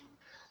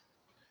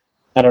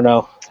 I don't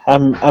know.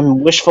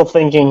 I'm wishful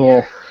thinking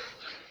here.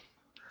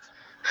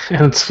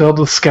 And it's filled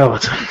with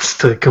skeletons,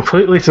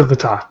 completely to the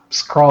top.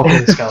 Crawl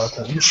through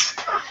skeletons.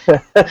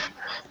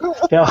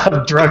 They'll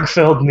have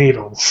drug-filled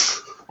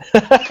needles.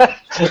 Let's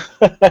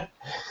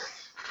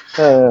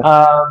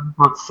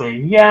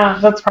see. Yeah,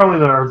 that's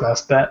probably our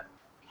best bet.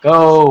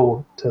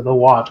 Go to the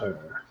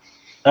water.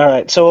 All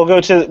right, so we'll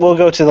go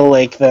to the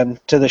lake then,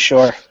 to the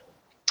shore.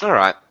 All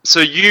right. So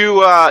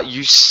you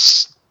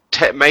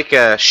make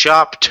a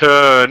sharp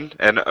turn,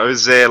 and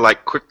Ozair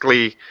like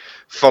quickly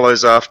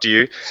follows after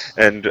you,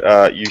 and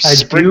you I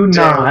sprint do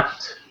down.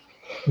 not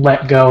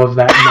let go of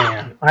that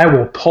man. I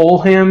will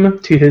pull him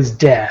to his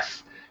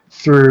death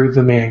through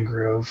the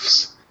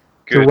mangroves.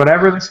 Through Good.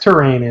 whatever this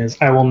terrain is,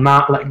 I will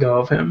not let go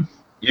of him.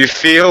 You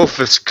feel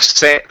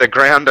the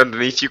ground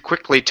underneath you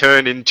quickly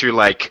turn into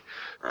like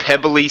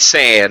pebbly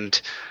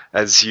sand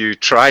as you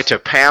try to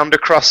pound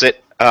across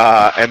it,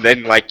 and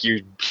then like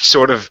you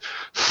sort of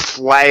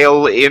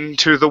flail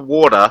into the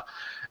water,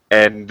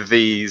 and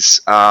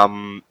these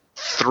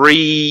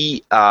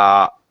 3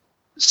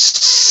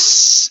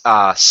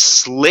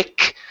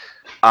 slick,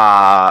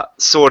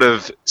 sort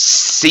of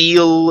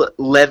seal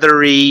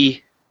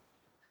leathery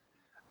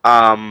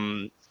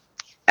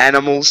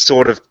animals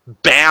sort of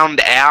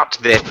bound out.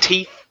 Their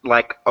teeth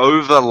like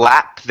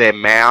overlap their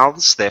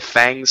mouths, their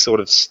fangs sort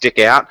of stick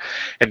out,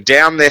 and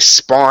down their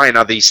spine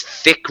are these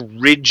thick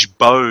ridge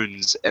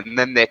bones, and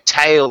then their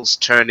tails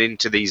turn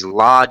into these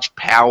large,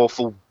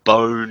 powerful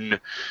bone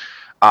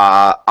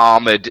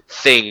armored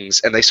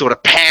things, and they sort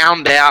of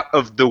pound out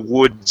of the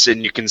woods,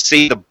 and you can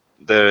see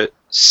the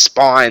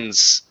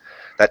spines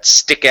that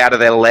stick out of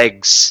their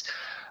legs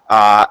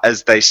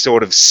as they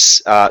sort of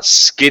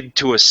skid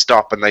to a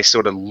stop, and they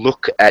sort of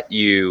look at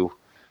you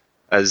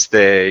as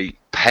they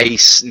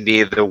pace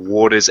near the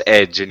water's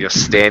edge, and you're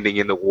standing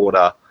in the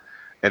water,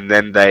 and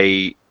then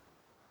they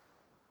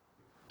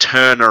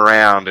turn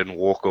around and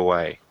walk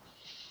away.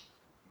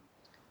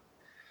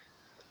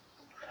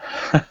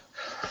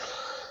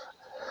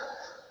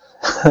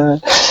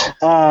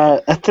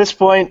 At this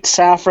point,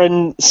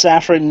 Saffron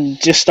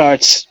just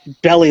starts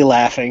belly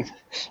laughing.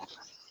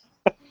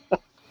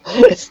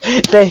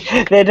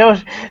 they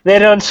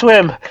don't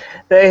swim.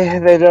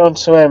 They don't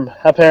swim,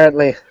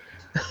 apparently.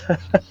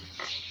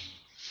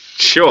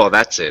 Sure,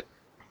 that's it.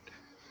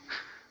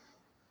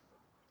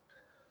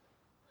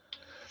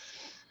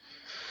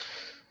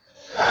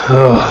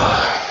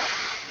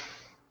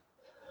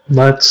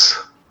 Let's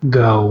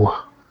go.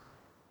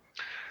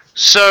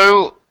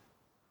 So,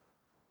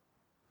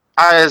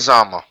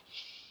 Ayazama,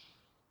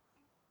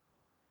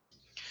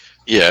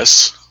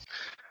 Yes.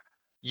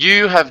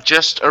 you have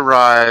just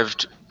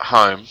arrived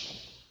home,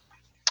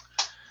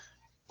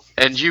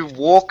 and you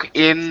walk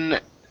in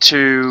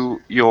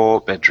to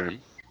your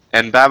bedroom,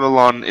 and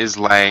Babylon is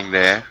laying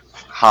there,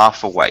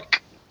 half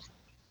awake.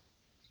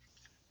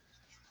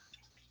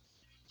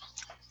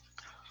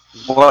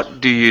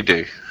 What do you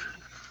do?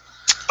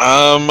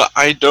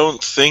 I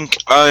don't think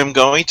I'm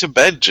going to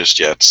bed just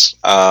yet.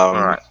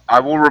 Alright,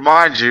 I will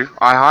remind you,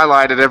 I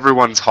highlighted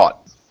everyone's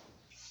hot.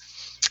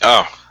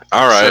 Oh,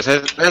 alright. So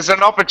there's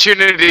an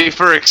opportunity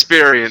for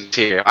experience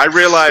here. I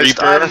realized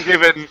I haven't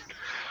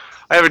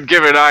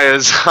given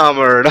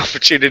Ayazama an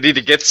opportunity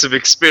to get some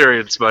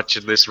experience much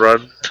in this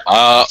run.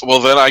 Well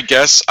then I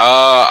guess,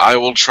 I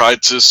will try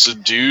to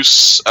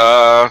seduce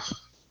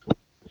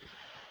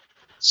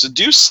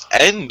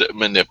and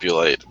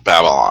manipulate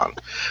Babylon.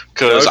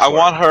 Because I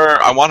want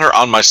her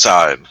on my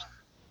side.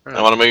 Right.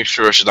 I want to make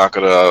sure she's not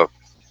gonna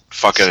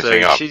fuck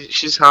anything up.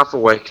 She's half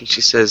awake and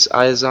she says,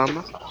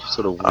 Ayazama,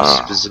 sort of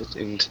whispers it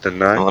into the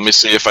night. Well, let me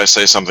see if I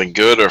say something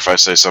good or if I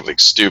say something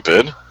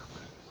stupid.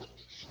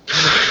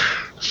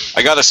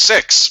 I got a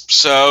 6,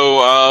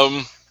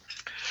 so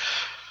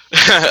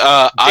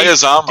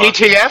Ayazama.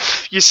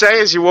 DTF, you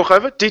say as you walk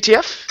over?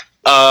 DTF?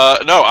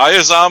 No,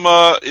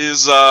 Ayazama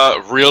is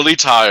really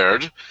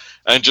tired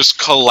and just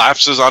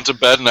collapses onto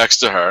bed next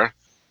to her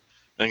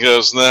and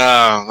goes,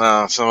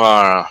 no,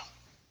 tomorrow.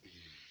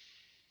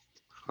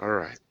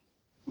 Alright.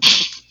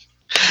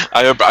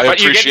 I But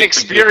appreciate you get an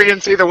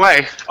experience either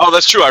way. Oh,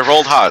 that's true. I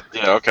rolled hot.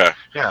 Yeah, okay.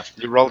 Yeah,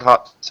 you rolled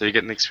hot, so you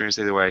get an experience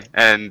either way.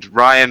 And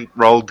Ryan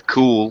rolled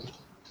cool,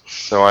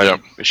 so I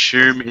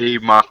assume he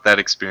marked that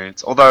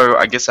experience. Although,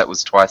 I guess that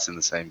was twice in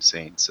the same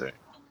scene, so...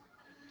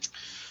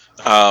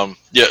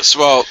 Yes,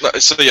 well,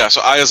 so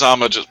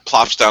Ayazama just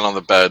plops down on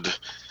the bed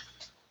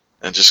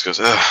and just goes,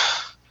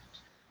 ugh,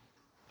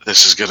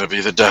 this is gonna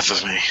be the death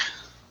of me.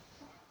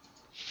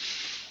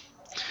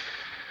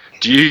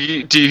 Do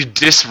you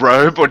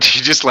disrobe, or do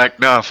you just like,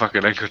 nah, fuck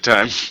it, ain't got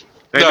time?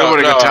 Ain't No,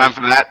 nobody got no. time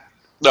for that.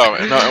 No,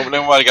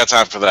 nobody got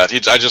time for that.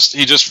 He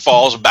just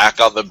falls back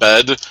on the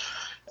bed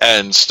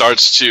and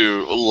starts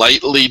to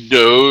lightly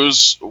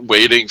doze,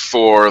 waiting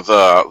for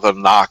the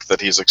knock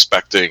that he's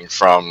expecting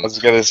from. I was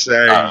gonna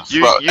say,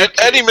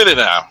 any minute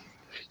now.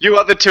 You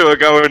other two are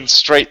going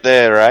straight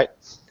there, right?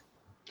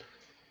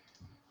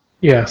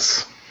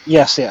 Yes.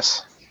 Yes.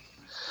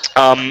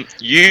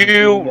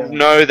 You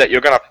know that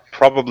you're gonna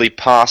probably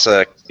pass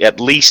at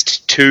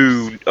least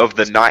 2 of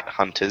the night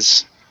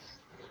hunters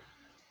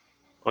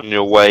on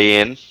your way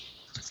in.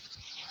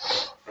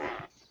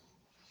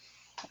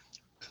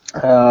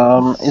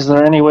 Is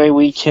there any way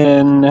we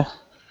can...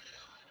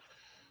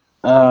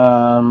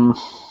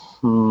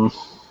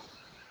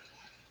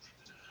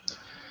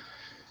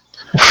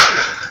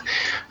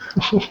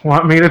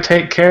 Want me to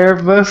take care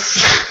of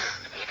this?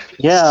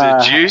 Yeah.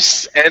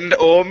 Seduce and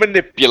or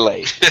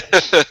manipulate.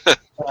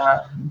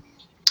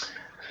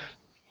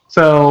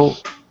 So,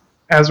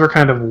 as we're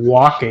kind of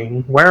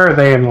walking, where are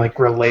they in like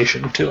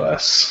relation to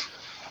us?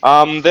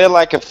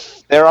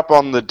 They're up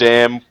on the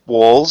dam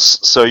walls,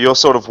 so you're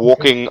sort of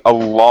walking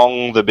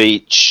along the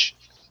beach,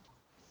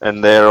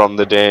 and they're on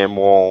the dam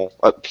wall.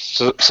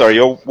 Sorry,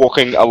 you're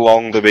walking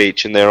along the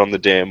beach, and they're on the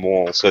dam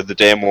wall. So the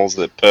dam walls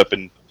are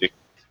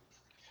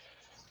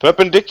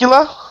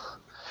perpendicular,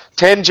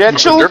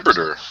 tangential.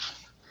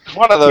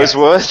 One of those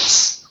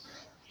words.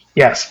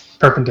 Yes,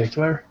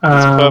 perpendicular.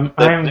 The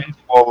dam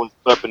wall is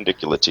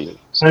perpendicular to you.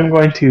 I'm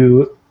going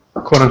to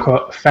quote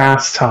unquote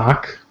fast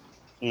talk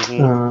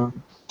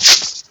them.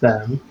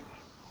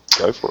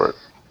 Go for it.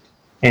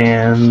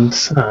 And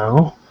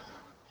so,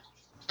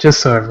 just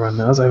so everyone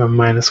knows, I have a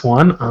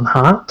 -1 on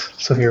hot.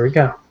 So here we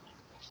go.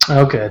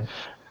 Oh, good.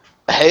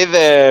 Hey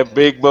there,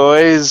 big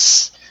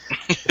boys.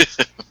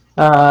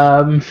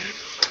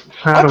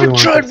 I've been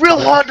trying real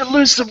hard to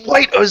lose some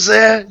weight,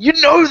 Ozair. You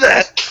know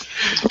that.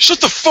 Shut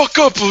the fuck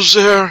up,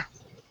 Ozair!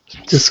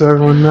 Just so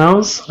everyone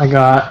knows, I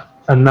got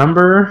a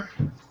number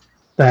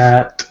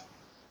that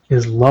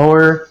is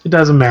lower. It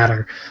doesn't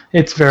matter.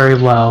 It's very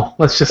low.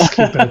 Let's just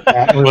keep it at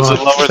that. Was it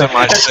lower than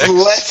my 6?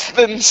 Less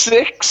than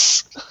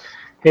 6?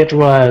 It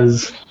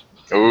was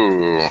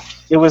Ooh.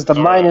 It was the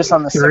minus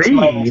on the 6 3.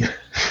 minus.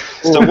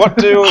 So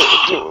what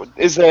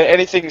is there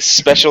anything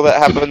special that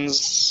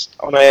happens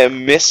on a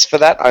miss for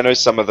that? I know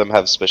some of them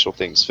have special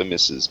things for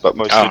misses, but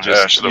mostly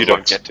just you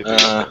don't get to do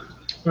it.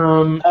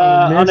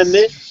 On a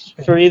miss,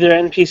 for either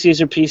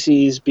NPCs or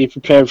PCs, be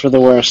prepared for the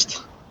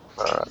worst.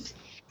 Alright.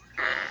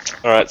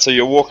 All right, so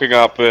you're walking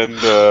up, and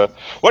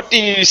what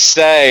do you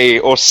say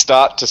or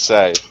start to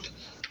say?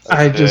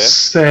 I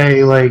just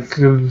say like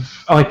I'm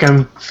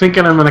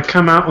thinking I'm gonna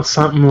come out with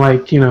something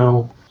like,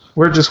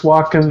 we're just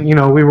walking,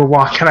 we were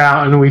walking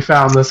out and we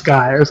found this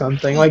guy or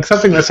something, like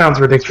something that sounds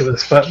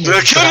ridiculous, but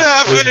That could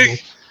happen.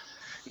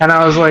 and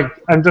I was like,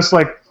 I'm just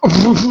like, and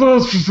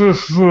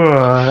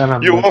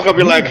I'm You walk up,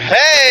 you're like,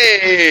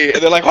 "Hey!"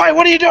 And they're like, "Hey,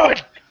 what are you doing?"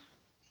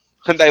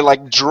 And they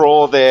like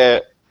draw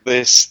their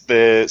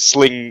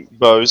sling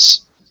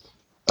bows.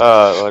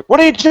 Like, what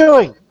are you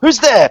doing? Who's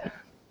there?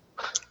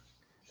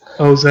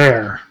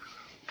 Ozair.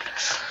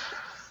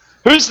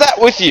 Who's that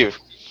with you?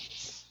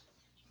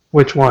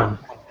 Which one?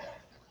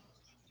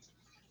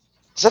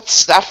 Is that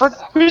Stafford?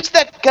 Who's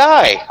that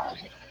guy?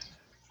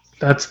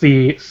 That's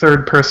the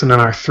third person in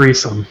our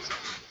threesome.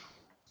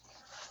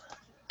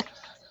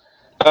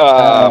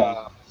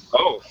 Oh.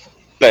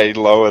 They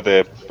lower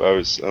their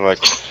bows. I'm like,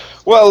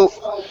 well,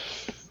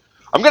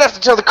 I'm gonna have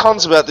to tell the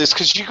cons about this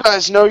because you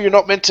guys know you're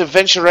not meant to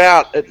venture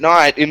out at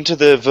night into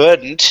the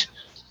Verdant.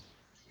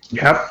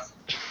 Yep.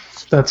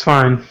 That's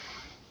fine.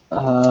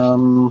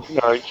 No,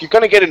 you're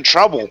gonna get in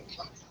trouble.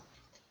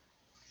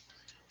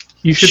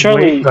 You should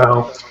Surely- wait,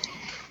 though.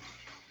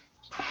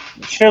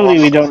 Surely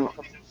we don't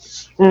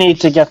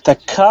need to get the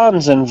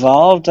cons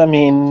involved. I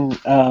mean,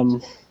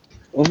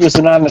 it was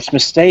an honest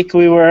mistake.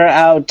 We were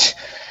out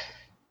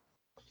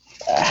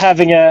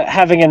having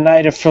a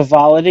night of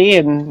frivolity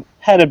and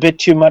had a bit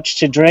too much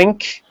to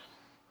drink.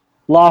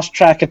 Lost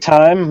track of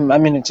time. I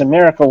mean, it's a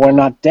miracle we're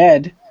not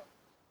dead.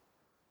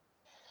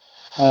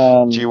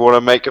 Do you want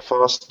to make a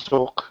fast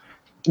talk?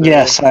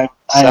 Yes, I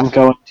am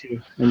going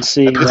to and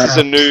see. And this what- is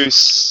a new.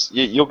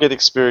 You'll get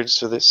experience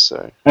for this,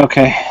 so.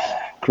 Okay,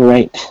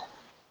 great.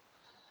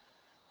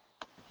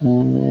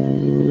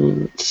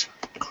 Let's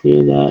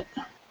clear that.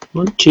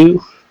 1,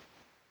 2.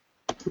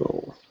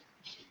 Roll.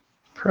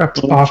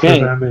 Perhaps Okay. offer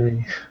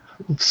them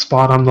a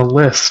spot on the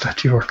list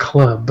at your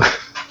club.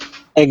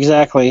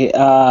 Exactly.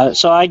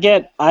 So I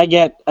get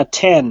a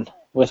 10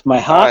 with my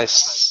hop.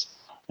 Nice.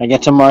 I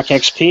get to mark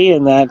XP,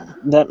 and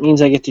that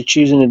means I get to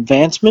choose an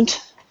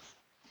advancement.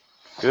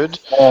 Good.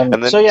 And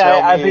then so yeah,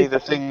 tell I me the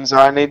things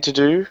I need to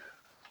do.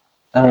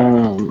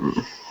 hang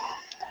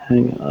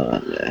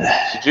on.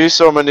 Seduce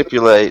or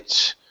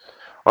manipulate.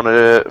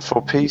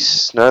 For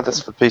peace? No,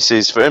 that's for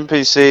PCs. For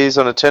NPCs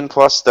on a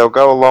 10+, they'll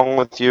go along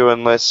with you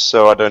unless,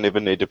 so I don't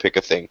even need to pick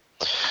a thing.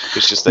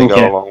 It's just they Okay.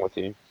 go along with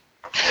you.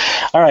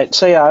 All right.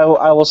 So yeah,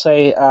 I will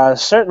say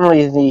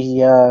certainly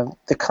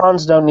the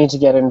cons don't need to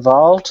get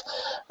involved.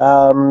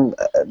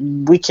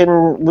 We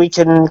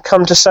can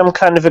come to some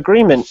kind of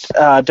agreement,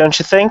 don't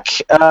you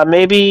think?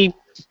 Maybe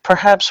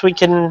perhaps we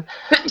can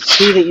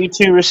see that you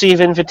two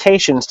receive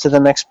invitations to the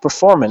next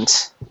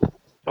performance.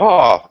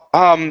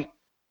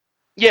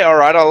 Yeah,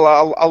 alright,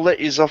 I'll let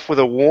you off with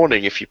a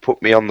warning if you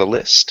put me on the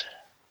list.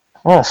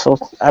 Oh, so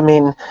I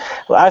mean,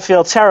 I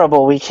feel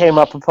terrible. We came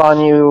up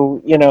upon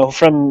you,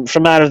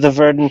 from out of the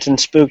Verdant and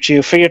spooked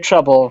you for your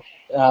trouble.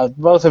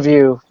 Both of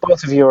you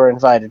are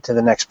invited to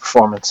the next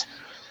performance.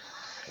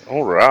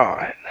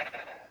 Alright.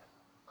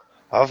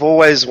 I've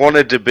always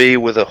wanted to be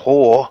with a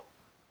whore.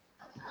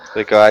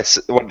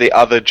 What the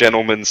other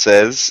gentleman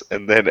says,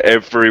 and then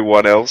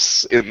everyone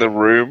else in the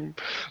room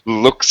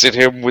looks at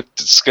him with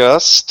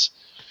disgust.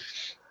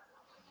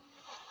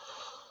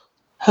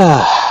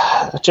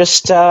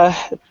 Just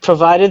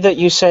provided that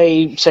you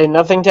say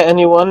nothing to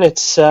anyone.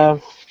 It's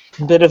a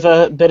bit of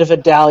a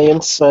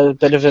dalliance, a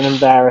bit of an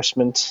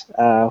embarrassment.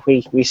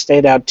 We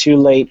stayed out too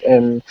late,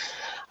 and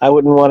I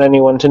wouldn't want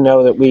anyone to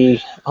know that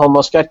we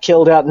almost got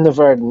killed out in the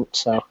Verdant.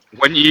 So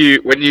When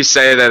you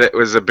say that it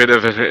was a bit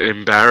of an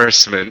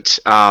embarrassment,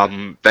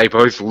 they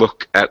both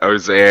look at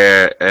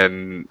Ozair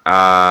and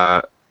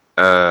are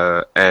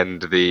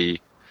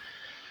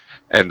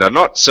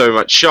not so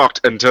much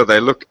shocked until they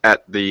look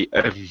at the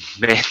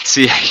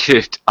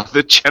emaciated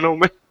other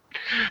gentleman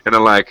and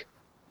are like,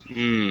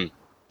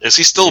 Is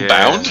he still yeah.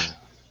 bound?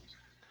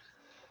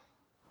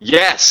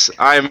 Yes,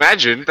 I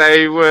imagine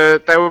they were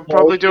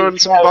probably doing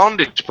some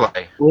bondage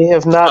play. we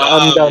have not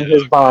undone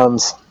his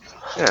bonds.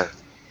 Yeah,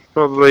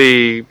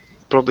 probably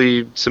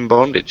some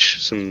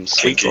bondage, some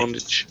sweet Kinky.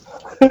 bondage.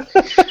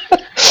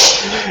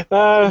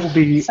 Will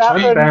be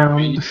Saffron-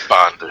 unbound.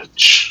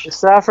 Bondage.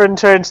 Saffron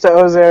turns to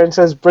Ozair and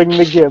says, "Bring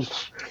the gimp."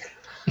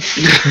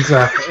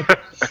 Exactly.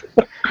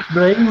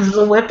 Brings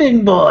the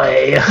whipping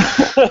boy.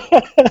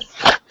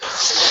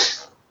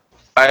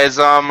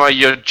 Azama,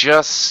 you've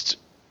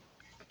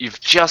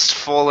just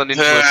fallen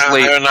into a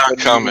sleep. They're not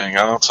coming.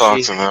 I'll talk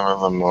to them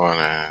in the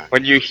morning.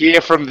 When you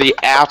hear from the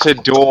outer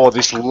door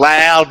this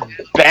loud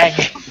bang,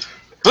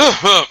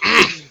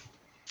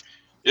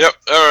 Yep,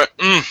 alright.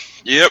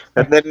 Yep,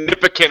 and then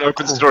Nipperkin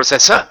opens the door and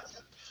says, "Sir,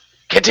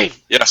 Canteen,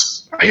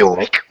 yes. are you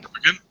awake?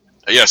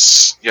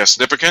 Yes,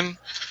 Nipperkin.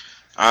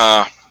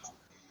 I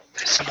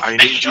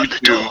need you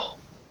to...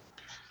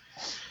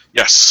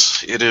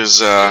 Yes, it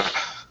is,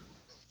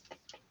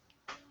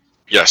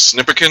 Yes,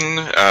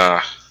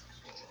 Nipperkin,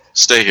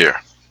 stay here.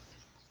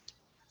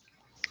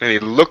 And he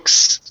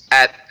looks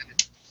at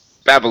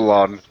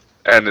Babylon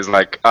and is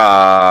like,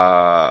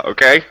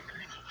 okay.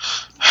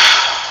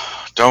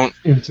 Don't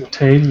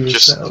Entertain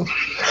Just- yourself.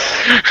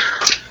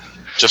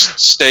 just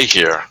stay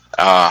here.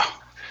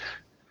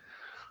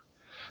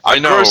 I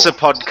know. Grosser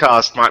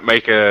podcast might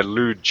make a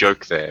lewd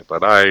joke there,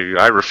 but I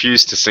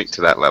refuse to sink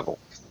to that level.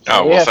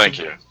 Oh, Yeah. well, thank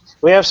you.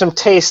 We have some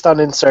taste on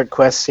insert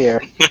quests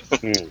here.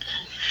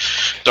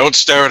 Don't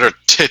stare at her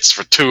tits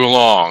for too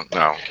long.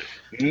 No.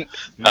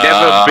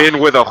 Never been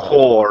with a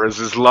whore is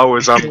as low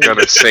as I'm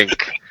gonna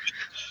sink,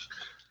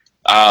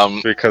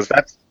 because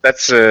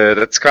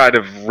that's kind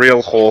of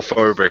real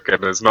whorephobic,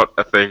 and is not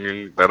a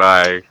thing that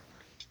I.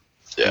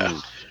 Yeah.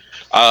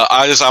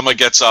 Ayazama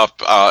gets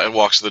up and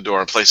walks to the door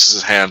and places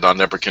his hand on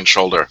Nipperkin's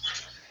shoulder.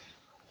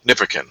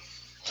 Nipperkin,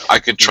 I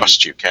can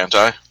trust you, can't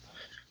I?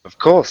 Of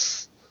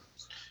course.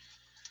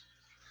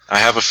 I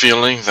have a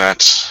feeling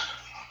that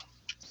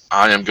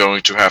I am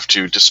going to have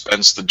to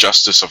dispense the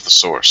justice of the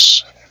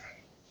source.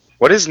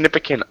 What is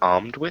Nipperkin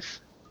armed with?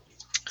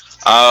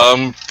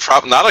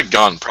 Not a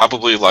gun,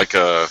 probably like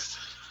a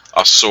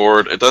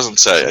sword. It doesn't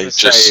say. It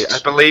just I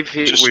believe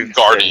just he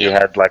guardian.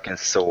 had like a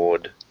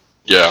sword.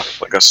 yeah,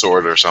 like a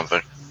sword or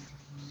something.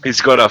 He's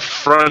got a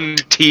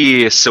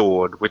frontier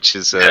sword, which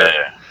is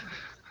Yeah.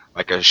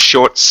 like a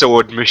short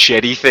sword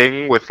machete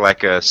thing with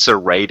like a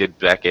serrated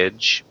back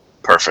edge.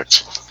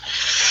 Perfect.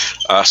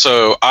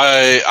 So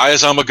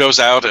Ayazama goes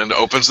out and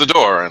opens the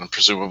door and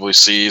presumably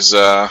sees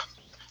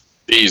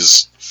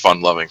these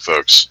fun-loving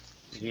folks.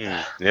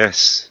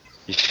 Yes.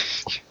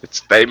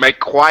 They make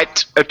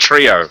quite a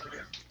trio.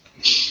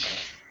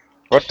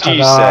 What do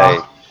you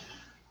Ta-da. say?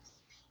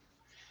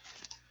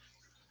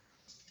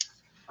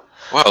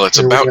 Well, it's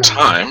Here we about go.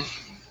 time.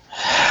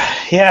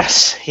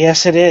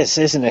 Yes, it is,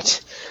 isn't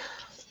it?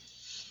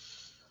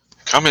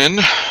 Come in.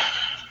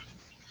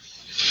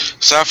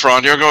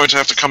 Saffron, you're going to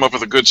have to come up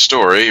with a good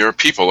story. Your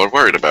people are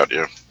worried about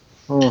you.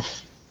 Hmm.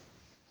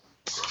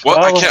 What?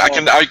 Well, I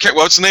can't.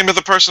 What's the name of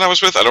the person I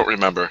was with? I don't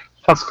remember.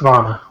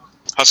 Husqvarna.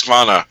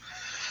 Huskvarna.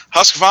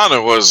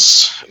 Huskvarna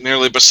was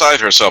nearly beside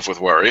herself with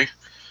worry.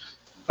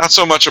 Not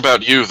so much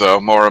about you, though,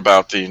 more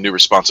about the new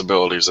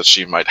responsibilities that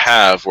she might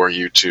have were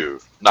you to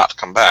not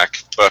come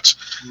back. But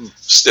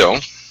still,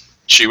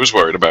 she was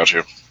worried about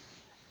you.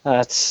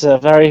 That's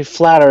very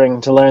flattering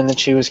to learn that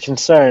she was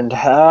concerned.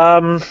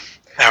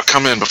 Now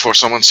come in before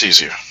someone sees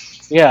you.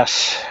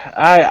 Yes,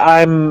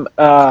 I'm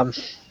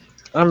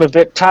a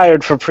bit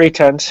tired for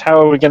pretense.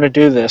 How are we going to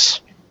do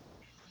this?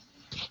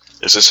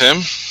 Is this him?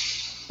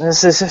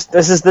 This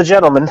is the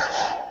gentleman.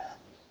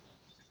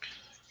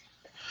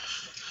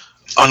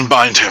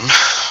 Unbind him.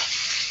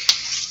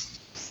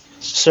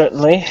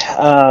 Certainly.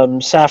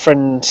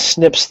 Saffron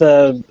snips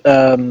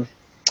the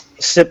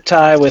zip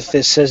tie with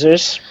his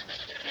scissors.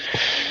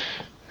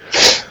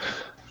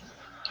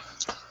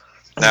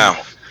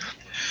 Now,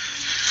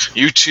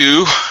 you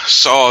two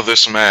saw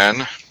this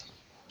man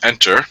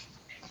enter,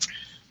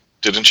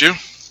 didn't you?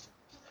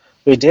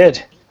 We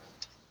did.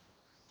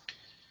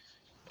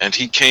 And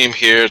he came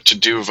here to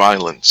do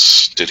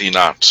violence, did he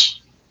not?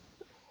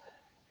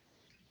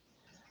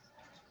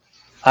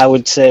 I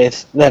would say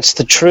that's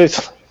the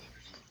truth.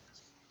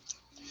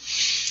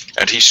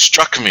 And he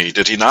struck me,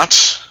 did he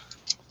not?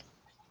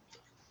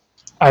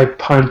 I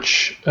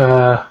punch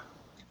Ayazama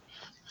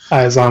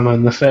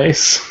in the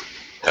face.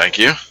 Thank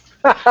you.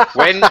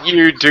 When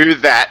you do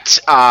that,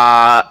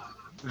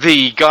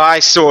 the guy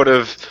sort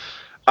of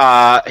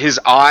his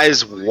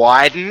eyes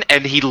widen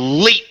and he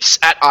leaps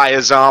at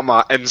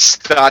Ayazama and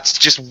starts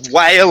just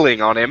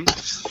wailing on him.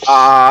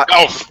 Oh,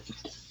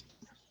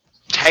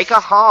 Take a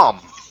harm,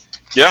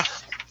 yeah.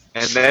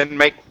 and then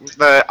make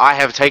the I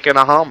have taken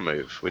a harm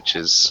move, which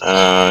is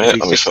Let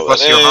me fill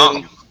plus that your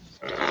in. harm.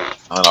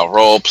 And I'll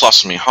roll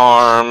plus me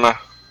harm.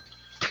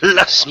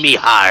 Plus me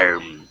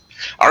harm.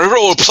 I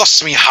roll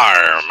plus me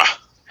harm.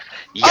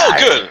 Oh,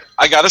 good.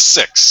 I got a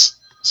 6.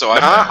 So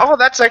I. Oh,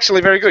 that's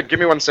actually very good. Give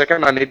me 1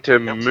 second. I need to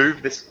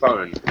move this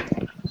phone.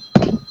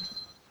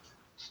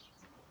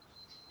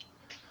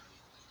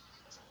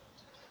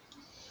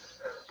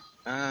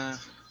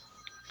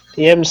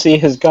 The MC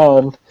has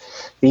gone.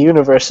 The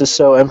universe is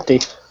so empty.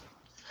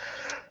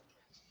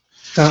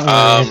 Don't worry,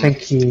 I Um, think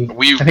he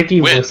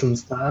win.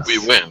 listens to us. We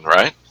win,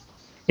 right?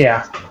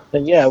 Yeah.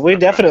 And yeah, we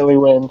definitely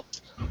win.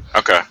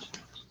 Okay.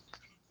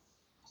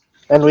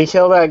 And we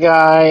kill that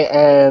guy,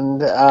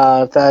 and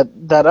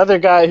that other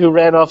guy who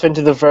ran off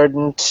into the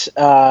verdant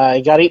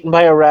got eaten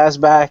by a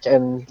Razback,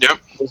 and Yep.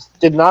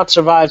 did not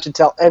survive to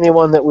tell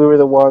anyone that we were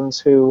the ones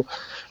who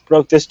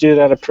broke this dude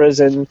out of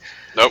prison.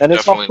 Nope, And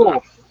it's all definitely cool.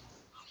 not.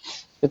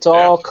 It's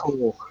all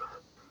cool.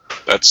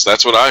 That's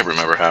what I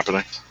remember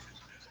happening.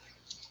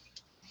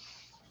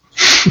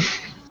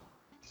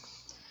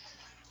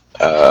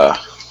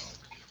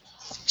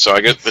 So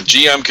I get the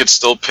GM could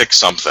still pick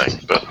something,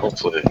 but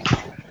hopefully.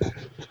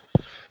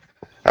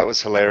 That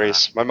was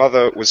hilarious. My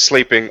mother was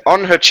sleeping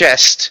on her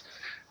chest,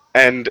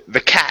 and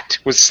the cat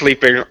was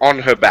sleeping on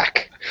her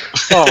back.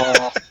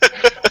 Aw.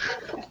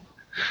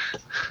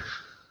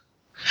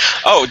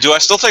 Oh, do I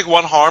still take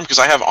 1 harm? Because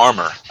I have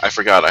armor. I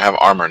forgot. I have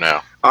armor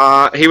now.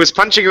 He was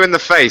punching you in the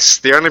face.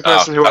 The only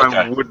person who I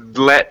okay. would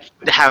let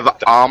have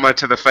armor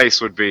to the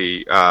face would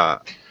be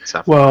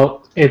Sappho.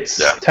 Well, it's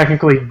Yeah.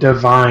 technically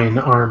divine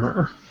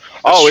armor.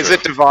 Oh, That's is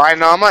it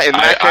divine armor? In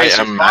that I case,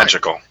 am fine.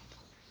 magical.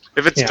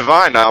 If it's Yeah.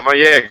 divine armor,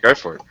 yeah, go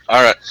for it.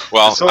 All right.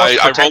 Well, The sword I rolled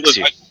protects it.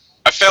 you.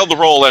 I failed the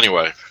roll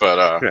anyway,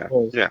 but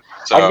Yeah.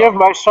 so, I give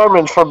my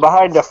sermons from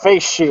behind a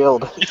face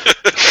shield.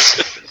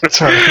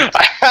 Sorry.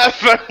 I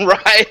have a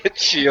riot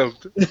shield.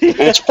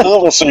 It's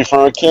policy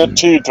for a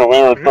canteen to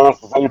wear a Darth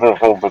Vader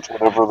helmet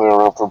whenever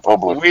they're out in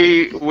public.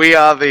 We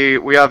are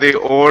the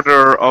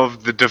order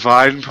of the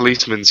Divine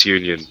Policemen's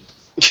Union.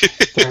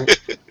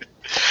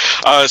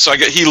 so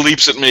he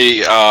leaps at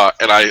me,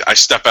 and I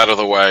step out of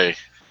the way.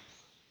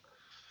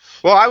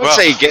 Well, I would Well-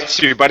 say he gets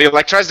you, but he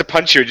tries to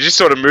punch you, and you're just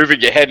sort of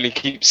moving your head, and he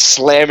keeps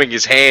slamming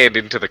his hand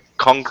into the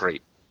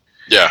concrete.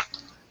 Yeah.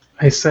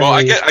 I say, Well,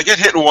 I get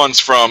hit once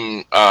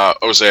from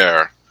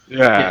Ozair,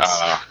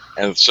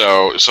 and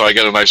so I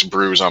get a nice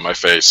bruise on my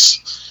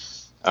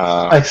face.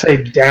 I say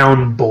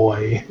down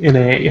boy in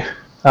a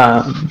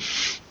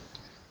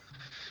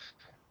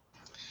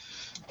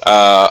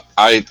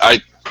I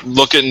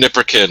look at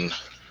Nipperkin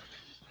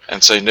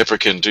and say,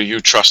 Nipperkin, do you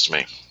trust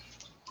me?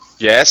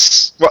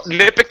 Yes. Well,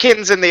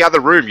 Nipperkin's in the other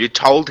room. You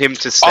told him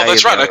to stay. Oh,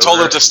 that's in right. the I told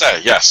other him to room. stay.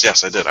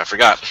 Yes, I did. I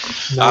forgot.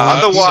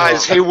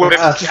 Otherwise, so- he would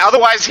have.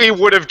 Otherwise, he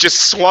would have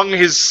just swung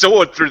his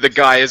sword through the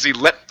guy as he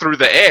leapt through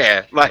the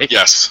air. Like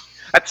Yes.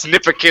 that's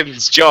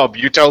Nipperkin's job.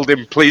 You told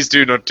him, please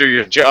do not do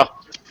your job.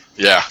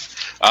 Yeah.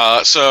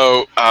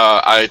 So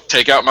I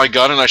take out my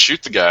gun and I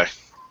shoot the guy.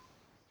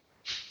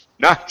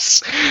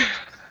 Nice.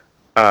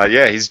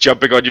 Yeah, he's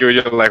jumping on you, and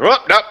you're like, "Oh,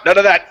 no, none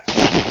of that."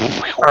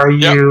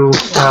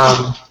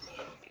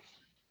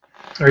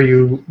 Are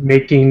you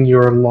making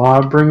your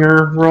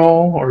lawbringer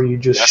roll, or are you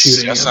just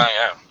shooting Yes, him? I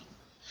am.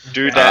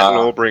 Do that, Uh,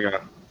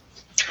 Lawbringer.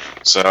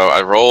 So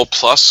I roll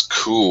plus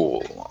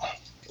cool.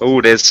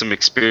 Oh, there's some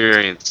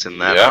experience in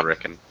that, I Yep.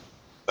 reckon.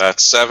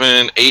 That's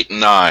 7, 8,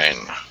 9.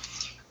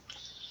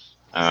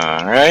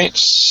 All right.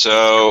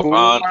 So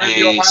on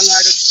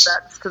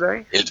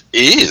today? it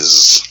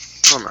is.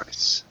 Oh,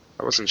 nice.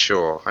 I wasn't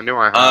sure. I knew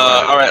I.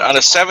 All right. On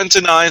a 7 to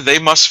 9, they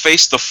must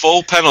face the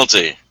full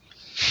penalty.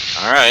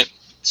 All right.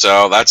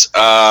 So that's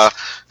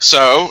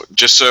so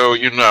just so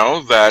you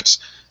know that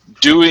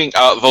doing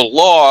the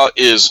law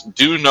is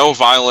do no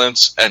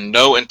violence and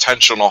no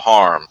intentional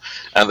harm,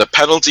 and the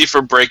penalty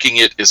for breaking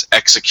it is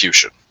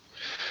execution.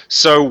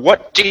 So,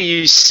 what do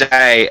you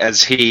say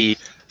as he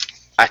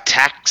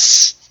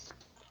attacks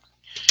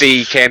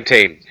the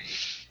canteen?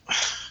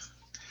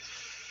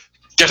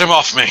 Get him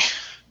off me.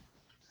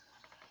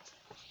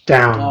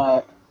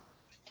 Down.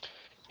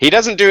 He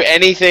doesn't do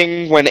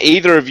anything when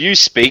either of you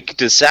speak.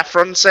 Does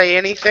Saffron say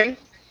anything?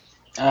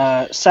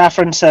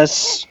 Saffron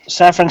says,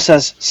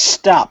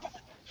 stop.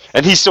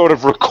 And he sort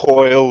of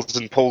recoils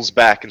and pulls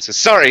back and says,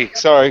 sorry.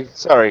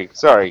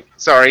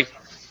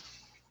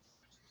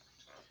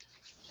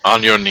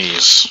 On your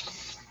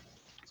knees.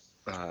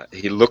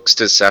 He looks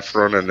to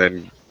Saffron and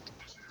then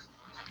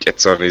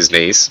gets on his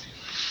knees.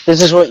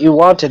 This is what you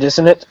wanted,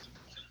 isn't it?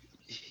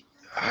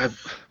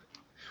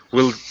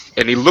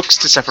 And he looks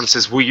to Saffron and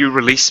says, will you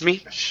release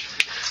me?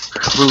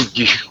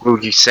 Will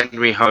you send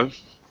me home?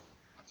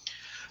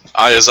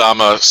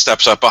 Ayazama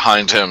steps up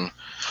behind him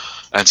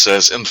and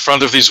says, in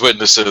front of these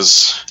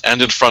witnesses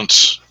and in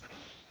front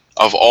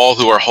of all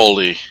who are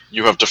holy,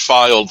 you have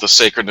defiled the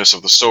sacredness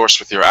of the source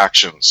with your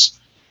actions.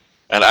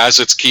 And as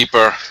its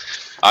keeper,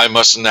 I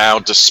must now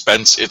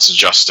dispense its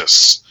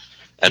justice.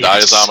 And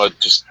Yes. Ayazama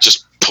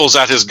just pulls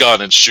out his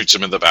gun and shoots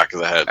him in the back of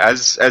the head.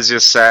 As you're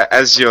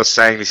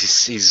saying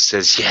this, he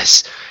says,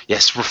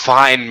 yes,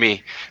 refine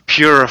me,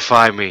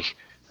 purify me,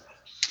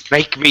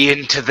 make me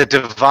into the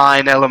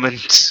divine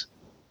element.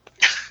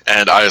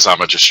 And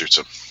Ayazama just shoots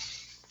him.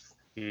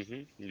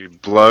 You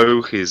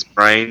blow his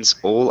brains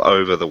all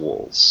over the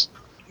walls.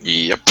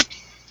 Yep.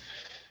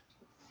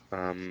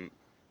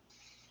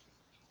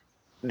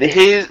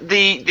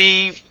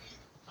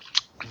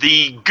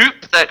 The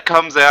goop that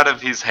comes out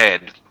of his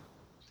head,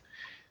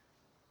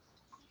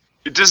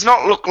 it does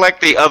not look like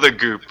the other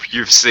goop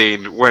you've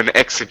seen when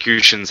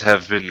executions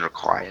have been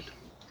required.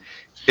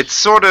 It's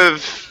sort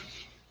of...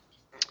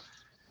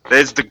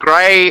 There's the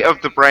grey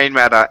of the brain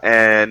matter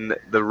and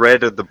the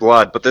red of the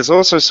blood, but there's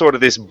also sort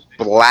of this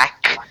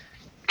black,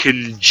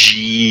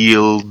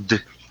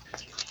 congealed,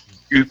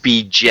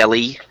 goopy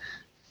jelly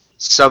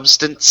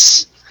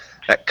substance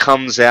that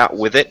comes out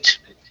with it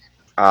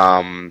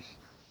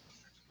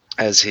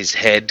as his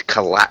head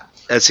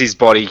as his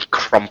body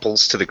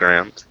crumples to the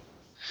ground.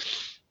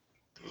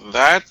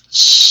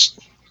 That's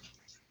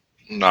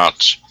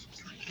not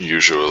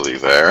usually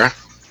there.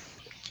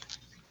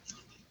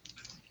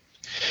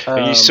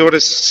 And you sort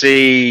of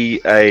see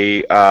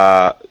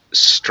a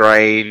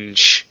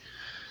strange,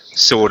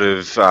 sort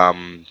of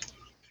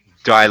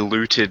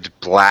diluted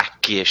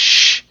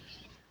blackish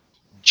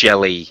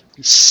jelly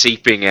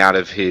seeping out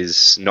of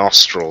his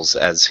nostrils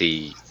as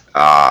he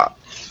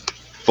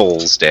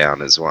falls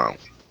down as well.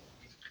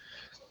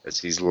 as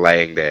he's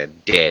laying there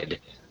dead.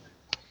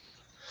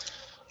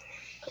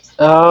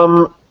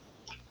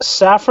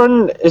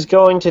 Saffron is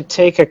going to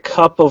take a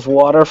cup of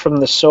water from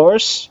the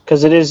source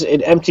because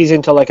it empties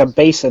into like a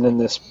basin in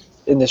this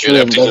It room.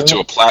 empties doesn't into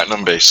it? a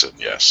platinum basin,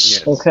 yes.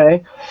 Yes.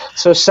 Okay,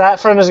 so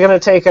Saffron is going to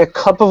take a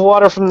cup of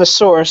water from the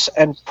source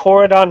and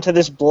pour it onto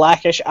this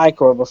blackish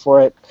ichor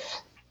before it.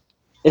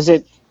 Is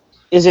it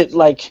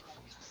like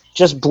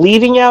just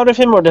bleeding out of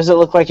him, or does it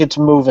look like it's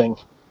moving?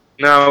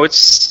 No, it's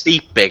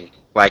steeping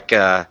like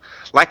a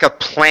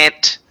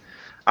plant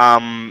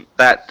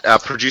that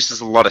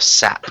produces a lot of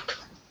sap.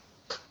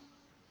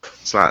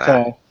 It's like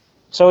that. Okay,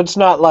 so it's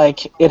not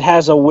like it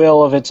has a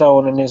will of its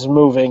own and is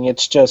moving.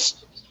 It's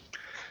just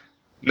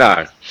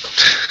No,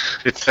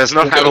 it does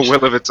not have a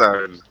will of its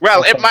own.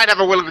 Well, it might have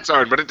a will of its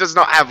own, but it does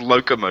not have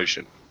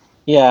locomotion.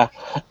 yeah.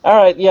 All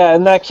right, yeah.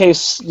 In that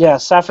case, yeah,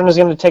 Saffron is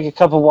going to take a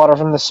cup of water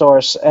from the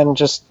source and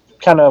just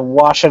kind of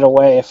wash it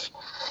away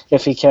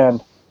if he can.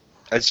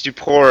 As you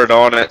pour it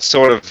on, it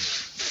sort of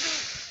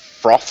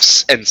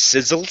froths and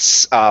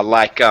sizzles,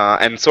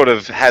 and sort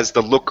of has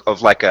the look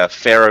of like a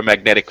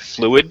ferromagnetic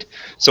fluid,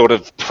 sort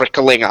of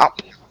prickling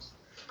up.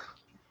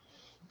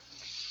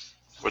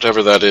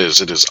 Whatever that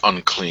is, it is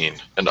unclean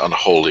and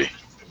unholy.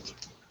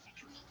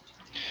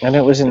 And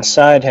it was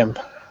inside him.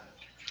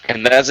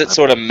 And as it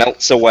sort of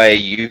melts away,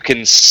 you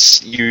can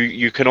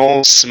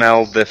all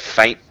smell the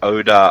faint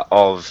odor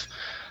of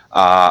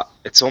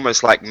it's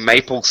almost like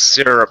maple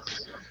syrup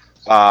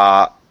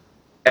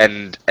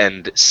and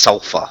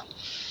sulfur.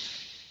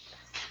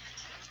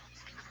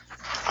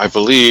 I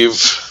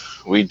believe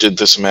we did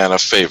this man a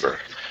favor.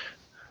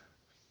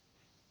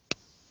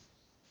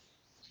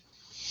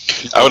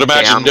 I would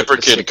imagine Down with the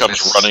Nipperkin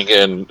comes sickness. running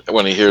in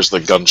when he hears the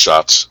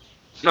gunshots.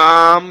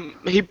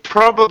 He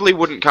probably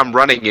wouldn't come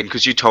running in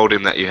because you told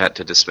him that you had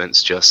to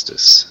dispense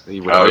justice.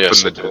 He would Oh, open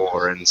yes, the I did.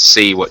 door and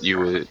see what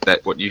you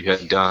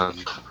had done.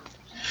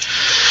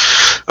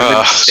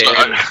 So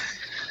Stand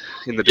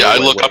in the yeah, I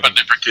doorway look up at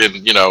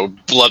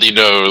Nipperkin, bloody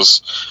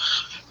nose,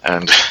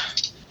 and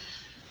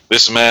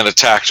this man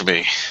attacked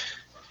me.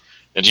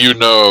 And you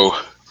know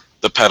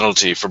the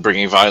penalty for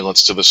bringing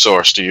violence to the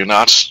source, do you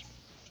not?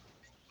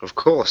 Of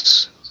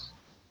course.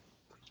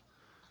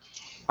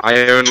 I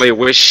only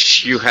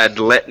wish you had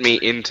let me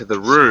into the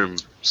room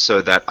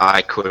so that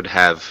I could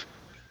have.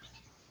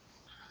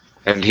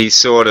 And he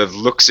sort of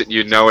looks at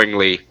you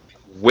knowingly,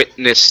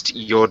 witnessed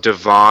your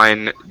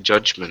divine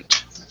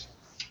judgment.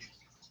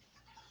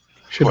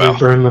 Should Well. we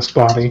burn this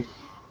body?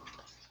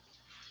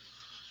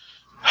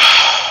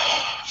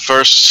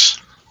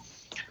 First,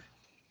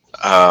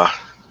 I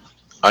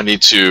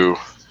need to...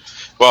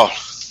 Well,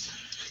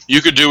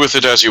 you could do with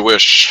it as you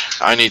wish.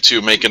 I need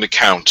to make an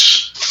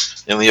account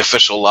in the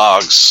official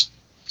logs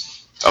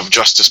of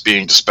justice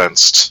being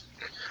dispensed.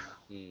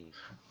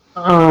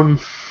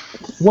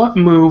 What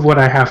move would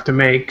I have to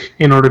make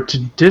in order to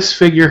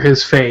disfigure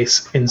his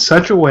face in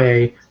such a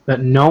way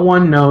that no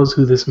one knows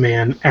who this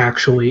man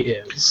actually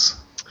is?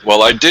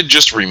 Well, I did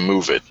just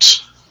remove it.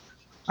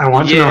 I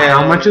want to know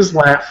how much is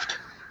left,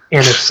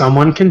 and if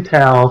someone can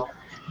tell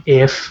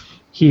if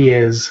he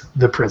is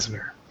the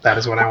prisoner. That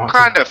is what I want to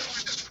know.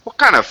 What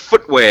kind of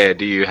footwear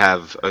do you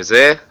have,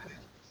 Ozair?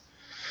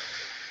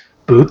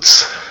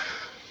 Boots?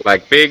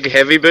 Like big,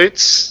 heavy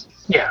boots?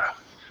 Yeah.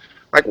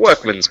 Like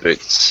workman's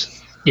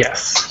boots?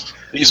 Yes.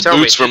 These Tell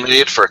boots me. were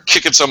made for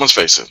kicking someone's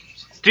face in.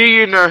 Do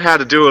you know how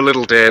to do a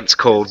little dance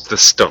called the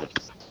stomp?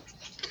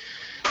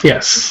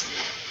 Yes.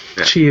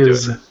 Yeah, She do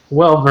is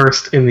well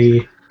versed in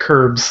the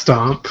curb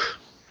stomp.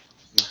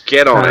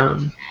 Get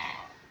on it.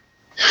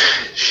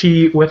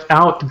 She,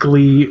 without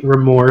glee,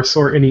 remorse,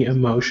 or any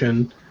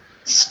emotion,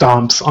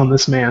 stomps on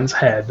this man's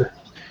head.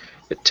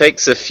 It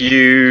takes a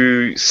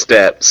few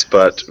steps,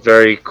 but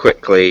very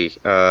quickly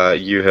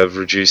you have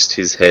reduced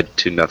his head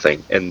to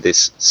nothing, and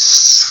this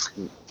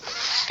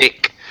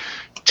thick,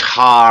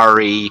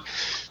 tarry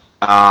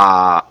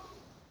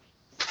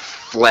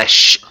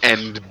flesh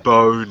and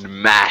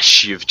bone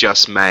mash you've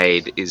just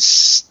made is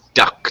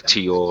stuck to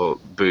your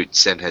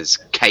boots and has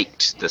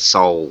caked the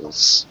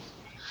soles.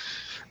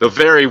 The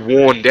very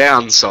worn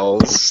down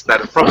soles that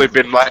have probably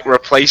been like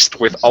replaced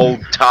with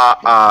old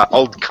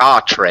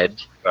car tread,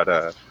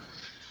 but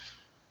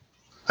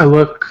I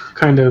look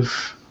kind of...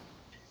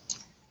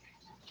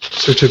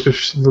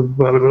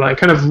 I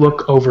kind of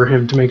look over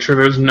him to make sure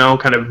there's no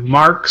kind of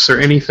marks or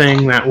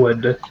anything that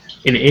would,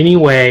 in any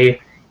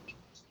way,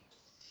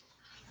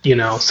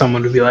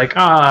 someone would be like,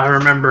 I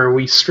remember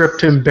we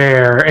stripped him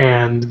bare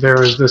and there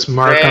was this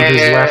mark on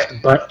his left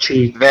butt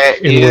cheek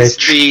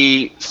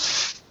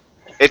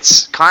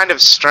It's kind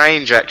of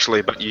strange,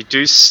 actually, but you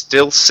do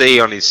still see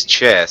on his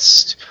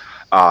chest,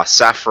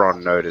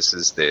 Saffron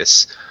notices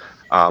this.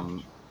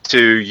 To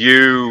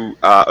you,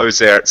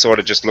 Ozair, it sort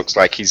of just looks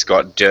like he's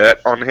got dirt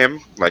on him,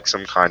 like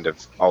some kind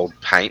of old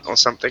paint or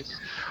something.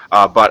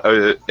 But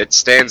it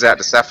stands out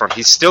to Saffron.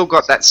 He's still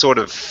got that sort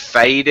of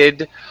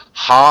faded,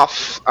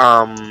 half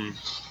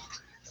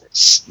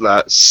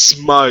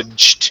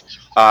smudged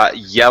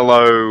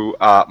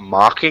yellow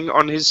marking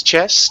on his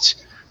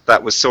chest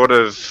that was sort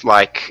of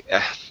like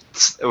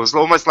it was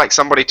almost like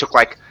somebody took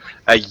like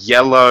a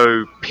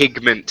yellow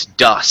pigment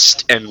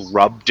dust and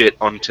rubbed it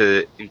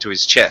into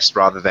his chest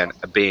rather than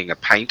being a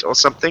paint or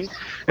something.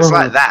 It's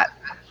like that,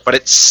 but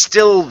it's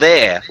still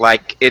there.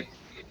 Like it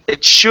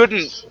should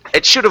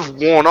have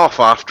worn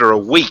off after a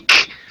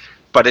week,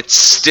 but it's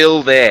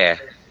still there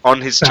on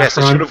his chest.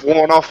 It should have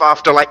worn off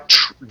after like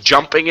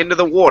jumping into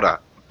the water.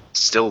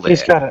 It's still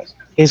there.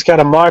 He's got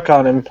a mark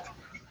on him.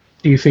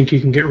 Do you think you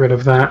can get rid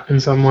of that in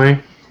some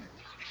way?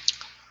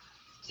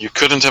 You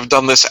couldn't have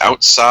done this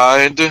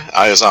outside,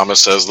 Ayazama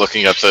says,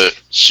 looking at the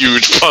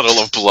huge puddle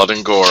of blood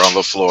and gore on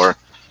the floor.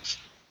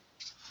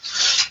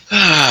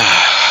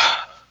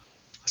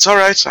 It's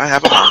alright, I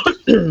have a mark.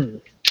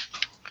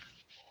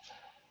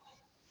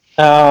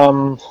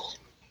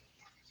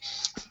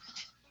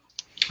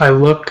 I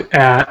look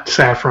at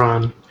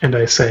Saffron and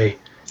I say,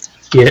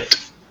 get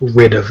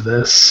rid of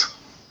this.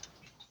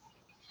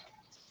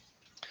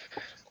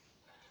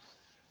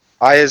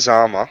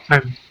 Ayazama.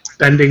 I'm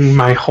spending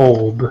my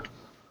hold.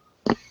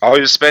 Oh,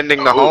 you're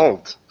spending the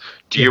hold.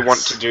 Do you want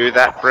to do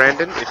that,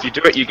 Brandon? If you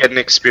do it, you get an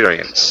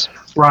experience.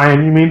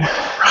 Ryan, you mean?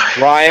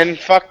 Ryan,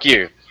 fuck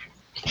you.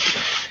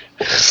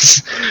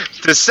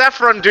 Does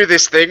Saffron do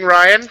this thing,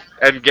 Ryan,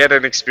 and get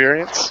an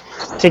experience?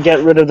 To get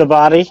rid of the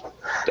body?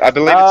 I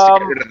believe it's to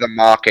get rid of the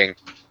marking.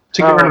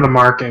 To get rid of the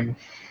marking.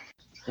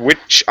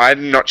 Which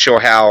I'm not sure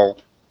how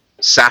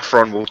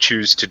Saffron will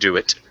choose to do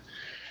it.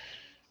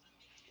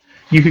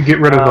 You could get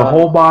rid of the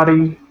whole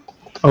body.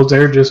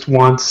 Ozair just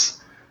wants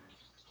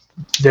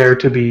there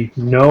to be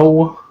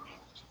no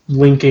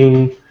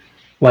linking,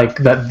 like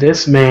that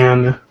this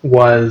man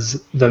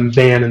was the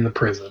man in the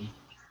prison.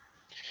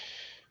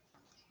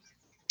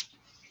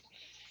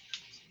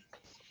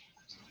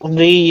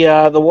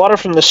 The water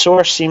from the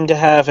source seemed to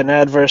have an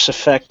adverse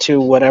effect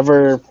to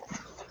whatever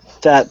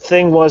that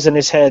thing was in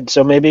his head,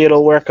 so maybe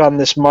it'll work on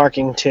this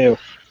marking too.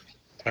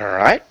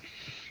 Alright.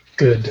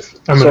 Good.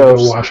 I'm going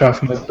to go wash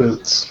off my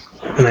boots,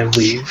 and I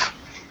leave.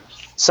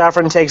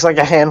 Saffron takes like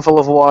a handful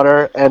of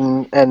water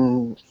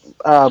and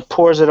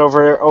pours it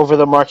over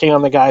the marking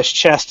on the guy's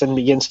chest and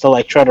begins to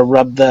like try to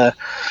rub the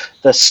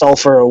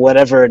sulfur or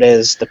whatever it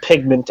is, the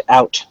pigment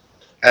out.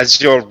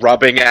 As you're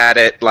rubbing at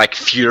it, like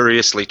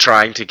furiously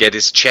trying to get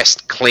his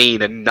chest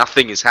clean, and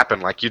nothing has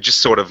happened. Like you're just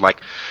sort of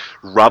like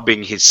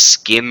rubbing his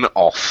skin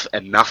off,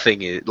 and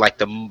nothing is like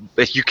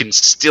you can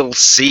still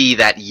see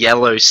that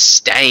yellow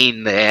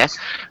stain there.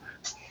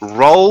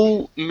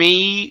 Roll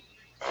me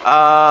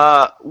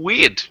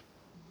weird.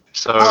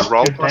 So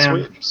roll plus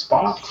weird.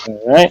 Spot.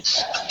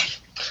 Alright.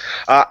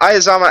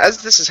 Ayazama,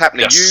 as this is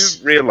happening, Yes.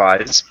 you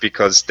realize,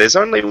 because there's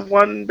only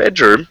one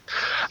bedroom,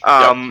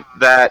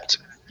 that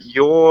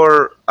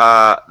your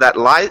that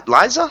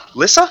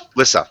Lissa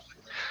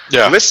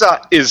Yeah.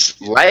 Lissa is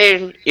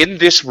laying in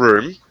this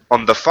room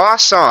on the far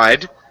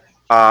side,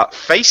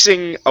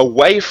 facing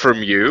away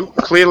from you,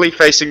 clearly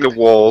facing the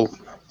wall,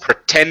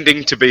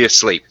 pretending to be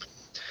asleep.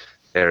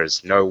 There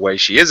is no way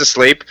she is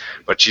asleep,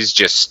 but she's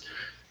just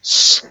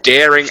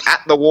staring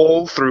at the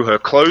wall through her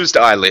closed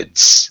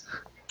eyelids.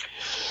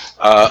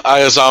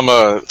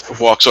 Ayazama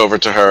walks over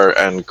to her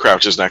and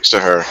crouches next to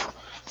her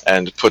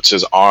and puts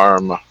his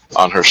arm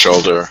on her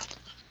shoulder.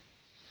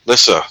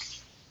 Lissa,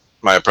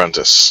 my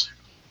apprentice.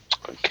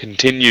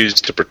 Continues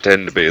to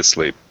pretend to be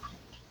asleep.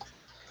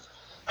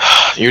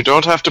 You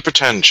don't have to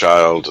pretend,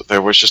 child.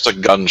 There was just a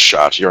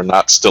gunshot. You're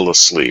not still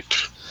asleep.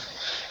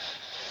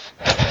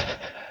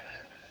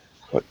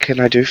 What can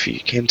I do for you,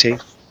 Canteen?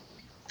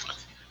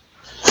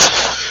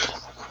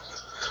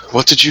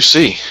 What did you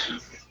see?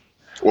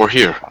 Or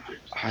hear?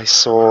 I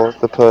saw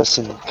the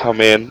person come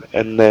in,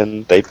 and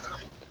then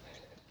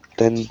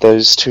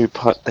those two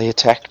they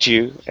attacked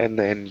you, and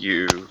then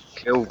you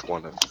killed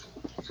one of them.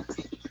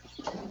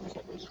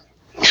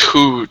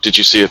 Who did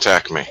you see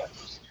attack me?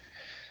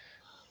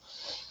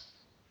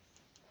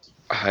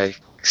 I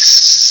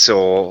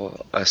saw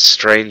a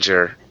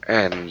stranger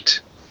and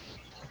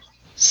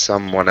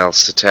someone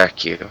else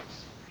attack you.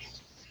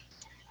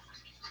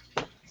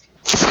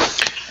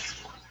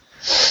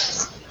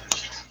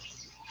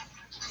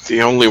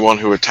 The only one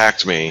who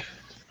attacked me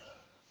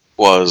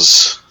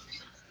was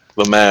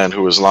the man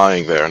who is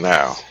lying there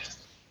now.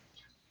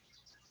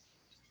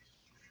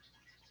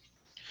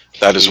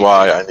 That is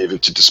why I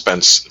needed to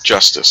dispense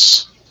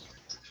justice.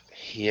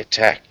 He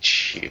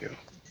attacked you.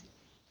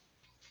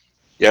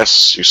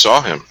 Yes, you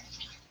saw him.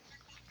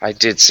 I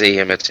did see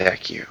him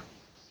attack you.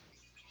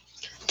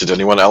 Did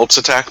anyone else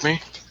attack me?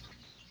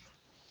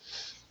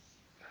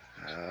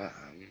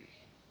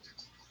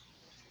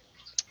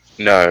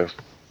 No.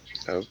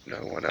 No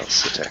one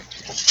else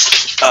attacked you.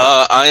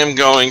 I am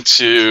going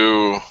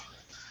to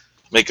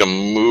make a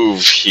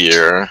move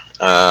here.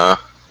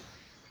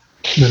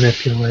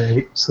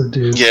 Manipulate,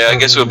 seduce. Yeah, I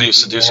guess it would be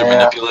seduce or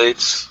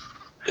manipulate.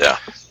 Yeah.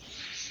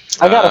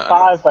 I got a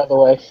 5, by the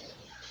way.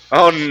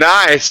 Oh,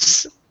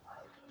 nice!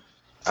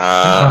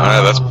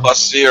 Alright, that's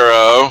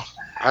 +0.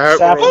 I hope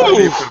Saffron. we're all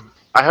ready for,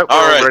 I hope we're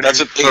All all right, ready that's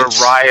a for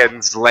eight.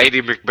 Ryan's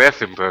Lady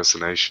Macbeth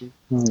impersonation.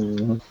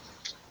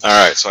 All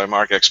right, so I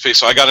mark XP.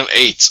 So I got an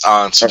 8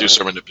 on Seduce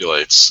or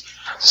Manipulates.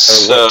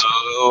 So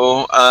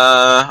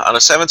on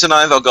a 7 to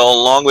 9, they'll go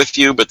along with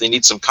you, but they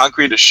need some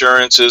concrete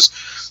assurances,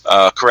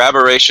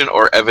 corroboration,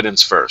 or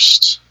evidence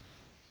first.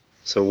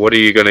 So what are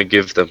you going to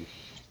give them?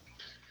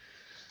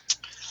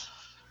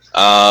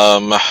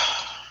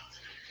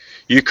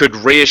 You could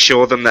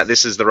reassure them that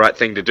this is the right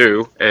thing to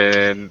do,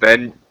 and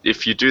then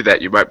if you do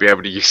that, you might be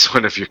able to use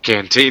one of your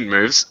canteen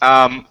moves.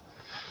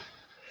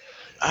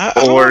 I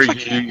don't know Or if I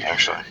can, you,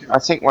 actually. I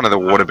think one of the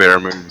water bearer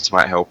moves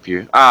might help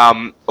you.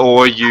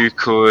 Or you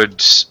could,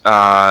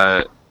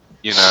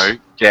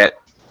 get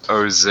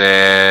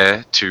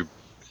Ozair to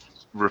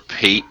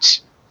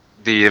repeat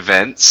the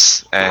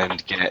events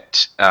and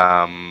get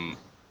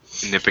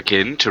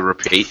Nipikin to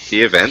repeat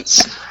the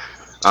events.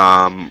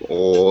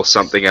 Or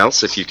something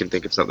else, if you can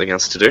think of something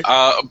else to do.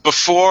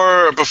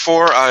 Before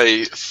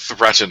I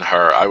threaten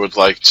her, I would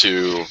like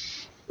to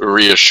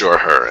reassure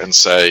her and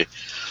say,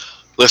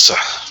 Lissa,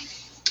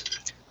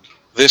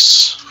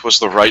 this was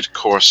the right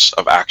course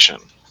of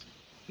action.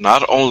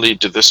 Not only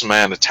did this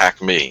man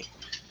attack me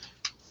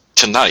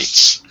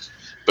tonight,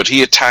 but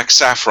he attacked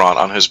Saffron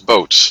on his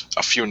boat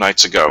a few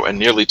nights ago and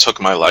nearly took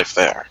my life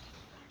there.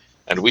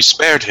 And we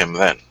spared him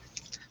then.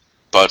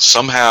 But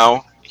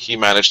somehow he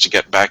managed to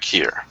get back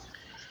here.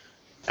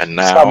 And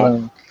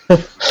now...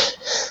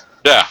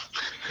 Yeah.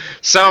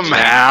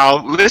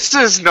 Somehow,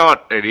 Lissa's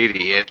not an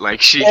idiot.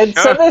 Like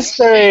It's a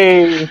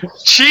mystery!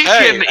 she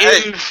Hey,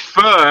 can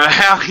infer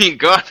how he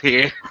got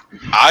here.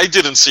 I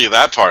didn't see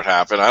that part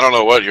happen. I don't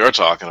know what you're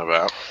talking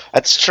about.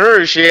 That's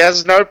true. She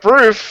has no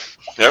proof.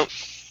 Yep.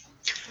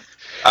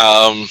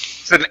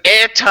 It's an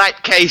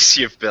airtight case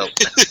you've built.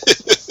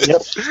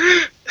 Yep.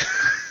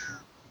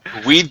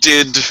 We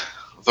did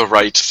the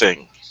right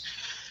thing.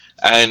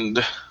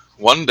 And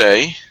one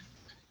day,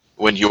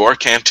 when you're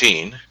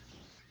canteen,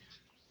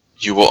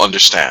 you will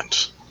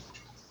understand.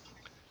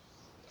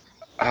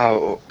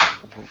 Oh,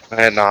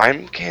 when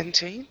I'm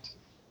canteen?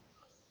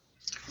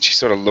 She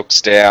sort of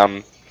looks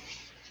down.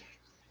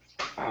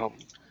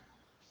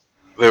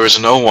 There is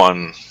no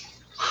one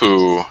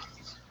who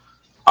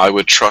I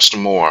would trust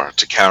more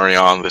to carry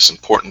on this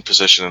important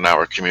position in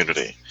our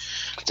community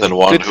than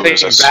one good who thing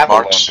is as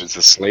Babylon smart. is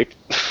asleep.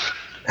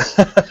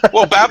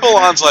 Well,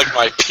 Babylon's like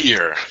my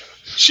peer.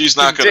 She's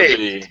not going to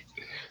be...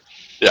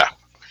 Yeah.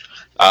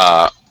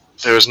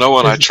 There is no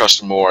one I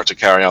trust more to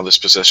carry on this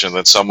position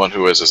than someone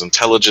who is as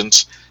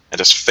intelligent and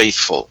as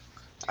faithful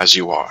as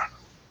you are.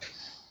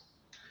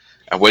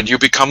 And when you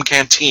become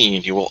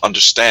canteen, you will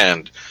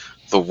understand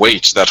the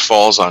weight that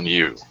falls on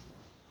you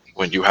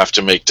when you have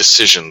to make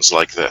decisions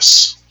like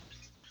this.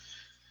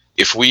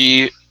 If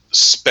we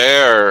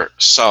spare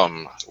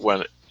some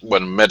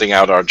when meting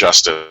out our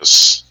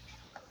justice,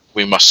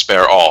 we must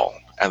spare all,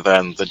 and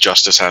then the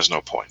justice has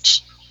no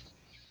point.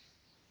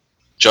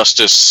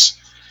 Justice,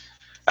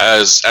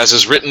 as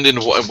is written in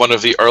one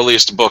of the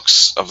earliest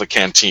books of the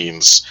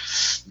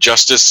canteens,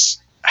 justice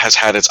has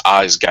had its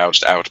eyes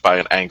gouged out by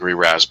an angry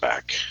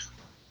Razbak.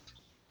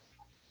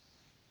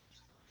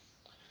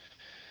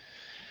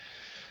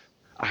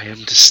 I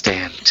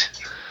understand.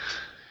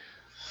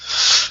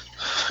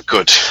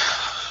 Good.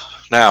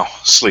 Now,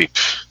 sleep.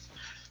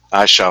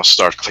 I shall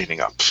start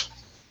cleaning up.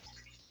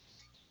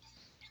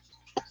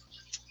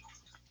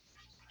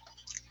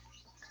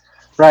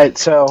 Right,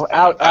 so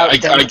out I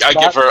down the spot.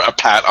 give her a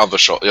pat on the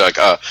shoulder, like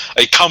a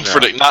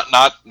comforting,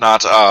 not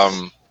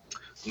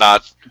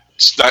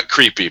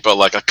creepy, but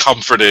like a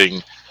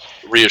comforting,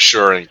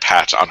 reassuring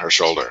pat on her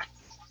shoulder.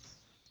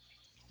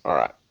 All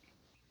right.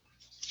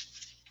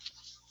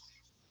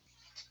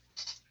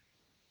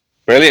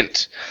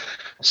 Brilliant.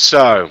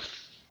 So,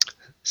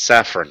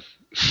 Saffron,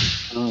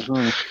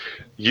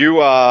 you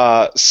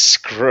are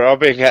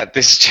scrubbing at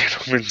this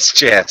gentleman's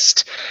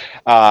chest,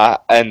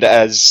 and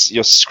as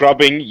you're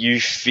scrubbing,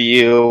 you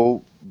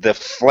feel the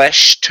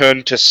flesh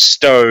turn to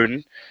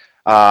stone,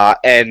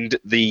 and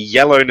the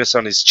yellowness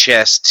on his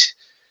chest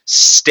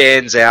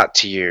stands out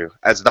to you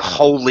as the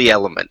holy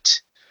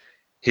element.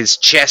 His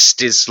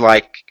chest is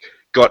like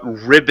got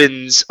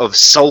ribbons of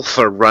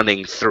sulfur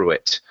running through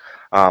it,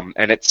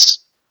 and it's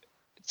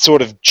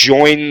sort of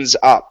joins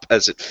up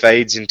as it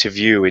fades into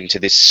view into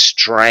this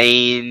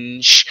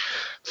strange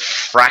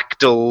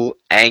fractal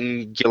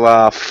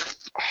angular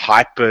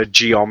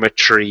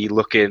hypergeometry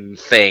looking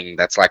thing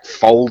that's like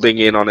folding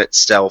in on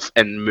itself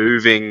and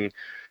moving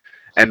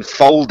and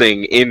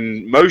folding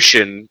in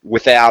motion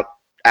without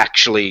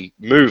actually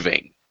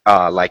moving.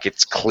 Like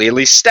it's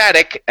clearly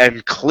static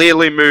and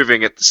clearly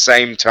moving at the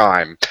same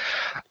time.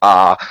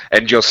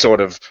 And you're sort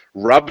of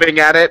rubbing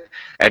at it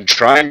and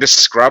trying to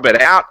scrub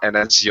it out, and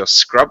as you're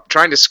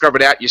trying to scrub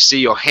it out, you see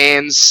your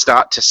hands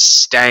start to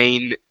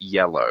stain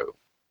yellow.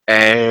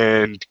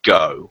 And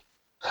go.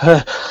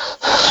 What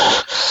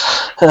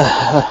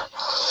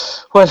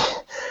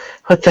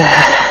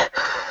the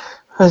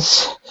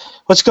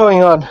what's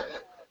going on?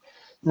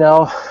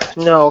 No,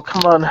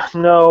 come on,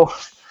 no,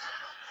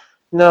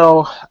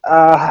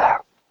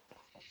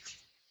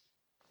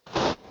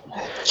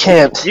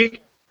 can't.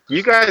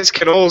 You guys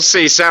can all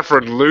see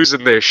Saffron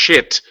losing their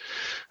shit.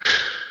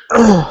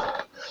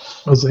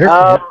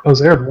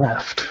 Ozair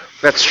left.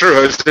 That's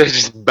true. They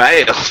just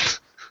bailed.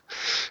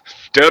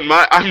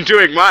 I'm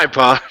doing my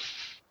part.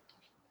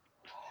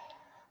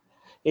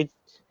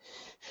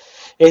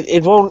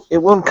 It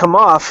won't come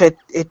off. It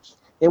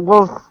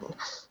won't.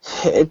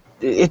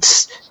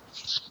 It's.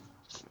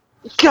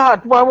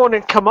 God, why won't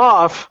it come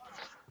off?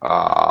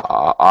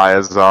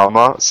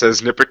 Ayazama,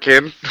 says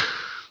Nipperkin.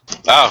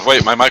 Ah,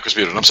 wait, my mic was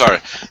muted. I'm sorry.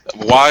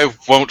 Why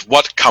won't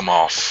what come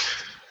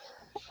off?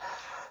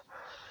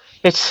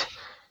 It's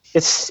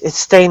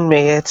stained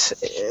me.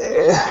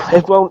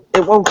 It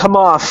won't come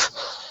off.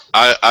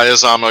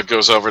 Ayazama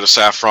goes over to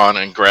Saffron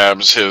and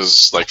grabs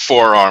his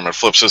forearm and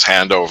flips his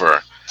hand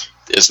over.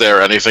 Is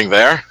there anything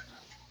there?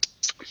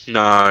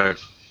 No.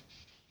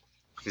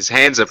 His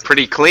hands are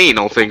pretty clean,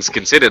 all things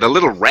considered. A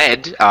little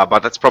red,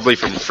 but that's probably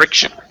from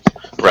friction.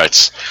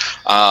 Right.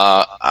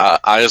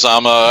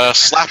 Ayazama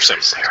slaps him.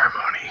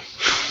 Ceremony.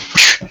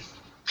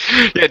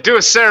 Yeah, do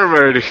a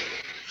ceremony.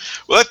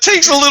 Well, it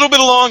takes a little bit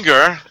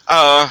longer.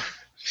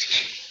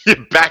 You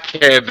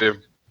backhand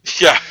him.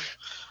 Yeah.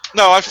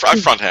 No, I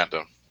fronthand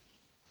him.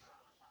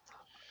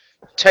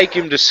 Take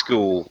him to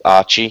school,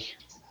 Archie.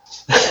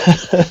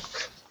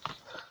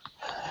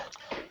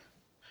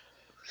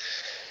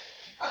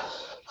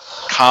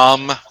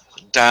 Calm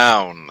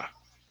down.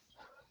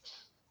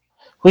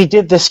 We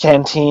did this,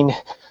 Canteen.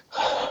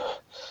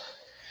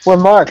 We're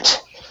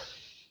marked.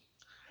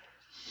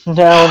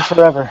 Now and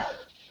forever.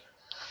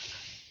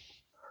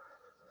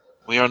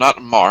 We are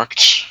not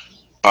marked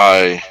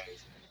by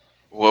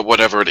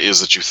whatever it is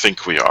that you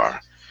think we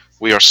are.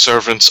 We are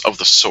servants of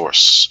the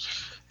Source,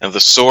 and the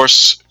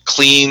Source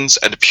cleans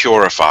and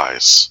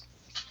purifies.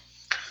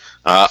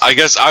 I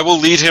guess I will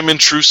lead him in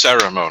true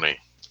ceremony.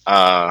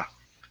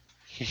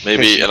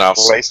 Maybe, and I'll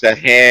place a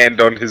hand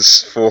on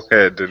his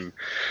forehead and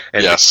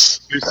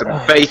yes, do some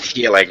faith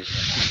healing.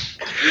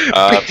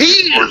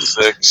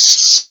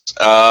 6.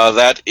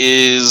 That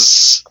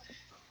is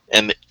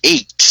an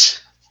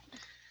 8.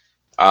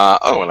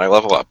 And I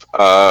level up.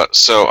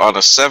 So on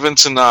a 7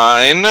 to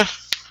 9,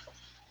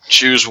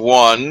 choose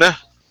one.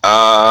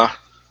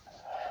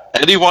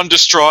 Anyone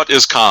distraught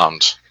is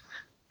calmed.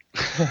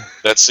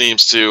 That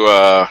seems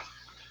to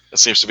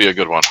be a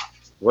good one.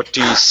 What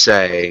do you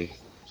say?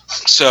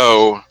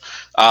 So,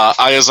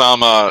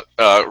 Ayazama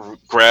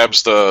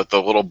grabs the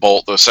little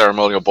bowl, the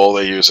ceremonial bowl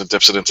they use, and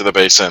dips it into the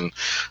basin,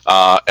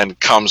 and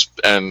comes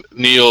and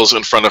kneels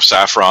in front of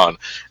Saffron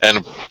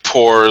and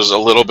pours a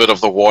little bit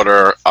of the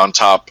water on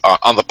top,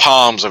 on the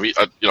palms of,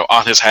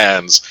 on his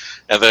hands,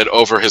 and then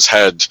over his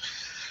head.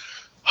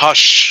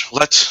 Hush!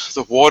 Let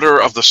the water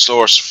of the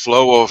Source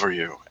flow over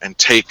you, and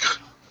take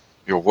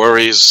your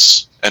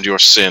worries and your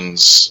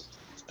sins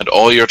and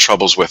all your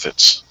troubles with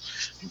it.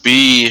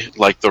 Be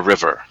like the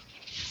river.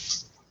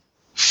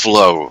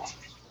 Flow.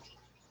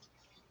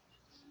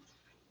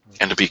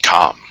 And be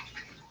calm.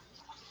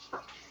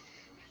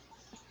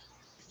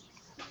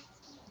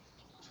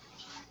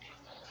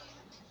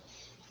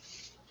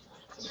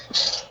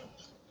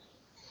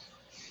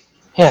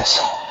 Yes.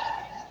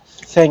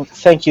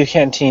 Thank you,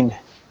 Canteen.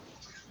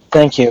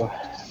 Thank you.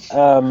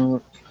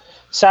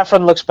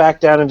 Saffron looks back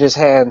down at his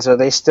hands. Are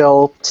they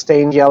still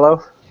stained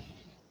yellow?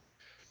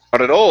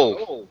 Not at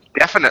all.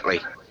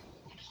 Definitely.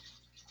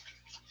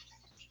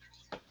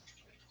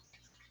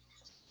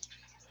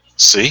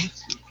 See?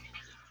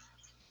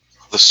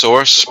 The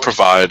Source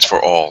provides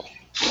for all.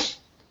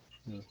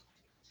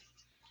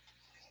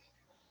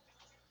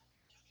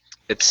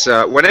 It's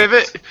when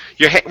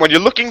you're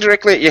looking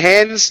directly at your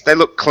hands, they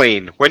look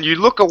clean. When you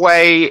look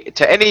away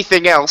to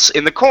anything else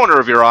in the corner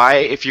of your eye,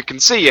 if you can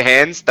see your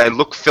hands, they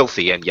look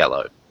filthy and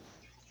yellow.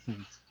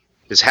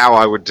 Is how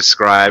I would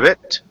describe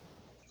it.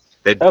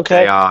 They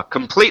Okay. are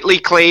completely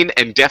clean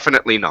and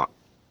definitely not.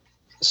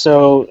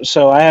 So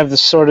I have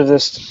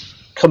this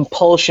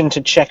compulsion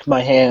to check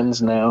my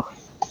hands now.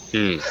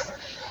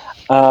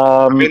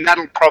 I mean,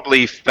 that'll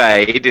probably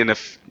fade in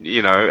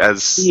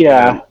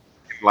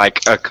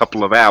like a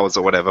couple of hours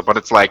or whatever, but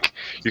it's like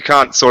you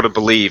can't sort of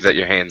believe that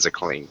your hands are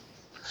clean.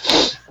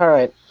 All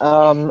right.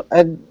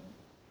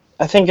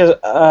 I think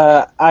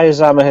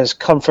Ayazama has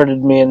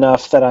comforted me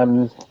enough that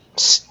I'm,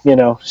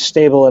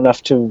 stable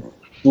enough to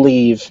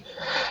leave.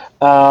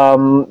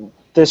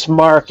 This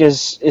mark,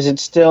 is it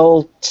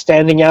still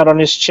standing out on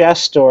his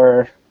chest,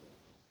 or?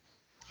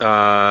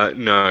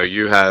 No,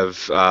 you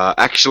have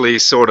actually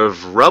sort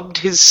of rubbed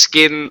his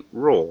skin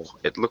raw.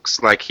 It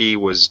looks like he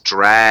was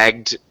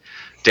dragged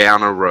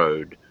down a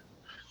road.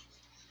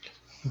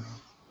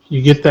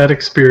 You get that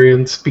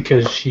experience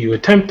because you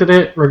attempted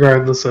it,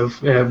 regardless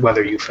of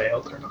whether you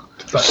failed or not.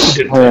 But you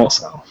didn't fail,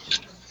 so.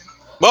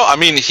 Well, I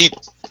mean, he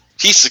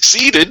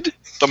succeeded.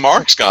 The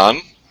mark's gone.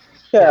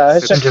 Yeah,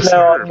 it's just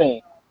now on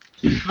me.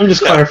 I'm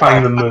just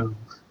clarifying the move.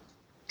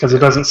 Because it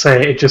doesn't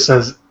say, it just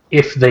says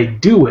if they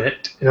do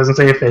it. It doesn't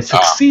say if they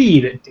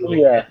succeed at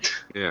doing it.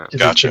 Yeah,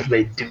 Just gotcha. if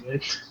they do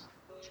it.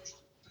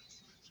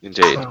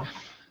 indeed. So,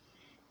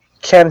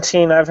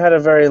 Canteen, I've had a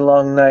very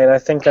long night. I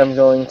think I'm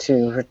going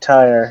to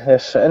retire.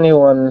 If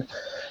anyone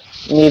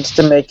needs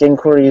to make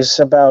inquiries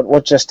about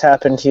what just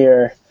happened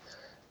here,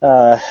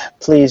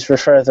 please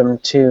refer them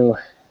to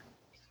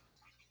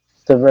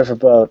the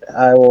riverboat.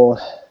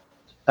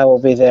 I will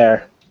be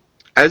there.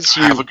 As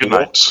you Have a good walk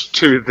night.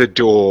 to the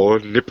door,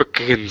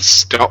 Nipperkin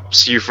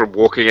stops you from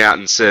walking out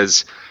and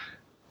says,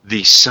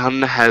 "The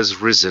sun has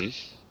risen.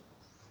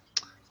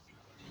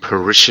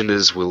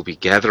 Parishioners will be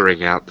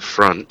gathering out the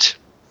front.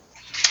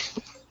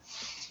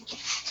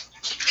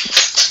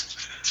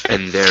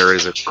 And there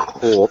is a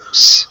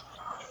corpse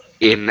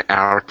in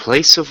our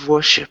place of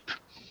worship."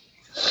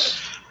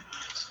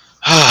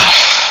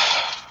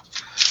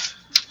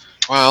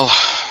 Well,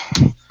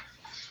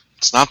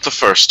 it's not the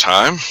first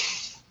time.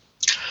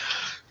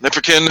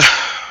 Nipperkin,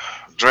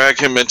 drag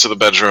him into the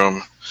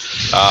bedroom.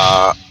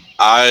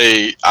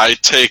 I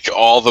take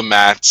all the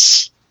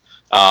mats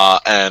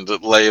and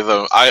lay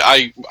them.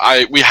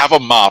 We have a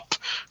mop,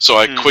 so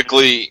I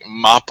quickly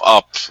mop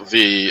up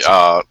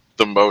the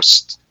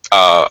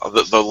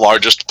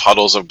largest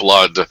puddles of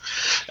blood,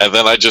 and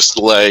then I just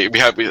lay.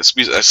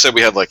 I said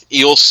we had like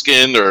eel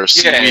skin or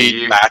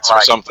seaweed mats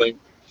or something.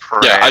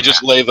 Yeah, I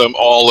just lay them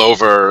all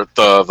over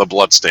the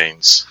blood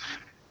stains.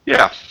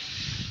 Yeah.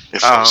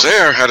 If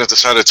Ozair hadn't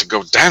decided to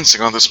go dancing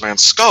on this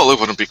man's skull, it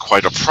wouldn't be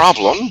quite a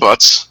problem,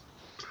 but...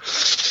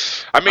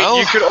 I mean,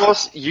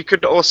 you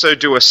could also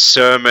do a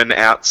sermon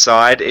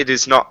outside. It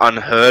is not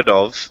unheard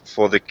of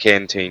for the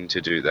canteen to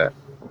do that.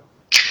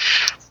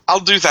 I'll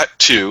do that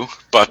too,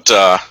 but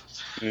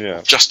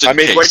Yeah. just in I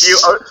mean,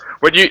 case.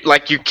 when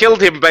you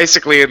killed him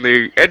basically in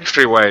the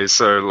entryway,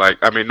 so like,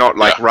 I mean, not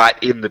like right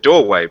in the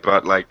doorway,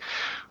 but like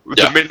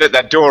the minute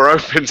that door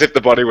opens, if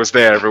the body was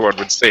there, everyone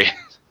would see.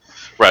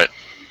 Right.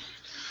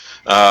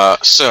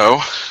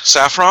 So,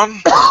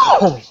 Saffron,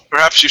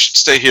 perhaps you should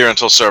stay here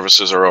until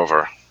services are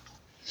over.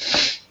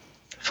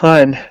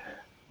 Fine.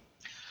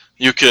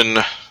 You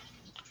can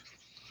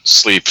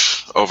sleep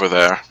over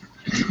there.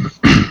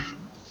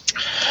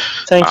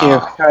 Thank you,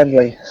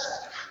 kindly.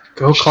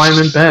 Go climb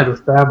in bed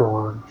with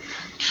Babylon.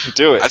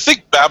 Do it. I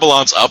think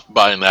Babylon's up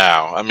by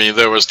now. I mean,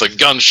 there was the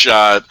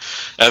gunshot,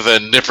 and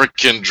then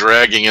Nipperkin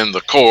dragging in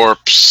the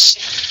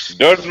corpse.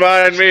 Don't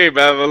mind me,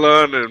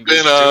 Babylon. It's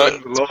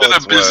been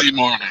a busy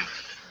morning.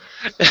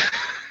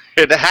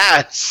 It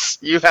has.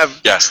 You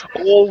have Yes.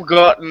 all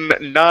gotten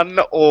none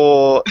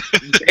or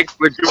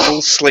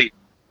negligible sleep.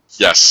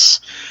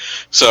 Yes.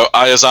 So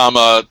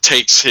Ayazama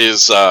takes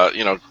his,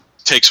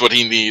 takes what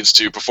he needs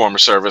to perform a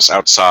service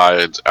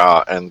outside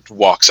and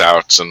walks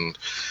out. And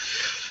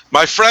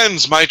my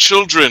friends, my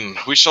children,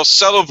 we shall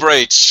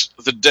celebrate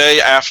the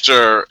day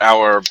after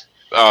our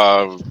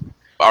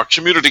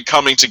community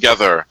coming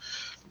together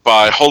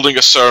by holding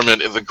a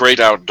sermon in the great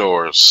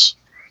outdoors.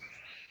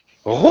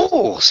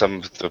 Oh, some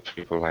of the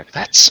people like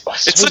that's.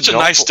 It's such a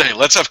nice day.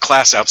 Let's have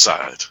class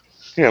outside.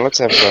 Yeah, let's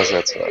have class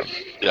outside.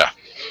 Yeah.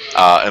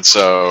 And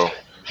so...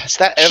 Has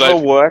that ever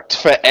worked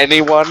for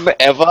anyone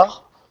ever?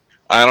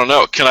 I don't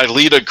know. Can I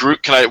lead a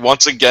group? Can I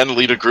once again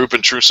lead a group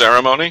in true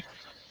ceremony?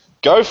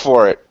 Go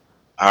for it.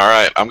 All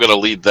right. I'm going to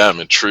lead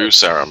them in true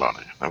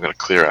ceremony. I'm going to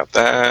clear out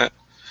that.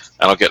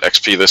 And I'll get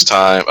XP this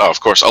time. Oh,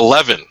 of course,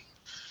 11.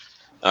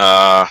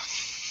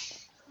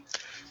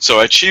 So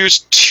I choose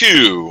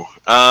 2.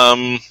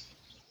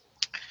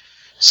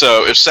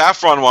 So if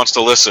Saffron wants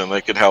to listen, they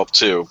could help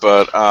too.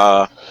 But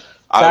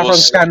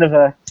Saffron's kind of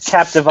a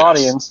captive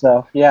audience,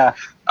 though. Yeah.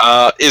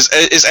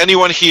 Is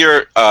anyone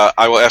here?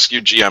 I will ask you,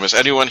 GM. Is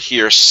anyone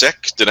here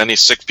sick? Did any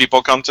sick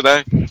people come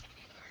today?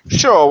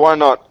 Sure, why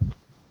not?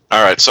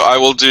 All right. So I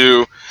will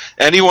do.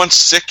 Anyone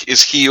sick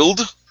is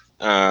healed,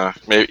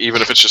 maybe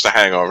even if it's just a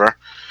hangover.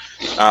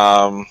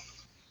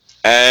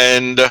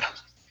 And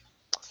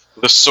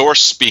the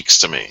source speaks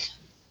to me.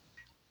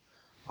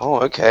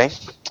 Oh, okay.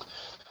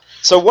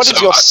 So what is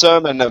your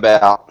sermon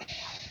about?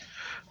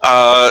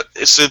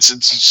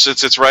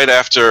 Since it's right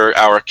after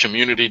our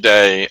community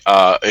day,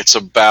 it's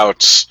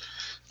about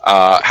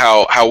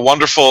how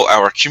wonderful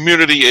our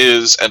community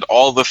is and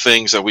all the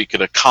things that we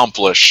can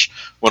accomplish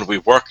when we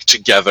work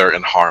together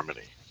in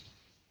harmony.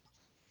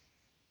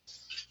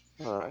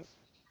 All right.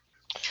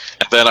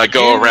 And then I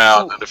go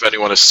around, and if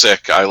anyone is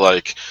sick,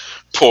 I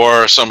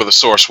pour some of the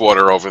source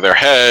water over their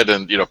head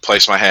and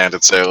place my hand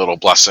and say a little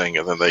blessing,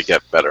 and then they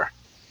get better.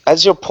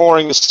 As you're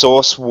pouring the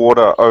source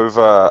water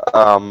over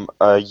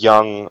a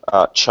young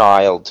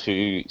child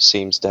who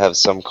seems to have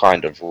some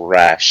kind of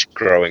rash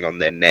growing on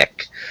their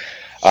neck,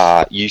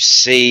 you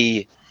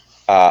see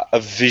a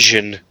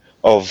vision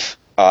of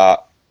a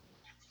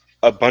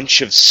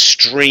bunch of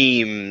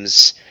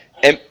streams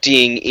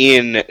emptying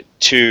in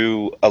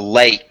to a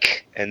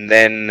lake, and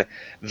then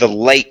the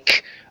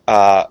lake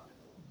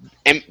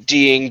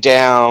emptying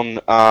down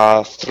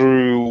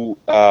through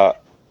a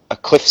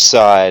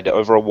cliffside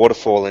over a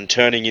waterfall and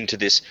turning into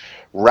this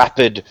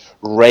rapid,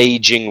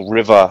 raging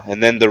river,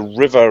 and then the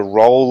river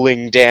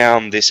rolling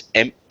down this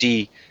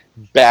empty,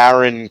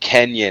 barren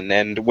canyon,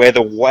 and where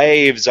the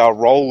waves are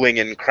rolling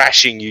and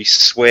crashing, you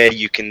swear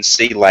you can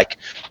see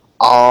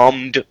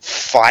armed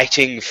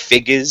fighting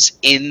figures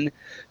in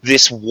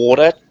this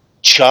water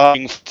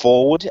charging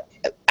forward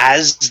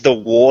as the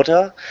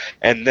water,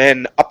 and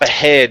then up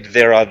ahead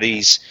there are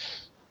these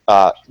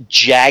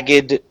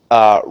jagged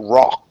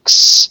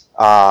rocks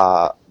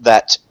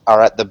that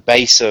are at the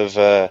base of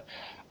a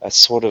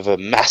sort of a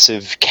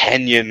massive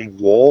canyon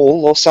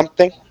wall or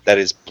something that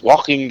is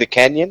blocking the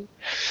canyon,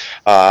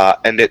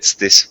 and it's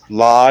this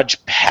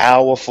large,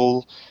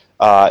 powerful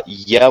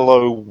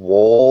yellow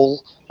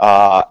wall,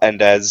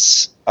 and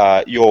as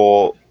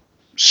your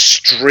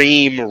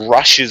stream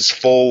rushes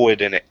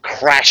forward and it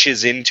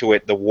crashes into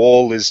it, the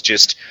wall is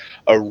just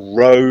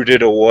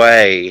eroded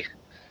away,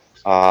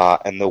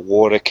 and the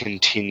water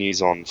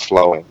continues on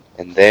flowing.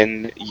 And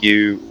then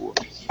you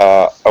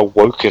are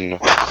awoken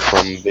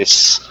from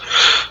this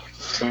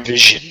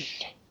vision,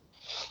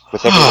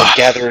 with everyone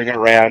gathering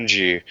around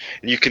you.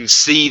 And you can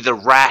see the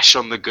rash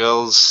on the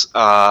girl's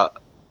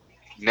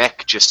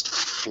neck just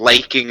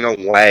flaking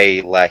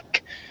away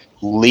like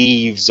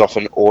leaves off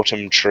an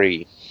autumn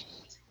tree.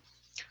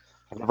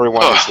 And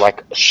everyone is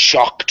like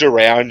shocked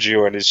around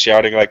you and is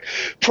shouting like,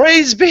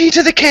 "Praise be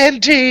to the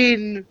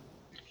canteen!"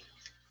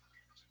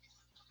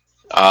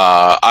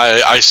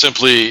 I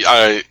simply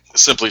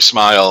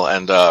smile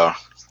and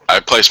I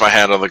place my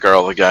hand on the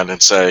girl again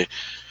and say,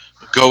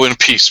 "Go in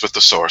peace with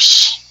the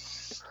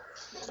source,"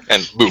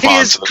 and move He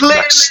on is to the clearly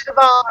next.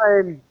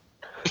 divine.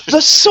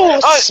 The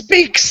source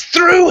speaks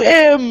through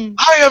him.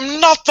 I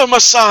am not the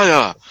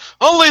Messiah.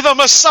 Only the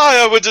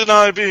Messiah would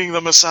deny being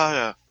the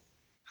Messiah.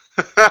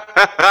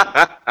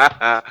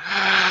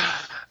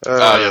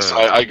 Yes,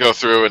 I go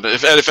through, and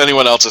if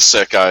anyone else is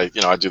sick, I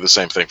do the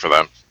same thing for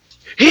them.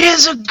 He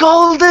is a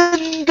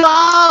golden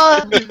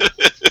god. I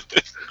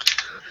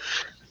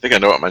think I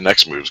know what my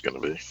next move's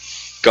going to be.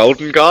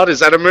 Golden God, is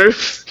that a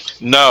move?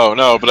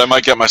 No, but I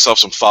might get myself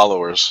some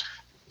followers.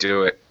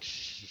 Do it.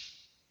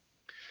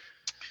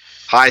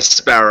 High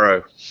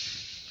Sparrow.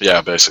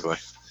 Yeah, basically.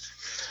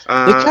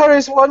 He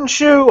carries one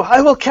shoe.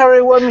 I will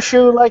carry one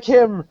shoe like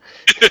him.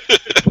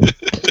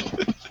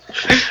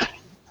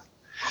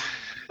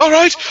 All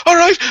right,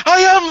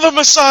 I am the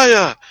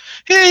Messiah.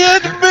 He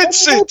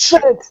admits it.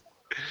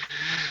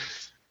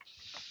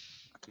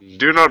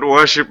 Do not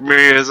worship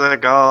me as a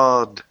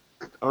god.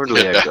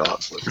 Only a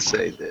god would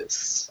say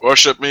this.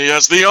 Worship me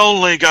as the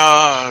only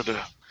god.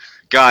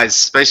 Guys,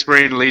 Space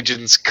Marine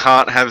Legions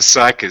can't have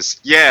psychers.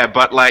 Yeah,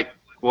 but like,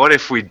 what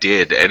if we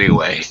did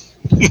anyway?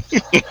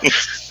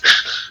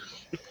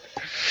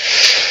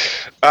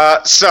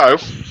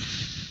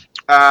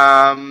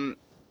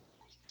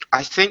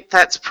 I think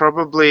that's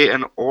probably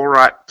an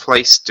alright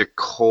place to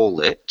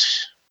call it.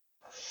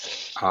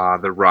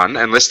 The run,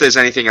 unless there's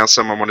anything else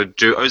someone want to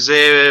do.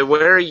 Ozair,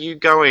 where are you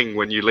going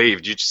when you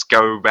leave? Do you just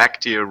go back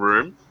to your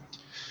room?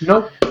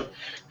 Nope.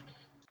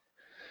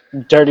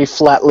 Dirty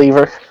flat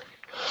lever.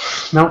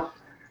 Nope.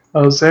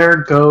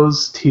 Ozair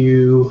goes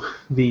to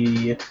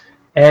the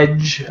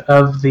edge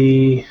of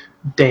the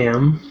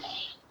dam,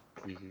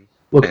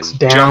 looks And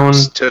down.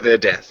 jumps to their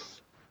death.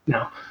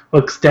 No,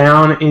 looks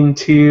down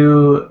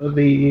into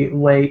the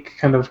lake,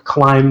 kind of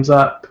climbs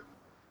up,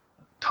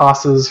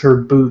 tosses her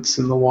boots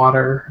in the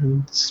water,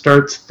 and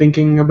starts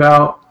thinking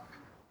about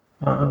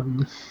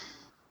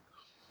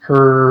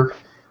her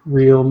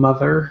real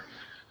mother,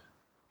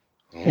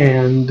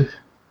 and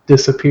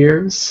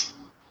disappears.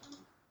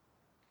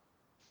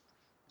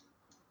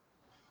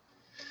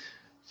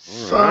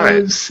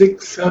 Alright. 5,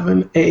 6,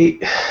 7,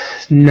 8,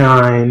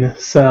 9.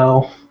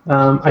 So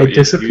I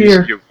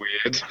disappear. You're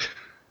weird.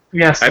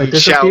 Yes, I And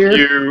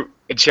disappear.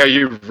 shall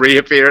you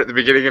reappear at the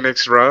beginning of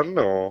next run,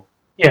 or?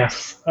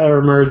 Yes, I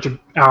emerge an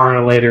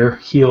hour later,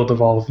 healed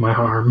of all of my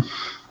harm.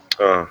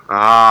 Good.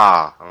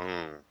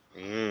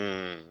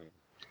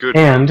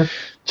 And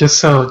just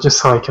so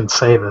I can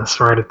say this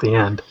right at the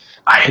end,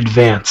 I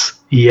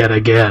advance yet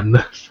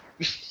again.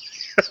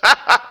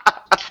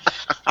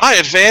 I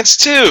advance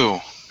too.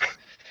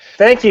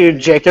 Thank you,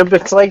 Jacob.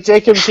 It's like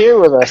Jacob's here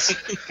with us.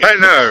 I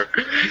know.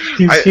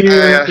 He's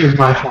here in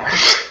my heart.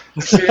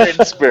 Here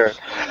in spirit.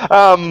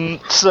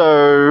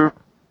 So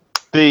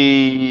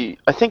I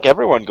think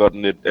everyone got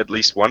at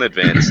least one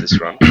advance this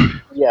run.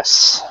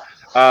 Yes.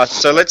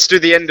 So let's do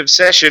the end of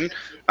session.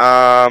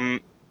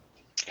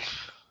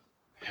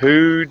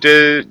 Who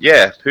do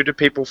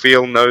people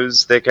feel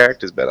knows their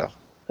characters better?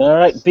 All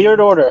right, beard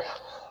order.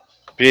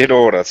 Beard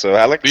order. So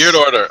Alex. Beard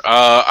order.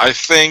 I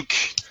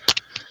think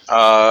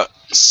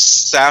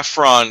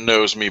Saffron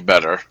knows me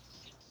better.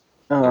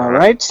 All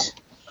right.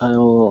 I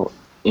will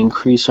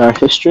increase our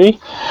history.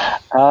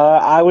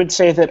 I would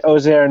say that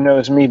Ozair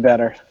knows me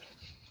better.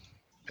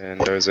 And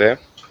Ozair.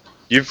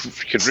 You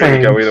could really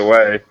Same. go either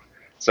way.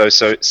 So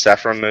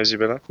Saffron knows you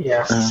better.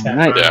 Yes, Saffron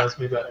right. knows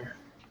me better.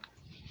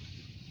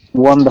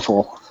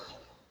 Wonderful.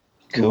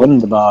 Cool.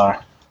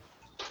 Wunderbar.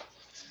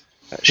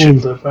 That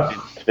should Wunderbar.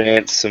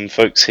 advance some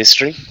folks'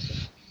 history.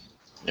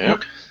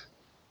 Yep.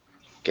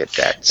 Get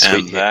that sweet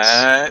And hits.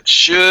 that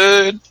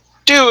should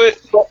do it.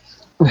 All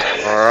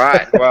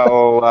right.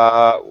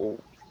 Well,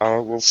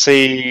 we'll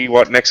see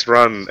what next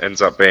run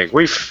ends up being.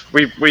 We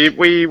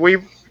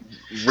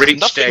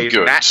reached Nothing a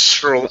good.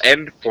 natural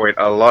endpoint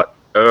a lot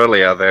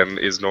earlier than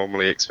is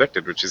normally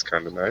expected, which is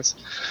kind of nice.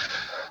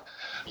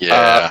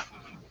 Yeah.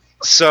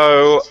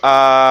 So,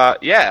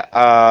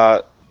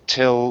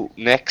 till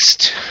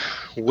next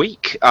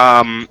week.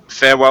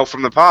 Farewell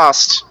from the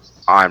past.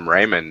 I'm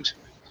Raymond.